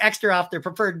 and I X'd her off their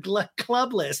preferred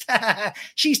club list.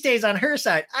 She stays on her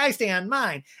side. I stay on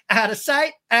mine. Out of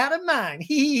sight, out of mind.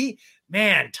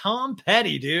 Man, Tom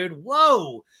Petty, dude.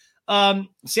 Whoa.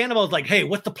 Sandoval's like, hey,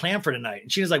 what's the plan for tonight?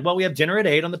 And she's like, well, we have dinner at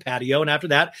 8 on the patio. And after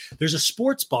that, there's a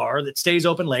sports bar that stays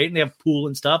open late and they have pool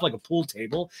and stuff, like a pool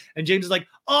table. And James is like,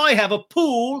 I have a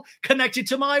pool connected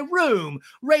to my room.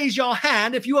 Raise your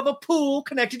hand if you have a pool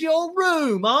connected to your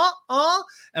room.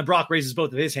 And Brock raises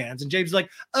both of his hands. And James is like,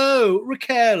 oh,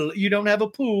 Raquel, you don't have a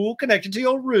pool connected to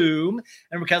your room.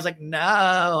 And Raquel's like,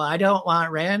 no, I don't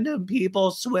want random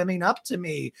people swimming up to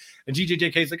me. And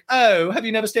GJJK's like, oh, have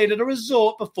you never stayed at a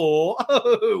resort before?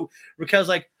 Oh, Raquel's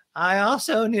like, I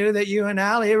also knew that you and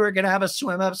Allie were going to have a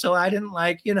swim up, so I didn't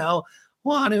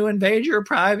want to invade your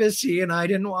privacy, and I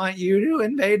didn't want you to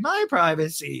invade my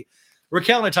privacy.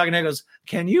 Raquel in a talking head goes,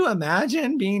 can you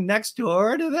imagine being next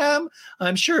door to them?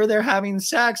 I'm sure they're having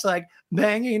sex, like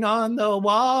banging on the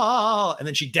wall. And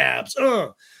then she dabs.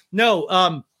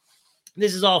 No,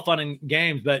 this is all fun and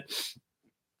games, but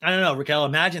I don't know, Raquel,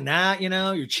 imagine that,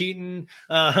 you're cheating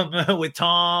with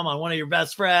Tom on one of your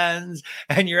best friends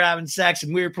and you're having sex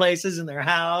in weird places in their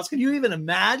house. Can you even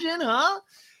imagine, huh?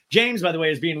 James, by the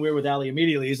way, is being weird with Allie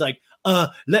immediately. He's like,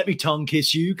 let me tongue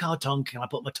kiss you. Can I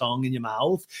put my tongue in your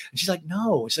mouth? And she's like,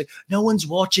 no. She's like, no one's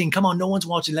watching. Come on, no one's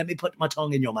watching. Let me put my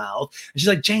tongue in your mouth. And she's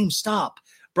like, James, stop.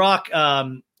 Brock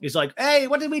is like, hey,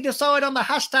 what did we decide on the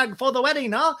hashtag for the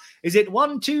wedding, huh? Is it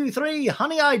 1, 2, 3,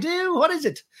 honey, I do? What is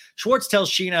it? Schwartz tells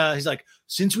Scheana, he's like,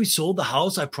 since we sold the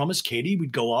house, I promised Katie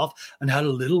we'd go off and had a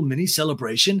little mini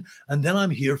celebration. And then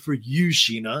I'm here for you,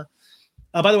 Scheana.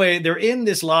 By the way, they're in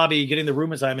this lobby getting the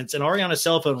room assignments, and Ariana's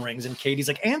cell phone rings, and Katie's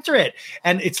like, answer it.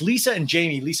 And it's Lisa and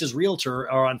Jamie, Lisa's realtor,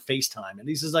 are on FaceTime. And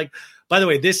Lisa's like, by the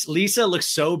way, this Lisa looks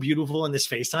so beautiful in this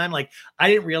FaceTime. Like, I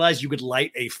didn't realize you could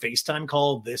light a FaceTime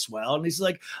call this well. And Lisa's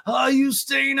like, are you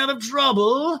staying out of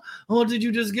trouble? Or did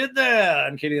you just get there?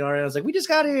 And Katie and Ariana's like, we just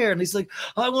got here. And Lisa's like,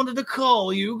 I wanted to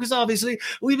call you because obviously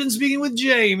we've been speaking with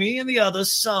Jamie and the other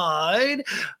side.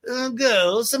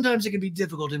 Girls, sometimes it can be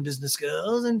difficult in business,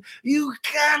 girls. And you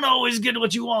can't always get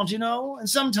what you want, And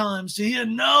sometimes to hear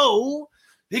no,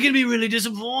 it can be really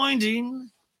disappointing.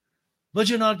 But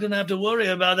you're not going to have to worry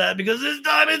about that because this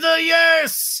time it's a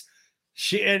yes.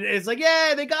 It's like,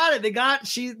 yeah, they got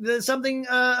it. There's something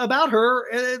about her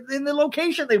in the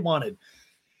location they wanted.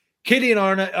 Katie and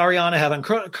Ariana have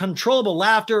uncontrollable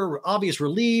laughter, obvious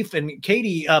relief. And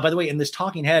Katie, by the way, in this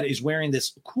talking head is wearing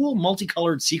this cool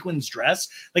multicolored sequins dress.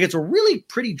 Like, it's a really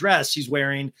pretty dress she's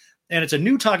wearing. And it's a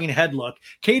new talking head look.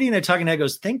 Katie in a talking head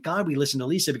goes, thank God we listened to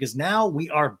Lisa because now we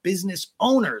are business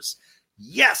owners.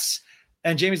 Yes.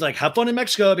 And Jamie's like, have fun in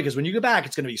Mexico because when you get back,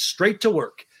 it's going to be straight to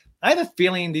work. I have a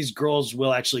feeling these girls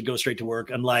will actually go straight to work.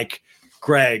 Unlike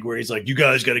Greg, where he's like, you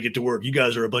guys got to get to work. You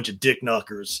guys are a bunch of dick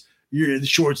knockers. The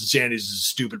Shorts and Sandy's is a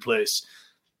stupid place.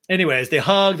 Anyways, they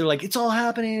hug. They're like, it's all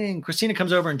happening. Christina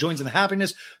comes over and joins in the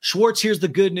happiness. Schwartz hears the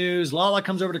good news. Lala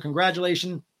comes over to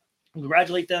congratulate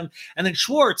them. And then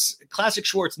Schwartz, classic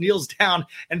Schwartz, kneels down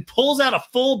and pulls out a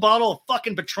full bottle of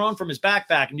fucking Patron from his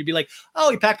backpack. And you'd be like, oh,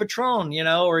 he packed Patron,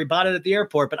 or he bought it at the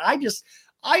airport. But I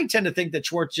tend to think that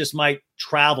Schwartz just might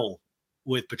travel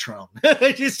with Patron.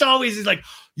 It just always is like,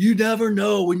 you never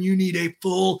know when you need a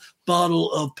full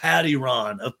bottle of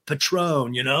Patty-Ron, of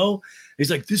Patron, He's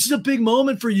like, this is a big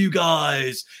moment for you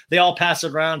guys. They all pass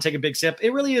it around, take a big sip.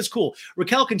 It really is cool.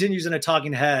 Raquel continues in a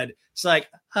talking head. It's like,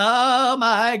 oh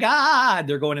my God.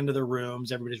 They're going into their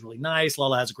rooms. Everybody's really nice.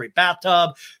 Lala has a great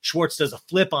bathtub. Schwartz does a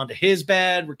flip onto his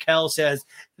bed. Raquel says,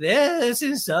 this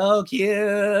is so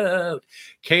cute.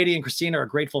 Katie and Christina are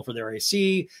grateful for their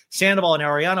AC. Sandoval and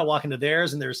Ariana walk into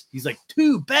theirs, and he's like,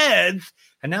 2 beds.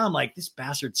 And now I'm like, this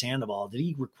bastard Sandoval, did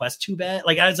he request 2 beds?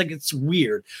 Like, I was like, it's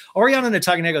weird. Ariana in the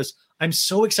talking head goes, I'm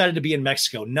so excited to be in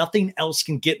Mexico. Nothing else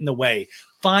can get in the way.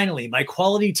 Finally, my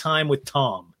quality time with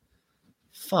Tom.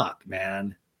 Fuck,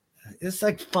 man. It's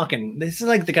like fucking, this is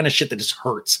like the kind of shit that just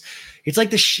hurts. It's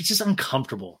like it's just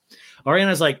uncomfortable.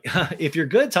 Ariana's like, if you're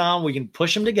good, Tom, we can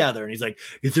push them together. And he's like,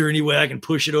 is there any way I can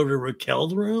push it over to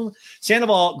Raquel's room?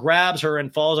 Sandoval grabs her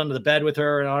and falls onto the bed with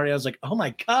her. And Ariana's like, oh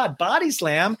my God, body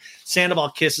slam.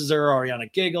 Sandoval kisses her.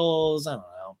 Ariana giggles. I don't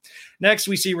know. Next,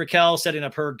 we see Raquel setting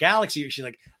up her galaxy. She's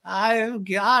like, I've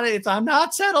got it. I'm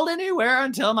not settled anywhere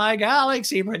until my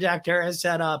galaxy projector is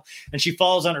set up. And she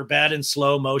falls on her bed in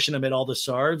slow motion amid all the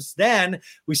stars. Then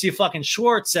we see fucking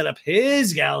Schwartz set up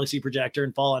his galaxy projector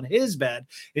and fall on his bed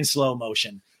in slow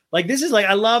motion. Like, this is like,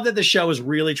 I love that the show is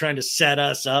really trying to set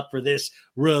us up for this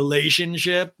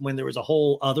relationship when there was a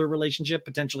whole other relationship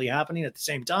potentially happening at the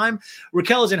same time.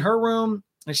 Raquel is in her room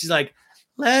and she's like,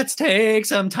 let's take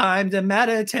some time to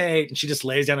meditate. And she just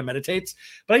lays down and meditates.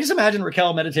 But I just imagine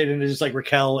Raquel meditating and it's just like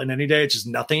Raquel and any day. It's just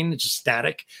nothing. It's just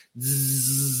static.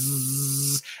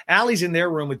 Allie's in their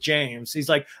room with James. He's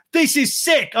like, this is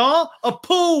sick, huh? A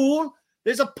pool.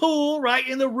 There's a pool right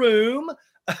in the room.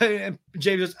 And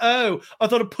James goes, oh, I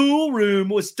thought a pool room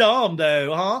was dumb,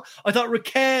 though, huh? I thought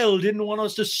Raquel didn't want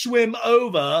us to swim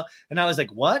over. And I was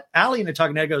like, what? Allie in the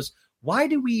talking head goes, why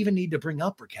do we even need to bring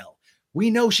up Raquel?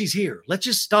 We know she's here. Let's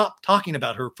just stop talking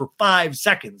about her for 5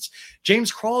 seconds.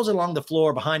 James crawls along the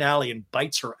floor behind Allie and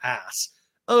bites her ass.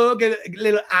 Oh, get a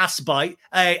little ass bite.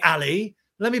 Hey, Allie,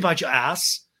 let me bite your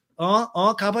ass. Can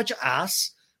I bite your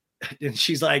ass? And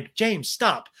she's like, James,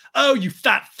 stop. Oh, you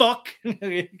fat fuck.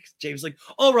 James like,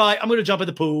 all right, I'm going to jump in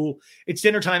the pool. It's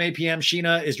dinner time, 8 p.m.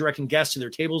 Scheana is directing guests to their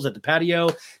tables at the patio.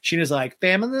 Scheana's like,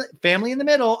 family in the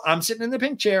middle. I'm sitting in the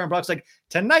pink chair. And Brock's like,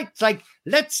 tonight's like,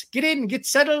 let's get in, get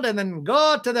settled, and then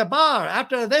go to the bar.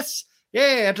 After this,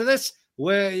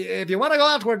 if you want to go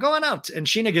out, we're going out. And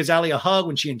Scheana gives Allie a hug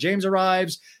when she and James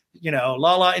arrives.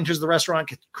 Lala enters the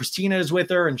restaurant. Christina is with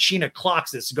her, and Scheana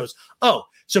clocks this and goes, oh,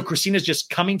 so Christina's just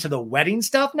coming to the wedding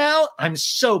stuff now? I'm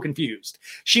so confused.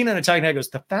 Scheana in a talking head goes,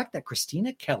 the fact that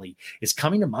Christina Kelly is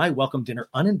coming to my welcome dinner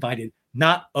uninvited,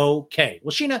 not okay.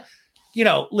 Well, Scheana,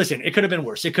 listen, it could have been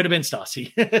worse. It could have been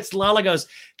Stassi. Lala goes,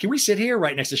 can we sit here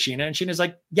right next to Scheana? And Sheena's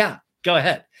like, yeah, go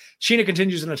ahead. Scheana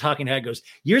continues in the talking head, goes,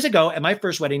 years ago at my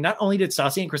first wedding, not only did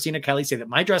Stassi and Christina Kelly say that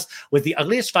my dress was the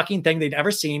ugliest fucking thing they'd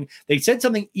ever seen, they said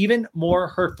something even more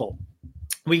hurtful.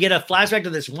 We get a flashback to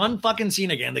this one fucking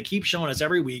scene again that keeps showing us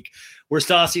every week where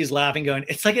Stassi is laughing, going,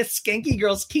 it's like a skanky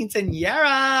girl's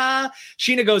quinceañera.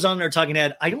 Scheana goes on in her talking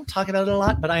head, I don't talk about it a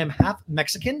lot, but I am half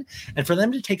Mexican. And for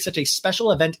them to take such a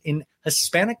special event in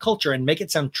Hispanic culture and make it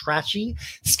sound trashy,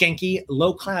 skanky,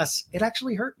 low class, it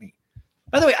actually hurt me.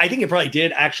 By the way, I think it probably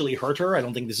did actually hurt her. I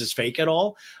don't think this is fake at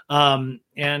all.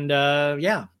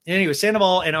 Yeah. Anyway,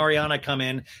 Sandoval and Ariana come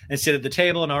in and sit at the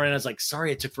table, and Ariana's like,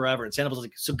 sorry, it took forever. And Sandoval's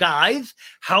like, so guys,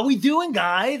 how we doing,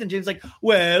 guys? And James like,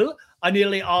 well, I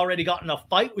nearly already got in a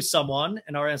fight with someone.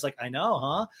 And Ariana's like, I know,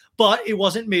 huh? But it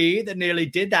wasn't me that nearly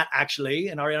did that, actually.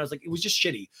 And Ariana's like, it was just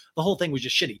shitty. The whole thing was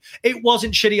just shitty. It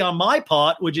wasn't shitty on my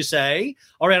part, would you say?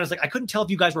 Ariana's like, I couldn't tell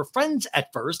if you guys were friends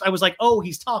at first. I was like, oh,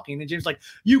 he's talking. And James like,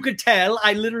 you could tell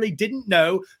I literally didn't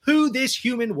know who this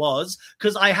human was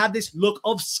because I had this look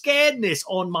of scaredness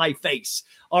on my face.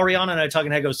 Ariana and I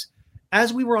talking head goes,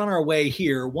 as we were on our way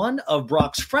here, one of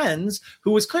Brock's friends,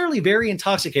 who was clearly very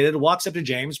intoxicated, walks up to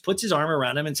James, puts his arm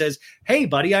around him and says, hey,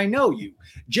 buddy, I know you.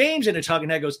 James in a talking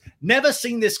head goes, never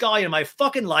seen this guy in my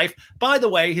fucking life. By the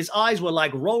way, his eyes were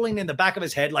like rolling in the back of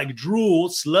his head, like drool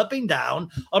slurping down.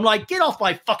 I'm like, get off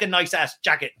my fucking nice ass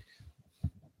jacket.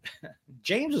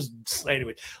 James was slated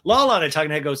with Lala in a talking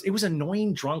head goes, it was an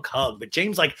annoying drunk hug, but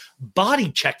James like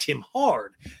body checked him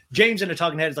hard. James in a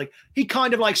talking head is like, he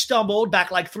kind of like stumbled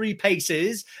back like 3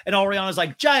 paces. And Ariana's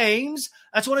like, James,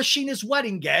 that's one of Sheena's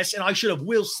wedding guests. And I should have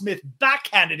Will Smith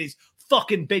backhanded his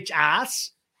fucking bitch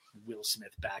ass. Will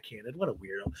Smith backhanded. What a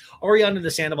weirdo. Ariana de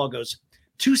Sandoval goes,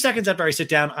 2 seconds after I sit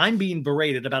down, I'm being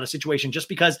berated about a situation just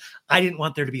because I didn't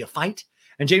want there to be a fight.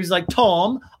 And James is like,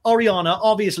 Tom, Ariana,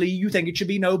 obviously you think it should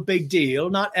be no big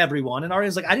deal. Not everyone. And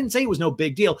Ariana's like, I didn't say it was no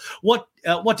big deal. What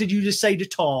did you just say to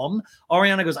Tom?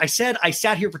 Ariana goes, I said I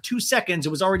sat here for 2 seconds. It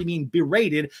was already being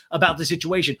berated about the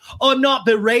situation. Oh, I'm not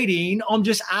berating. I'm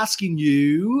just asking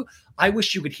you. I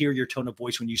wish you could hear your tone of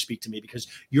voice when you speak to me because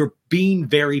you're being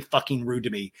very fucking rude to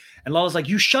me. And Lala's like,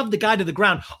 you shoved the guy to the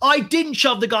ground. I didn't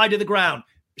shove the guy to the ground.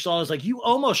 Lala's like, you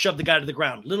almost shoved the guy to the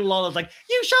ground. Little Lala's like,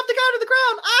 you shoved the guy to the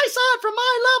ground. I saw it from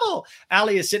my level.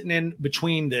 Allie is sitting in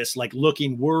between this, like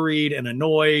looking worried and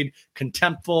annoyed,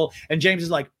 contemptful. And James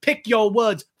is like, pick your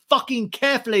words fucking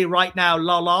carefully right now,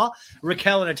 Lala.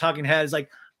 Raquel in a talking head is like,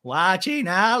 watching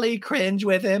Allie cringe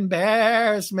with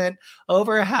embarrassment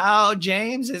over how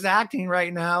James is acting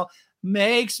right now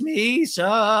makes me so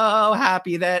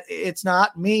happy that it's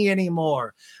not me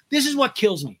anymore. This is what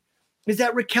kills me, is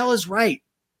that Raquel is right.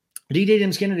 DJ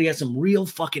Dim Kennedy has some real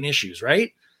fucking issues,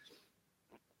 right?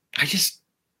 I just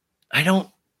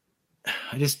don't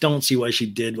see why she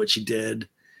did what she did.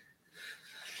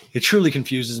 It truly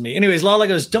confuses me. Anyways, Lala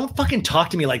goes, don't fucking talk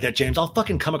to me like that, James. I'll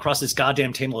fucking come across this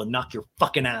goddamn table and knock your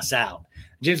fucking ass out.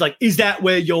 James like, is that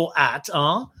where you're at,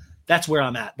 huh? That's where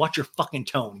I'm at. Watch your fucking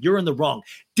tone. You're in the wrong.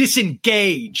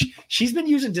 Disengage. She's been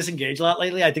using disengage a lot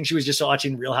lately. I think she was just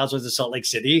watching Real Housewives of Salt Lake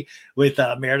City with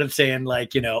Meredith saying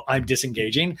like, I'm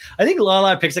disengaging. I think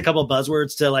Lala picks a couple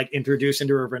buzzwords to like introduce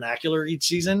into her vernacular each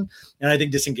season. And I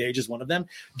think disengage is one of them.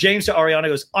 James to Ariana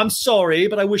goes, I'm sorry,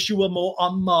 but I wish you were more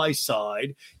on my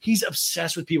side. He's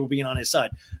obsessed with people being on his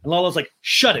side. And Lala's like,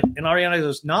 shut it. And Ariana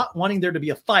goes, not wanting there to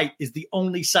be a fight is the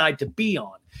only side to be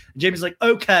on. And Jamie's like,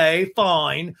 okay,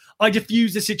 fine. I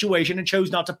diffused the situation and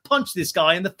chose not to punch this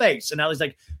guy in the face. And Allie's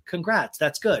like, congrats,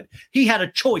 that's good. He had a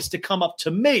choice to come up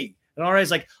to me, And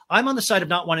Ariana's like, I'm on the side of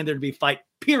not wanting there to be a fight,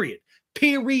 period.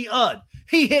 Period.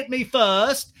 He hit me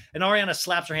first. And Ariana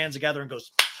slaps her hands together and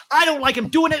goes, I don't like him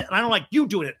doing it, and I don't like you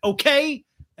doing it, okay?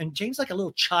 And James, like a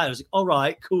little child, was like, all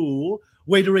right, cool.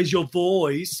 Way to raise your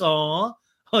voice, huh?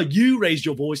 You raised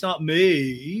your voice, not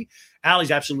me.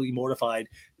 Allie's absolutely mortified,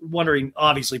 wondering,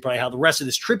 obviously, probably how the rest of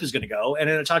this trip is going to go. And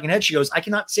in a talking head, she goes, I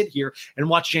cannot sit here and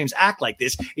watch James act like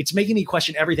this. It's making me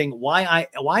question everything. Why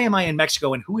am I in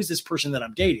Mexico, and who is this person that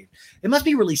I'm dating? It must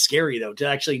be really scary, though, to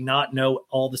actually not know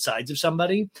all the sides of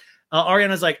somebody.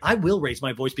 Ariana's like, I will raise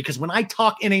my voice because when I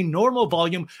talk in a normal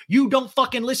volume, you don't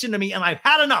fucking listen to me, and I've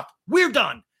had enough. We're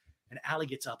done. And Allie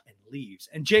gets up and leaves.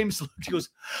 And James goes,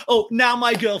 oh, now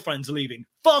my girlfriend's leaving.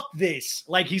 Fuck this.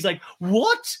 Like, he's like,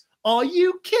 what? Are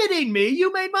you kidding me?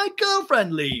 You made my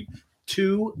girlfriend leave.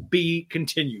 To be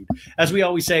continued. As we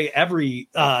always say, every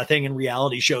thing in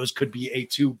reality shows could be a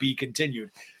to be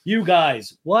continued. You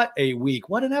guys, what a week.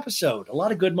 What an episode. A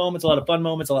lot of good moments, a lot of fun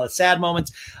moments, a lot of sad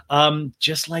moments.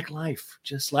 Just like life,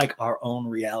 just like our own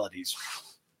realities.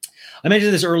 I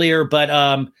mentioned this earlier, but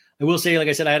I will say, like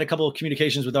I said, I had a couple of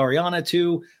communications with Ariana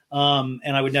too.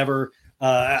 And I would never,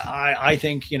 I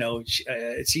think, you know,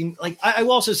 it seemed like I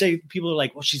will also say people are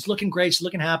like, well, she's looking great. She's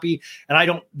looking happy.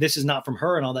 And this is not from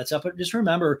her and all that stuff, but just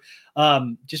remember,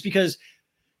 just because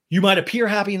you might appear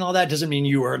happy and all that doesn't mean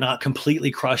you are not completely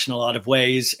crushed in a lot of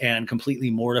ways and completely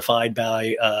mortified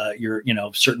by your, you know,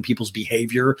 certain people's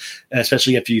behavior,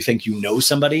 especially if you think you know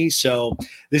somebody. So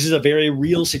this is a very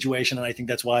real situation. And I think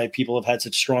that's why people have had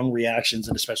such strong reactions,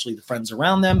 and especially the friends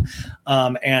around them.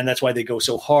 And that's why they go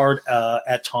so hard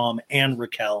at Tom and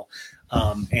Raquel.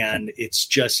 And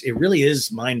it really is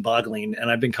mind boggling.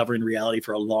 And I've been covering reality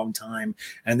for a long time,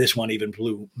 and this one even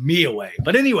blew me away.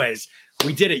 But anyways,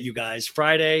 we did it, you guys.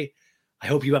 Friday. I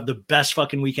hope you have the best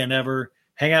fucking weekend ever.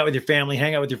 Hang out with your family,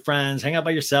 hang out with your friends, hang out by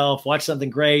yourself, watch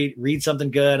something great, read something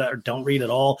good, or don't read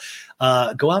at all.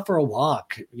 Go out for a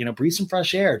walk, you know, breathe some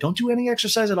fresh air. Don't do any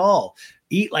exercise at all.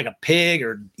 Eat like a pig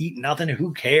or eat nothing.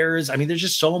 Who cares? I mean, there's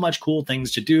just so much cool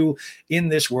things to do in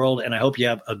this world. And I hope you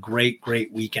have a great,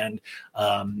 great weekend.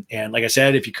 And like I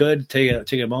said, if you could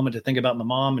take a moment to think about my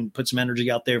mom and put some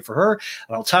energy out there for her.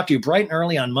 And I'll talk to you bright and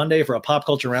early on Monday for a pop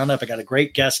culture roundup. I got a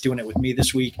great guest doing it with me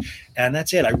this week. And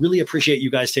that's it. I really appreciate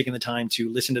you guys taking the time to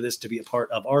listen to this, to be a part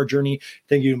of our journey.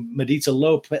 Thank you, Mediza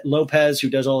Lopez, who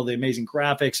does all of the amazing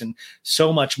graphics and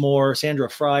so much more. Sandra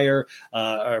Fryer,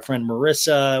 our friend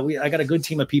Marissa. I got a good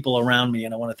team of people around me,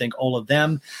 and I want to thank all of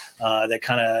them that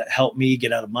kind of helped me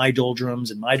get out of my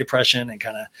doldrums and my depression and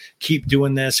kind of keep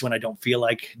doing this when I don't feel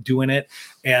like doing it.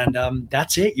 And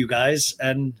that's it, you guys.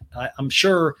 And I'm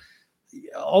sure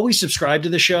always subscribe to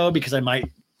the show, because I might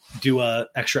do a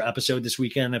extra episode this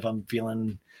weekend.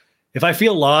 If I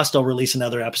feel lost, I'll release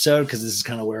another episode, because this is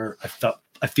kind of where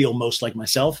I feel most like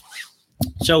myself.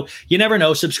 So you never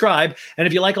know. Subscribe. And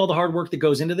if you like all the hard work that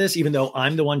goes into this, even though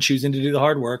I'm the one choosing to do the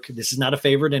hard work, this is not a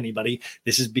favor to anybody.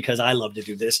 This is because I love to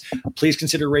do this. Please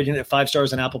consider rating it 5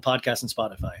 stars on Apple Podcasts and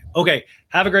Spotify. Okay.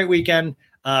 Have a great weekend.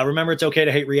 Remember, it's okay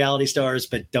to hate reality stars,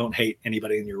 but don't hate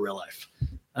anybody in your real life,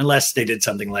 unless they did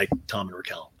something like Tom and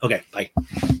Raquel. Okay. Bye.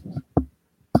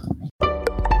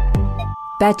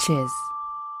 Betches.